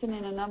that's arisen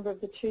in a number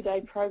of the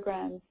two-day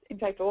programs, in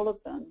fact all of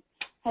them,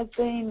 has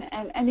been,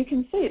 and you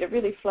can see it, it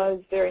really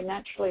flows very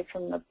naturally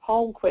from the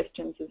poll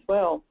questions as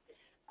well,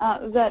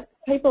 that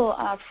people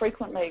are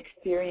frequently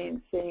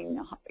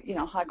experiencing,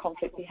 high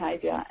conflict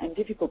behaviour and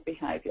difficult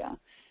behaviour.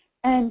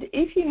 And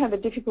if you have a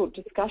difficult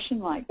discussion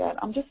like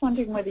that, I'm just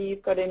wondering whether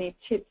you've got any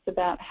tips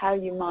about how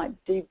you might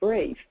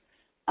debrief,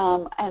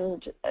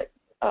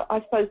 I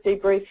suppose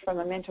debrief from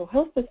a mental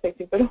health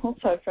perspective, but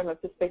also from a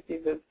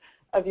perspective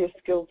of your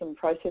skills and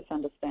process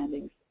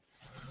understandings.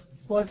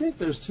 Well, I think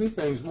there's two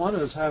things. One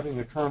is having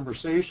a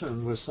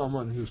conversation with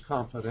someone who's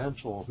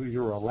confidential, who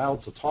you're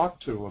allowed to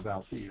talk to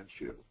about the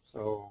issue.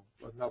 So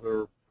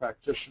another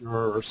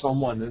practitioner or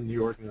someone in the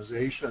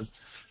organization,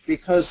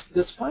 because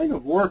this kind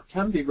of work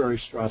can be very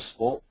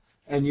stressful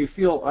and you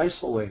feel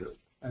isolated.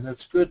 And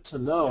it's good to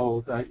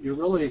know that you're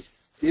really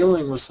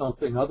dealing with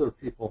something other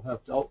people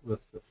have dealt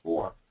with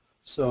before.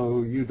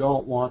 So you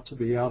don't want to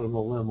be out on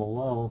a limb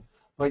alone,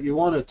 but you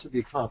want it to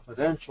be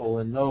confidential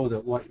and know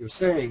that what you're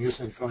saying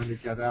isn't going to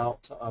get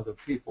out to other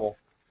people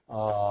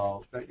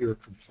that you're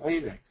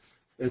complaining.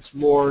 It's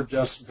more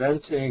just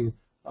venting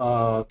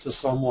to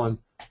someone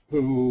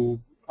who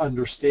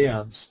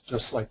understands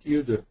just like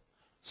you do.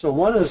 So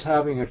one is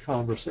having a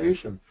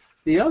conversation.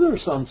 The other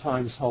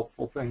sometimes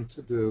helpful thing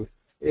to do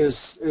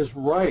is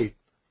write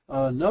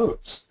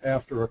notes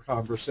after a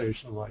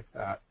conversation like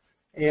that.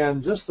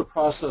 And just the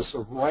process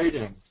of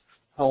writing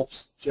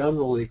helps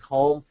generally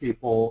calm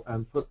people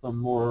and put them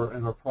more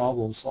in a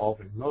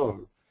problem-solving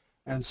mode.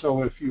 And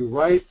so if you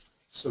write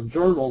some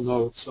journal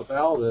notes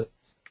about it,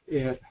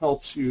 it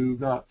helps you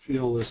not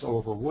feel as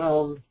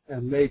overwhelmed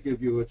and may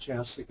give you a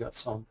chance to get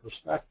some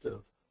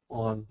perspective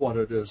on what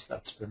it is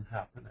that's been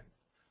happening.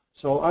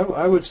 So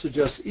I would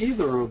suggest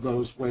either of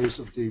those ways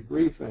of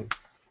debriefing.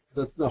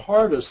 The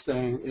hardest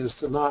thing is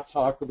to not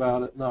talk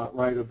about it, not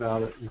write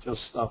about it, and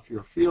just stuff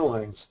your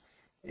feelings.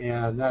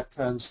 And that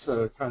tends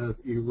to kind of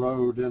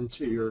erode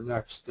into your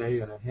next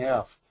day and a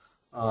half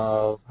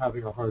of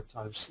having a hard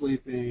time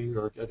sleeping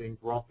or getting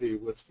grumpy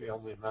with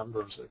family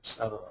members,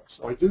 etc.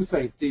 So I do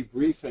think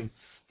debriefing,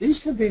 these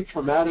can be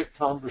traumatic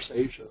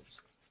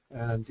conversations,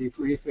 and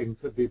debriefing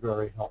could be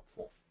very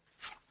helpful.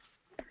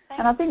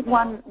 And I think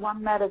one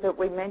matter that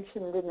we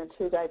mentioned in the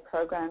two-day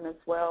program as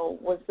well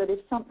was that if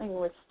something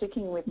was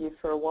sticking with you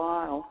for a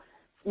while,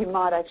 you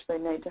might actually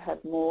need to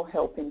have more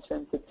help in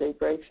terms of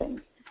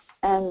debriefing.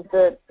 And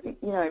that, it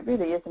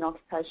really is an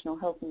occupational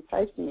health and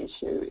safety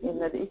issue in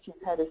that if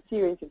you've had a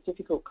series of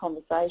difficult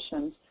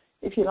conversations,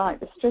 if you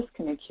like, the stress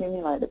can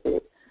accumulate a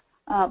bit.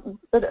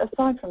 But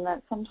aside from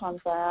that,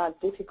 sometimes they are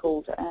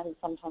difficult and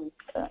sometimes,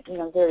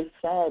 very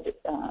sad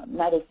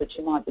matters that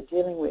you might be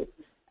dealing with,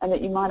 and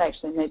that you might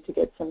actually need to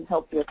get some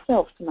help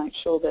yourself to make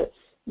sure that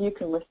you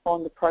can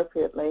respond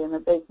appropriately and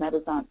that these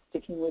matters aren't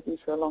sticking with you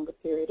for a longer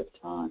period of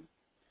time.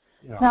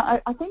 Yeah.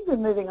 Now, I think we're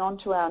moving on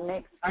to our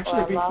next...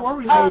 Actually, before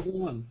we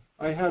move on,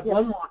 I had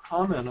one more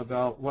comment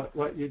about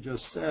what you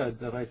just said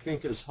that I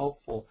think is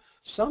helpful.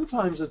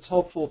 Sometimes it's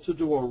helpful to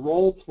do a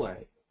role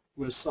play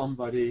with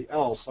somebody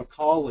else, a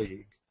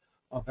colleague,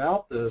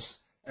 about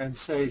this and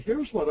say,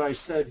 here's what I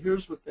said,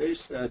 here's what they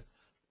said.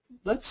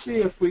 Let's see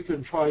if we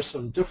can try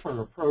some different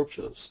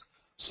approaches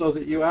so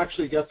that you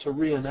actually get to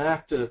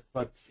reenact it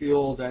but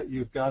feel that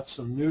you've got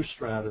some new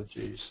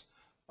strategies.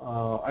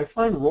 I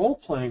find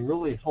role-playing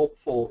really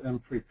helpful in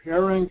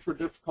preparing for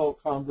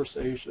difficult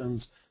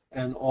conversations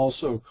and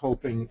also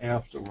coping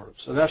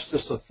afterwards. So that's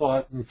just a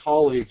thought, and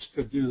colleagues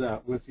could do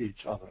that with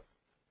each other.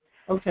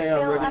 Okay,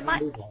 I'm ready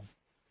to move on.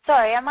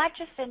 Sorry, I might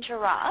just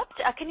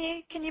interrupt. Can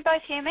you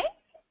both hear me?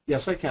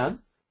 Yes, I can.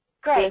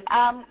 Great.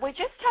 We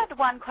just had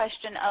one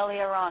question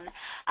earlier on.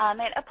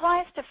 It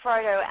applies to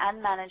Frodo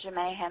and Manager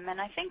Mayhem, and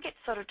I think it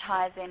sort of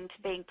ties into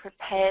being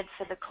prepared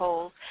for the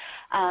calls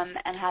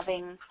and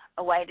having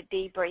a way to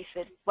debrief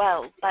as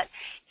well. But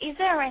is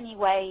there any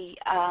way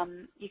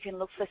you can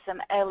look for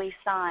some early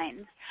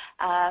signs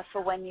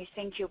for when you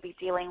think you'll be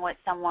dealing with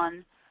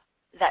someone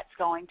that's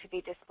going to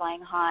be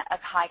displaying a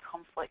high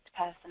conflict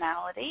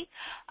personality?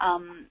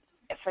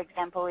 For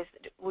example,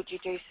 would you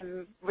do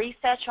some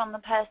research on the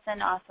person,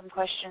 ask some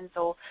questions,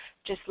 or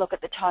just look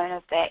at the tone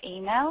of their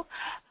email?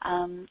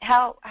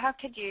 How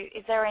could you,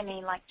 is there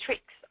any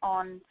tricks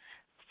on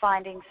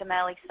finding some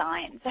early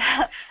signs?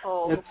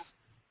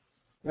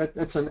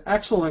 It's an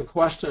excellent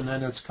question,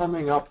 and it's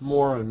coming up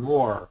more and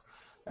more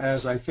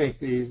as I think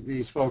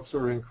these folks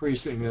are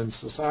increasing in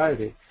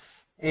society.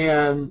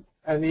 And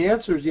the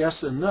answer is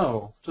yes and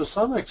no. To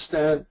some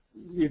extent,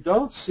 you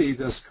don't see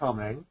this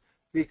coming,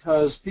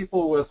 because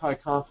people with high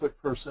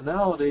conflict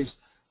personalities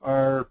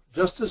are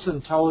just as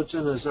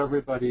intelligent as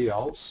everybody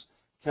else,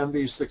 can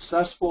be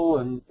successful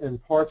in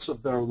parts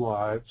of their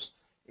lives,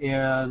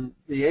 and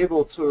be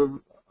able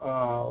to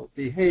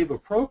behave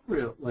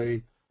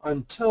appropriately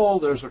until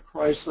there's a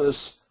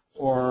crisis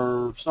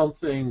or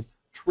something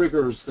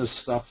triggers this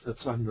stuff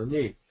that's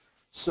underneath.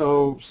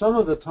 So some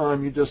of the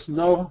time you just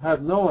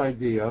have no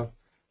idea,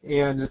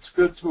 and it's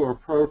good to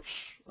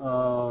approach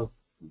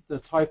the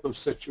type of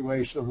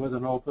situation with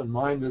an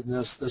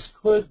open-mindedness. This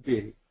could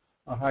be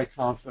a high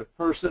conflict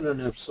person,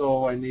 and if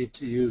so, I need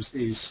to use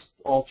these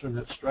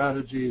alternate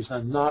strategies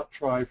and not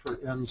try for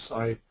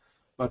insight,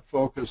 but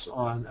focus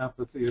on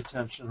empathy,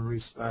 attention,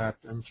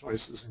 respect, and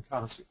choices and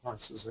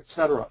consequences,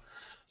 etc.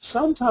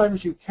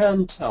 Sometimes you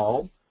can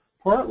tell,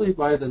 partly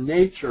by the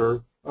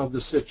nature of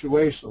the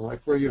situation,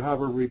 like where you have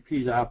a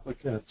repeat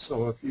applicant.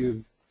 So if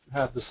you've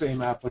had the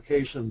same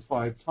application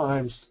 5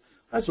 times,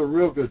 that's a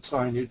real good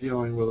sign you're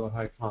dealing with a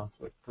high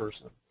conflict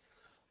person.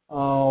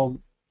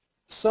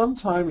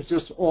 Sometimes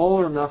just all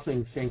or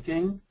nothing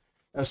thinking,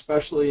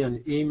 especially in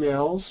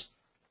emails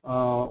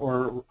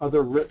or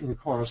other written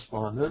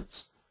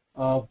correspondence.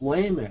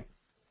 Blaming.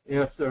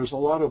 If there's a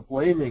lot of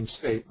blaming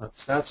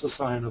statements, that's a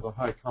sign of a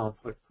high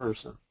conflict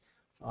person.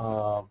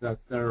 That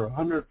they're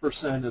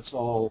 100% it's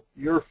all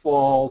your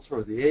fault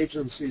or the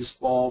agency's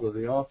fault or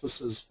the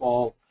office's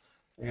fault,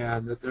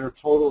 and that they're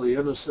totally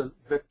innocent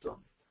victim.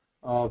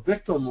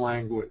 Victim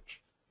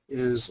language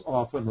is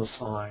often a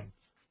sign.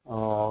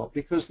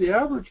 Because the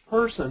average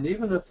person,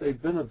 even if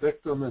they've been a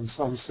victim in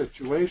some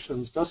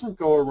situations, doesn't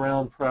go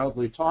around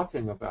proudly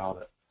talking about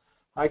it.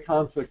 High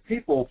conflict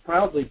people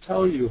proudly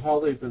tell you how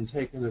they've been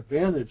taken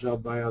advantage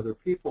of by other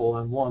people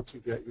and want to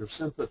get your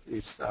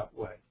sympathies that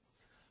way.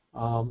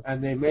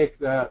 And they make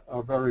that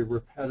a very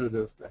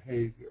repetitive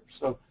behavior.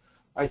 So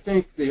I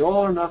think the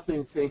all or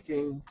nothing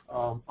thinking,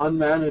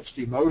 unmanaged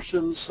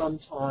emotions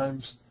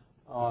sometimes,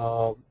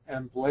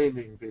 and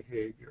blaming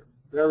behavior,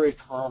 very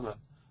common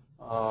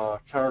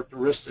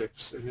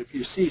characteristics. And if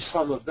you see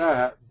some of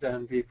that,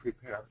 then be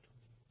prepared.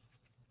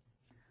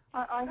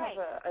 I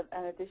have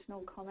an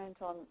additional comment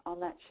on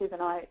that, Shiv,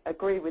 and I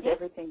agree with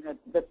everything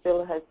that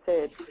Bill has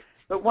said.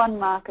 But one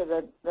marker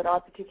that I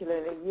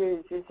particularly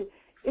use is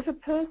if a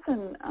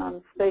person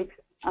speaks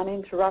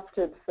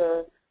uninterrupted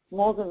for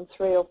more than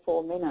 3 or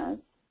 4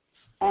 minutes,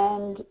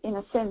 and in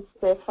a sense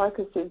their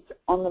focus is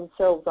on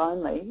themselves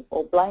only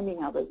or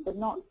blaming others, but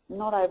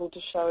not able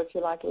to show, if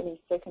you like, any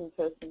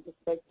second-person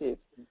perspective,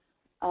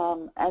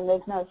 and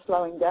there's no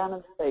slowing down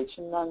of speech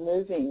and no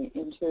moving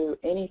into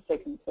any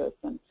second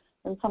person,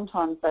 and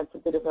sometimes that's a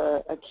bit of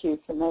a cue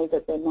for me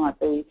that there might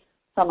be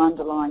some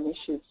underlying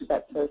issues with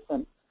that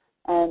person.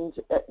 And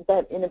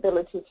that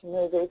inability to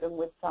move even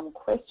with some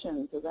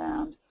questions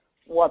around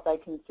what they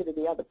consider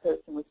the other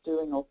person was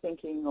doing or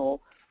thinking,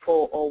 or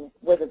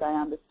whether they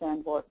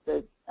understand what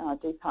the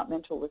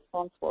departmental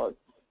response was.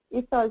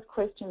 If those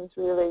questions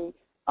really,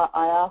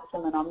 I ask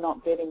them and I'm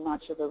not getting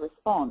much of a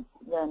response,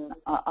 then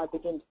I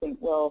begin to think,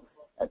 well,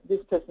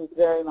 this person's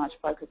very much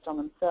focused on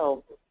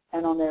themselves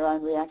and on their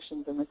own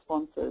reactions and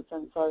responses.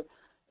 And so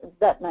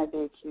that may be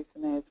a cue for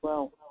me as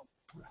well.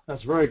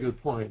 That's a very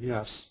good point,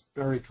 yes.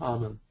 Very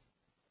common.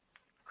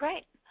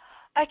 Great.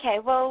 Okay,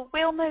 well,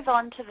 we'll move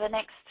on to the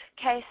next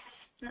case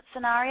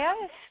scenario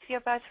if you're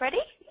both ready.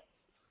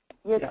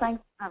 Yes.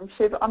 Thanks,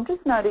 Shiv. I'm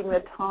just noting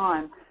the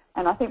time,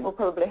 and I think we'll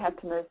probably have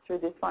to move through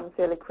this one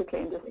fairly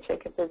quickly and just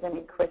check if there's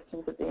any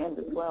questions at the end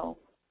as well.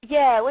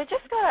 Yeah, we've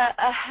just got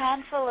a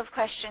handful of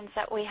questions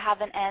that we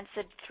haven't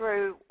answered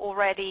through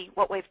already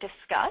what we've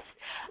discussed,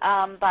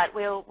 but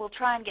we'll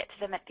try and get to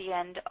them at the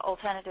end.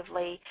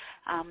 Alternatively,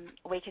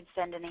 we can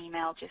send an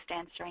email just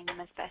answering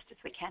them as best as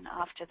we can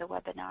after the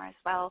webinar as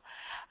well.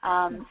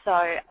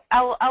 So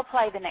I'll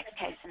play the next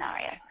case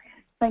scenario.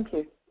 Thank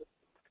you.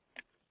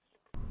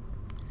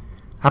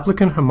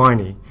 Applicant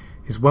Hermione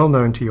is well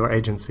known to your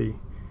agency.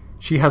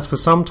 She has for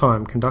some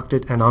time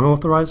conducted an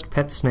unauthorized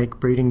pet snake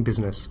breeding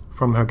business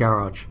from her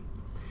garage.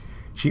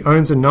 She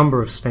owns a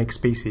number of snake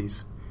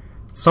species.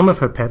 Some of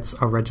her pets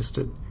are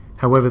registered,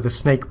 however the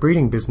snake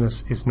breeding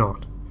business is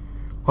not.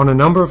 On a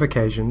number of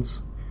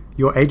occasions,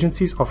 your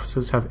agency's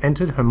officers have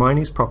entered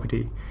Hermione's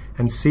property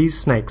and seized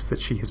snakes that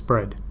she has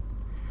bred.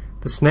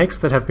 The snakes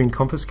that have been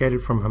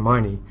confiscated from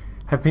Hermione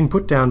have been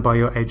put down by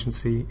your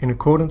agency in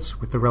accordance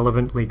with the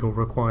relevant legal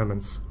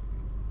requirements.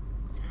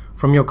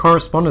 From your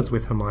correspondence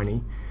with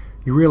Hermione,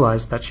 you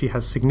realize that she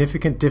has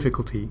significant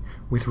difficulty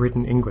with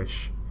written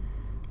English.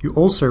 You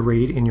also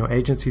read in your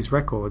agency's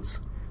records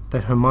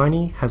that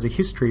Hermione has a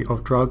history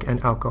of drug and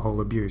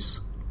alcohol abuse.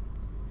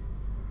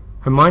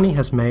 Hermione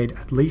has made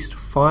at least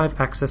 5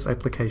 access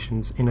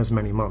applications in as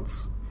many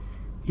months.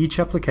 Each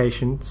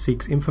application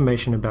seeks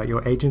information about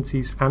your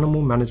agency's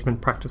animal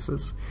management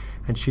practices,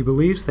 and she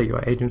believes that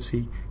your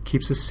agency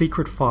keeps a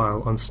secret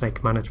file on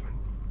snake management.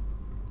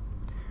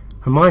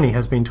 Hermione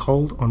has been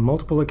told on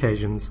multiple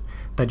occasions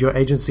that your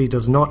agency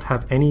does not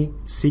have any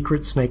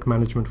secret snake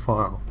management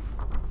file.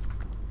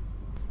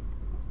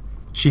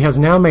 She has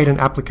now made an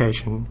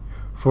application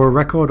for a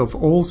record of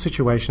all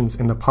situations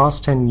in the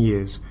past 10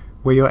 years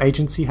where your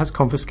agency has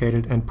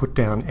confiscated and put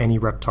down any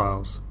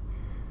reptiles.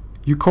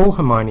 You call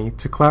Hermione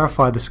to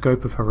clarify the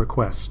scope of her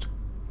request.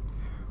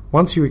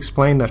 Once you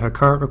explain that her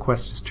current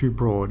request is too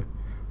broad,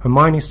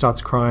 Hermione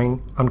starts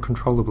crying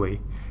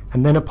uncontrollably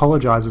and then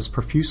apologizes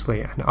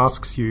profusely and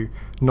asks you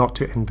not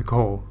to end the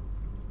call.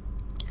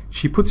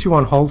 She puts you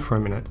on hold for a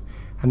minute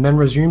and then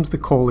resumes the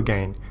call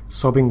again,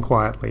 sobbing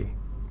quietly.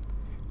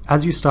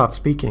 As you start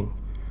speaking,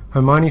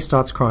 Hermione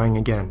starts crying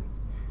again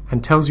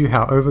and tells you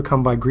how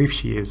overcome by grief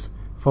she is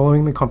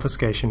following the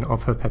confiscation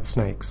of her pet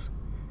snakes.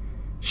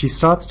 She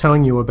starts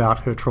telling you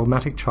about her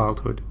traumatic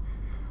childhood,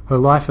 her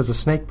life as a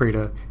snake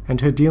breeder,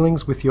 and her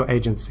dealings with your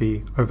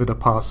agency over the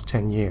past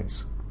 10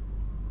 years.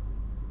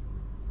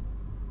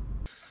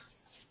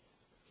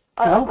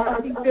 I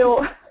think,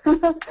 Bill,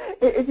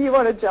 if you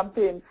want to jump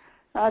in,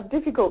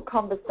 difficult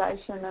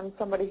conversation and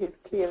somebody who's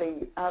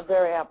clearly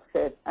very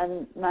upset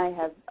and may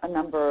have a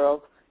number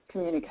of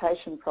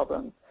communication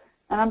problems.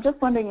 And I'm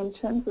just wondering, in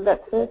terms of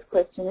that first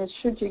question, is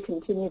should you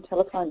continue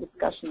telephone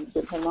discussions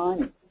with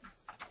Hermione?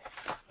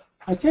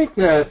 I think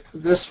that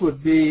this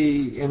would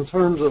be, in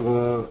terms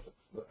of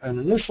an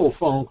initial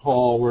phone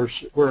call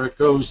where it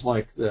goes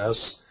like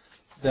this,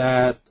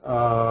 that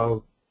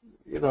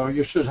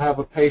you should have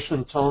a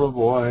patient tone of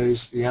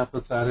voice, be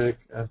empathetic,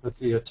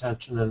 empathy,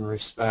 attention, and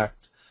respect.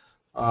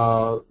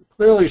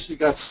 Clearly she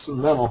got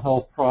some mental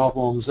health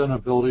problems,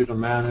 inability to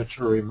manage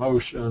her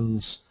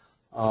emotions.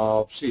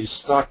 She's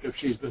stuck if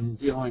she's been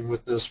dealing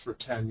with this for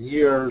 10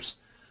 years.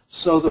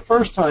 So the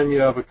first time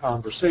you have a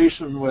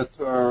conversation with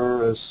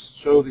her is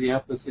show the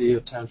empathy,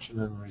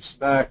 attention, and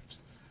respect,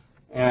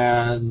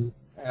 and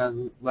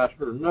let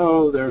her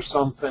know there's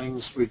some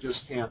things we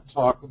just can't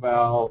talk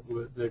about.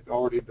 They've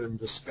already been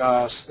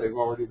discussed. They've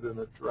already been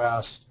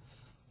addressed.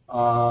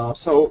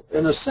 So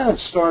in a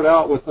sense, start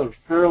out with a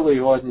fairly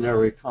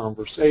ordinary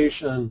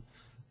conversation,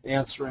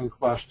 answering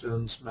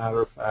questions,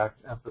 matter of fact,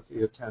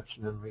 empathy,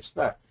 attention, and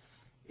respect.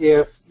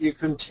 If you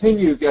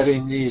continue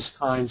getting these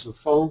kinds of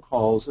phone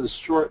calls, is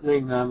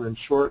shortening them and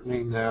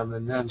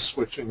then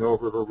switching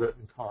over to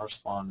written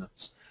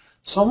correspondence.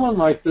 Someone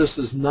like this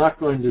is not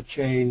going to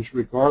change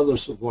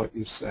regardless of what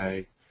you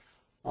say,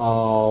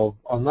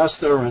 unless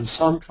they're in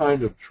some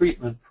kind of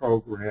treatment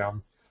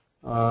program.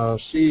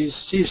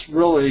 She's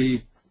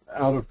really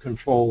out of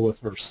control with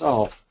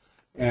herself,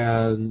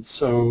 and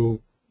so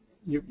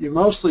you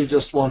mostly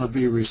just want to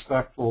be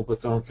respectful,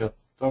 but don't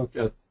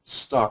get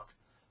stuck.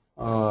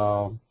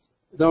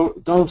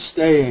 Don't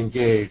stay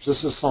engaged.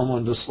 This is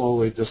someone to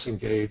slowly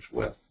disengage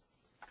with.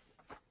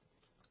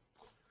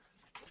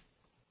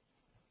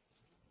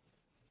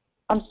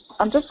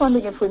 I'm just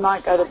wondering if we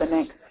might go to the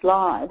next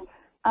slide,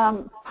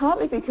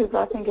 partly because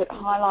I think it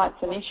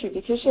highlights an issue,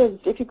 because she has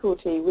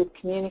difficulty with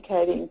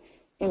communicating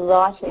in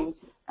writing.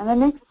 And the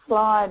next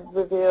slide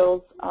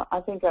reveals,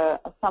 I think, a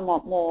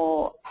somewhat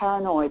more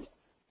paranoid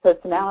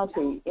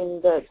personality,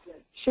 in that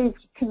she's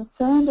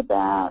concerned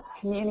about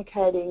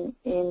communicating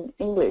in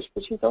English,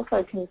 but she's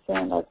also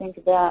concerned, I think,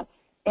 about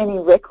any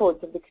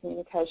records of the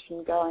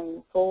communication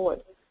going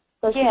forward.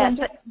 So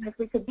if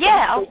we could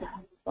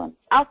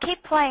I'll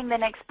keep playing the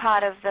next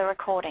part of the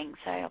recording,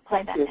 so I'll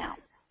play that now.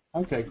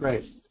 Okay,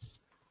 great.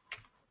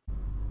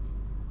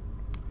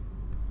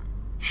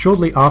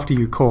 Shortly after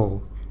you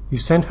call, you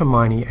send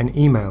Hermione an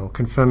email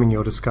confirming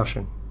your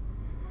discussion.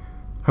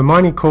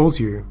 Hermione calls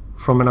you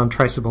from an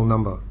untraceable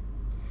number.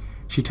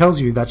 She tells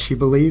you that she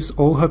believes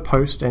all her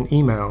posts and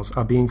emails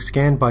are being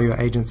scanned by your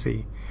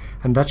agency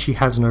and that she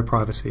has no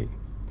privacy.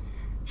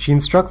 She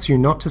instructs you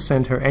not to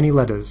send her any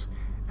letters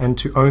and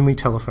to only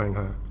telephone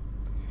her.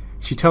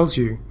 She tells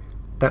you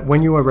that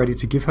when you are ready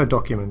to give her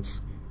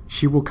documents,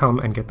 she will come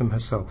and get them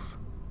herself.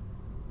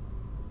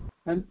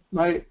 And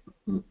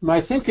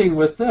my thinking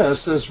with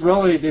this is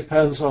really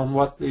depends on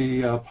what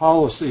the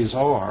policies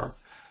are.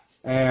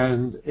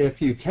 And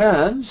if you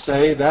can,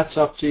 say that's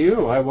up to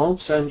you. I won't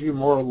send you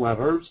more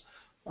letters.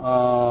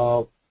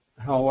 However,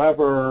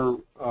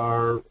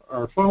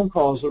 our phone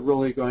calls are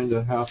really going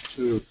to have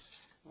to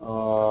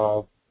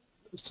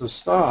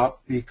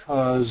stop,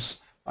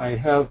 because I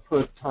have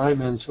put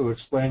time into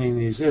explaining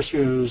these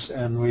issues,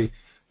 and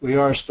we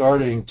are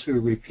starting to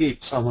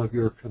repeat some of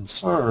your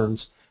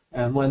concerns.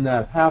 And when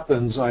that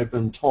happens, I've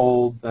been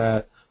told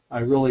that I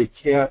really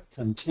can't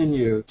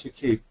continue to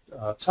keep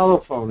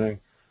telephoning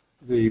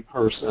the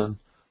person,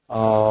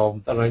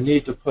 that I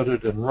need to put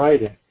it in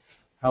writing.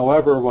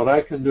 However, what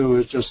I can do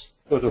is just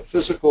put a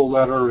physical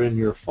letter in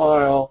your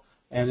file,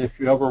 and if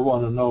you ever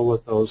want to know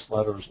what those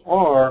letters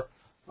are,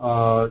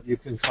 you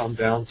can come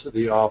down to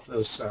the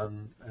office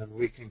and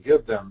we can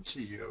give them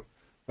to you.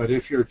 But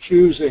if you're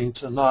choosing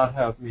to not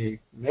have me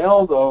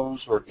mail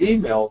those or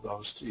email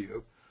those to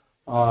you,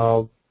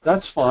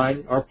 that's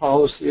fine. Our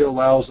policy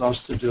allows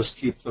us to just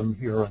keep them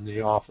here in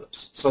the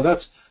office. So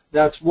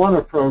that's one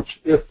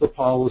approach if the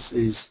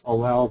policies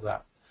allow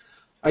that.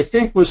 I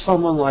think with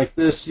someone like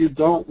this, you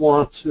don't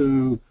want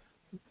to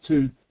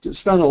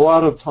spend a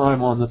lot of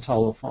time on the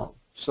telephone.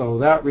 So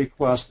that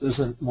request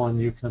isn't one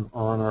you can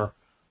honor.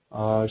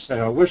 Say,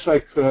 I wish I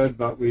could,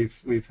 but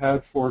we've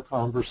had 4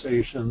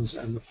 conversations,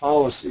 and the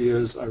policy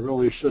is I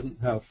really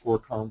shouldn't have 4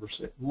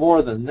 conversations.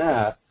 More than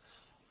that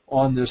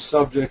on this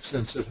subject,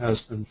 since it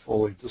has been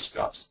fully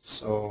discussed.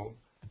 So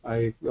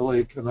I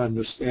really can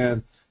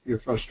understand your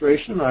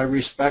frustration. I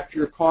respect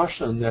your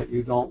caution that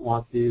you don't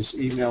want these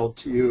emailed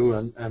to you,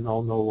 and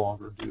I'll no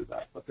longer do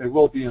that. But they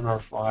will be in our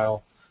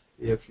file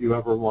if you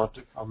ever want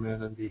to come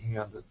in and be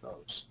handed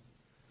those.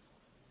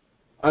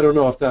 I don't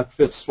know if that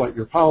fits what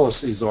your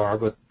policies are,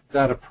 but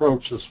that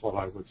approach is what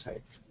I would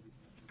take.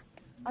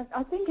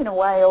 I think in a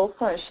way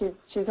also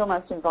she's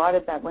almost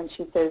invited that when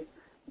she says,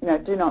 you know,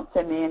 do not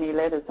send me any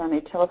letters, only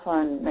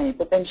telephone me.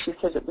 But then she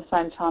says at the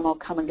same time, I'll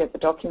come and get the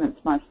documents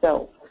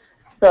myself.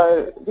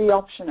 So the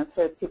option of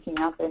her picking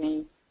up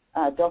any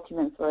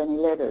documents or any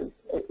letters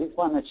is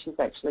one that she's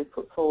actually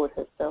put forward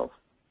herself.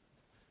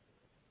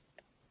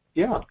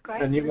 Yeah,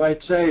 Great. And you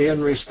might say,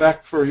 in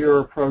respect for your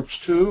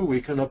approach too,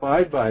 we can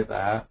abide by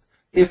that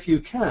if you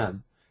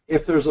can.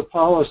 If there's a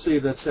policy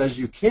that says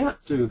you can't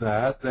do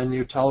that, then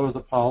you tell her the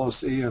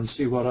policy and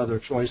see what other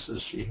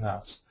choices she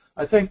has.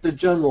 I think the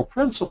general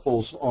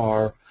principles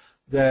are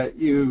that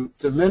you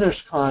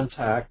diminish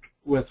contact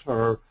with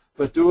her,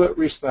 but do it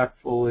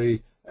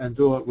respectfully and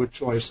do it with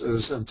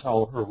choices and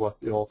tell her what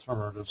the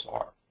alternatives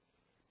are.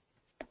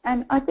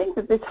 And I think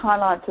that this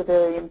highlights a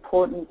very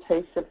important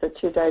piece of the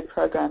two-day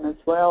program as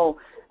well,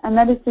 and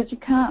that is that you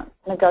can't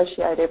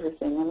negotiate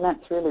everything, and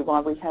that's really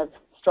why we have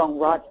strong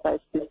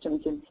rights-based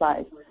systems in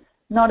place.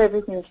 Not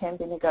everything can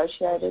be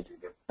negotiated.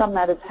 Some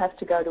matters have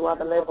to go to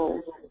other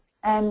levels,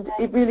 and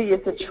it really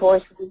is a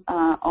choice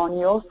on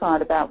your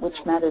side about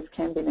which matters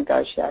can be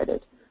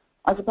negotiated.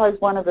 I suppose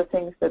one of the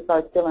things that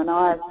both Bill and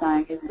I are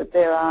saying is that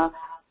there are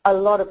a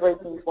lot of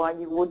reasons why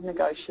you would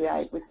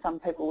negotiate with some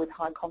people with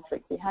high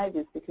conflict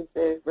behaviours, because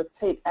they're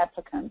repeat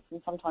applicants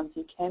and sometimes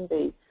you can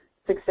be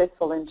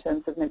successful in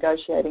terms of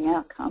negotiating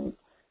outcomes,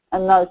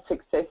 and those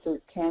successes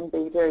can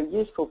be very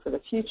useful for the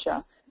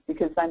future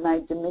because they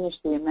may diminish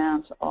the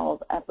amount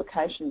of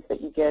applications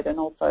that you get and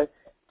also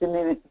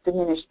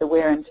diminish the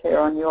wear and tear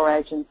on your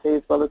agency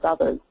as well as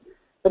others.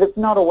 But it's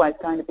not always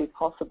going to be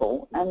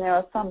possible, and there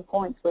are some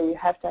points where you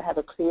have to have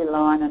a clear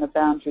line and a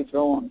boundary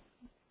drawn.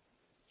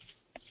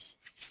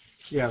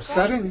 Yeah,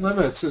 setting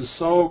limits is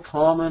so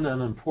common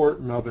and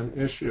important of an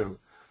issue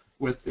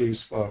with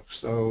these folks.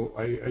 So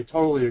I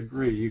totally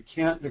agree. You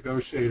can't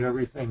negotiate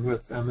everything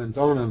with them, and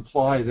don't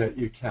imply that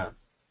you can.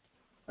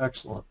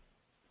 Excellent.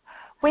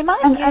 We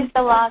might use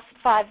the last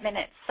 5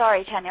 minutes,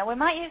 sorry Tania, we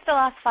might use the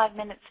last 5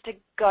 minutes to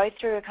go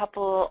through a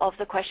couple of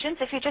the questions,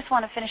 if you just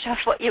want to finish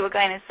off what you were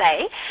going to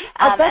say,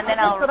 and then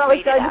I'll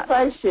read it out. That's what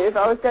I was going to say, Shiv.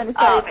 I was going to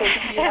say if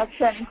there's any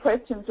outstanding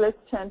questions, let's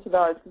turn to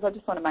those, because I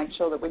just want to make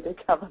sure that we do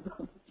cover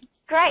them.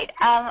 Great.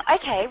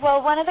 Okay,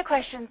 well, one of the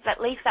questions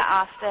that Lisa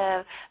asked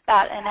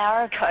about an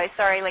hour ago,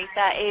 sorry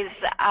Lisa, is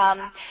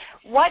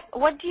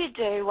what do you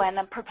do when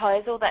a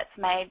proposal that's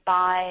made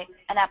by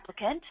an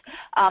applicant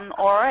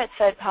or a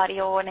third party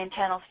or an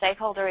internal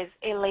stakeholder is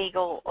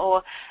illegal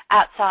or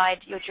outside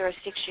your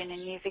jurisdiction,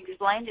 and you've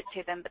explained it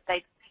to them but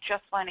they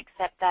just won't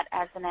accept that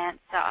as an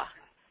answer?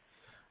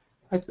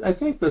 I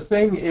think the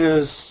thing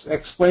is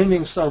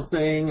explaining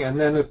something, and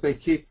then if they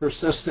keep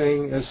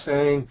persisting, is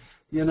saying,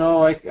 you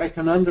know, I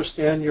can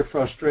understand your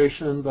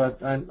frustration,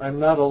 but I'm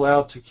not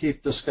allowed to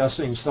keep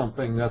discussing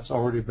something that's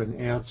already been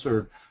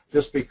answered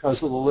just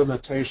because of the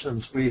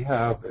limitations we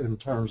have in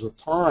terms of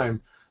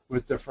time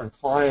with different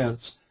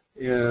clients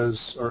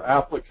or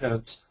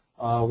applicants.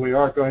 We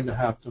are going to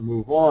have to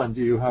move on. Do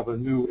you have a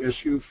new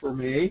issue for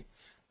me?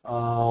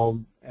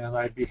 And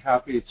I'd be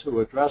happy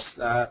to address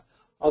that.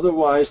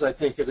 Otherwise, I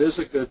think it is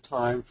a good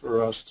time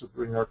for us to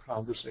bring our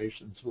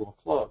conversation to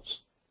a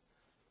close.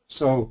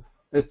 So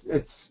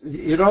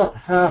you don't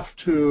have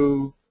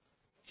to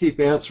keep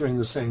answering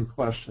the same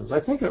questions. I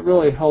think it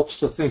really helps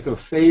to think of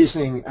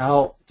phasing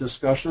out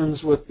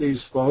discussions with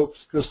these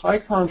folks, because high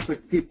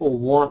conflict people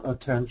want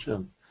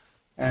attention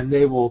and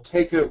they will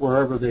take it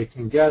wherever they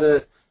can get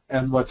it.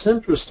 And what's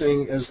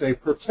interesting is they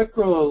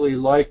particularly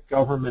like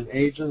government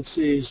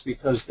agencies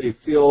because they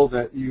feel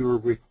that you're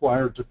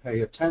required to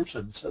pay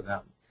attention to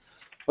them.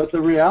 But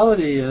the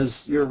reality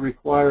is you're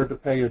required to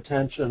pay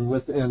attention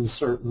within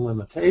certain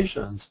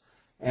limitations,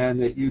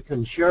 and that you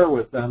can share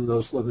with them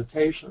those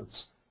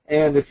limitations.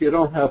 And if you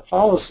don't have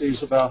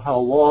policies about how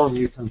long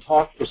you can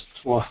talk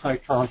to a high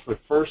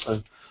conflict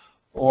person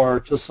or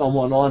to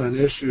someone on an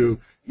issue,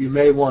 you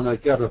may want to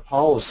get a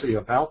policy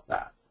about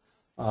that.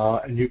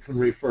 And you can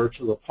refer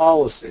to the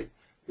policy.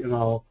 You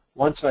know,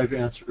 once I've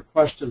answered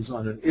questions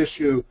on an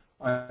issue,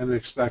 I'm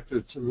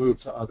expected to move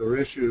to other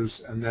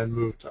issues and then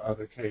move to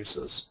other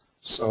cases.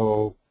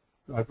 So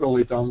I've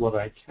really done what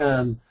I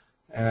can,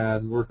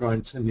 and we're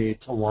going to need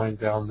to wind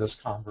down this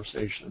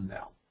conversation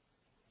now.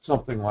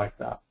 Something like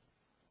that.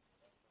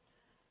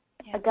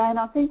 Again,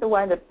 I think the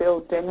way that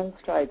Bill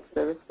demonstrates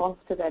the response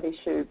to that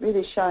issue,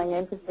 really showing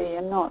empathy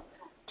and not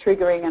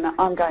triggering and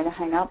I'm going to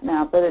hang up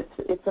now, but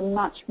it's a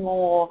much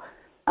more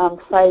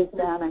phased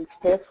down and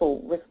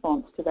careful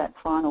response to that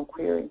final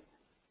query.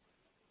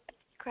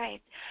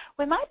 Great.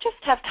 We might just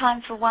have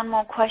time for one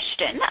more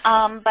question,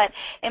 but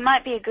it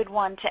might be a good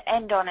one to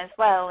end on as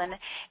well, and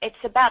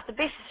it's about the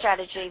BIF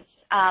strategy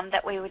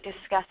that we were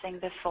discussing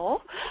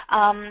before.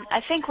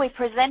 I think we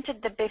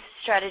presented the BIF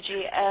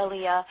strategy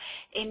earlier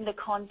in the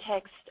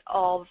context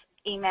of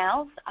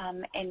emails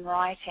in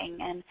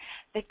writing. And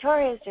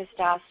Victoria's just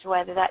asked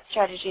whether that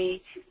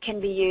strategy can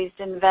be used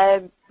in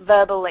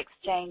verbal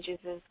exchanges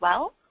as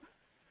well.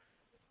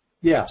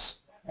 Yes.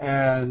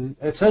 And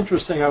it's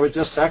interesting, I was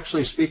just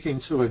actually speaking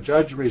to a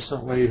judge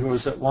recently who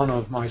was at one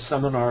of my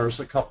seminars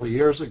a couple of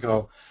years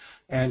ago,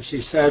 and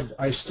she said,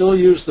 I still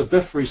use the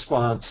BIF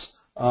response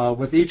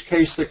with each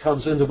case that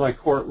comes into my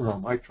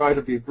courtroom. I try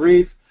to be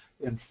brief,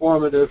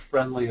 informative,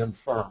 friendly, and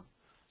firm.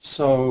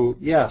 So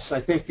yes, I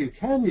think you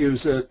can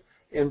use it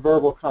in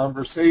verbal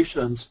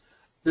conversations.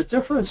 The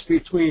difference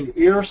between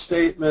ear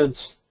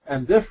statements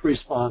and BIF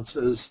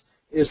responses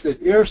is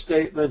that ear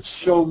statements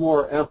show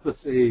more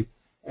empathy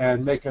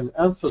and make an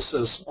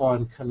emphasis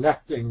on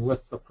connecting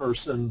with the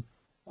person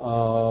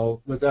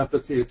with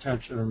empathy,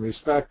 attention, and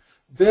respect.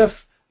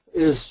 BIF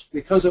is,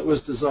 because it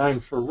was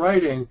designed for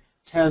writing,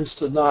 tends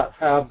to not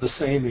have the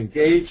same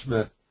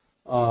engagement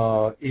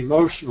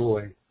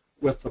emotionally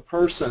with the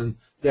person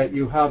that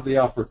you have the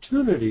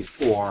opportunity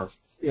for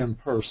in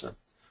person.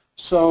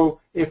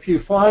 So if you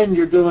find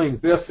you're doing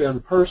BIF in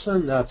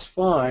person, that's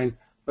fine,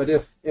 but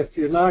if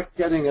you're not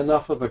getting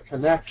enough of a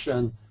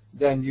connection,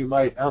 then you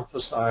might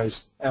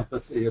emphasize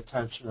empathy,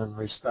 attention, and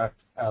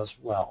respect as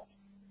well.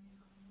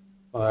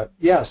 But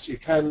yes, you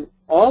can,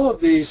 all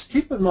of these,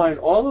 keep in mind,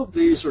 all of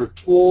these are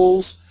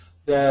tools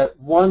that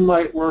one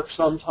might work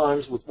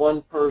sometimes with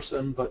one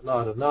person but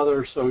not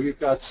another. So you've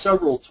got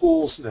several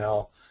tools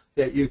now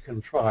that you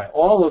can try.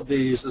 All of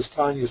these, as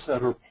Tania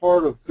said, are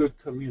part of good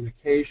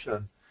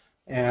communication,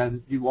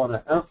 and you want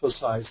to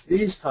emphasize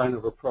these kind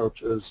of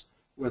approaches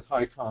with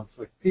high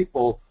conflict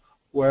people.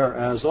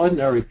 Whereas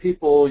ordinary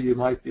people, you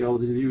might be able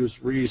to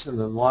use reason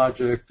and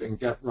logic and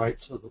get right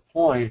to the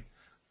point.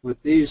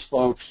 With these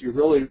folks, you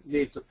really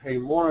need to pay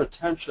more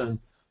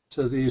attention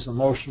to these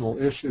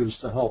emotional issues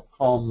to help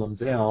calm them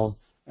down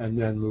and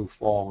then move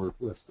forward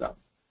with them.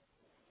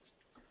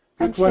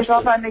 And Shiv,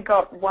 I've only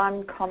got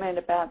one comment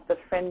about the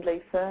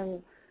friendly,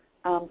 firm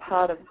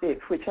part of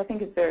BIF, which I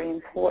think is very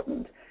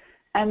important.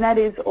 And that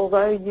is,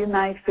 although you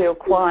may feel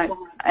quite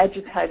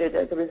agitated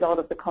as a result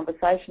of the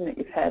conversation that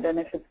you've had, and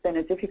if it's been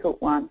a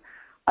difficult one,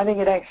 I think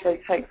it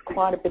actually takes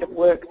quite a bit of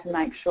work to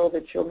make sure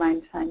that you're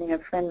maintaining a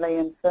friendly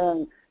and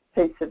firm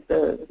piece of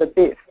the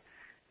BIF.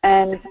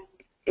 And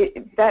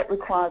that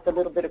requires a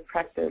little bit of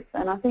practice.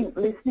 And I think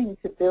listening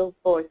to Bill's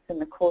voice in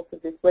the course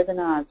of this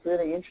webinar is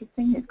really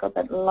interesting. He's got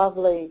that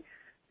lovely,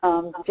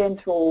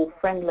 gentle,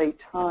 friendly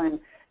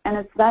tone. And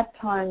it's that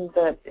tone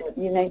that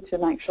you need to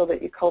make sure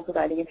that you're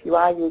cultivating if you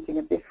are using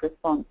a BIF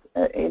response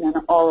in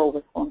an oral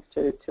response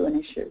to an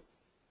issue.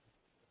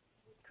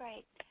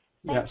 Great.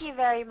 Thank you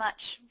very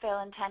much, Bill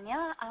and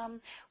Tania.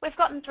 We've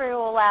gotten through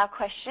all our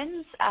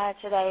questions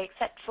today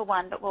except for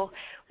one, but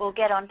we'll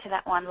get on to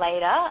that one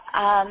later.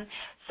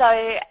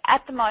 So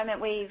at the moment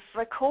we've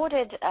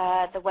recorded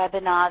the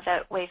webinar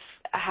that we've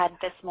had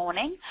this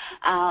morning,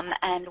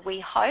 and we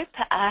hope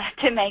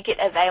to make it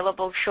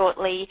available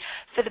shortly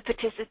for the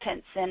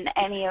participants and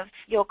any of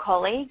your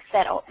colleagues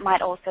that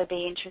might also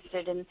be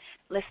interested in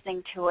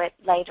listening to it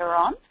later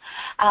on.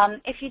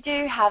 If you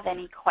do have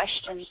any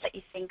questions that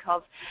you think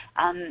of,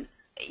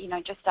 you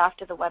know, just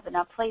after the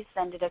webinar, please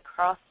send it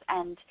across,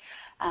 and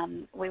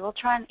we will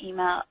try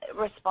and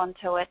respond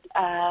to it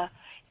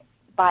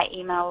by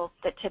email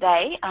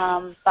today,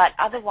 but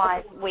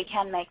otherwise we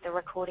can make the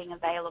recording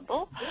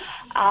available.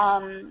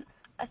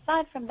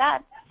 Aside from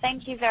that,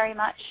 thank you very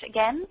much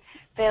again,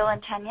 Bill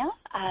and Tania,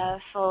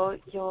 for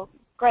your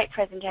great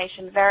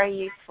presentation, very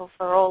useful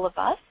for all of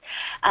us.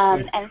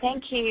 And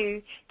thank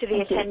you to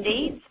the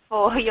attendees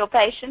for your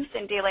patience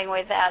in dealing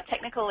with our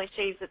technical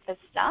issues at the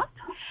start.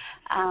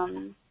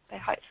 But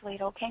hopefully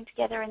it all came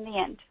together in the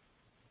end.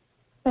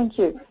 Thank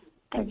you.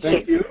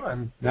 Thank you,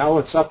 and now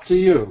it's up to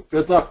you.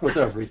 Good luck with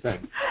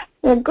everything.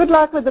 Yeah, good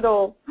luck with it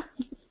all.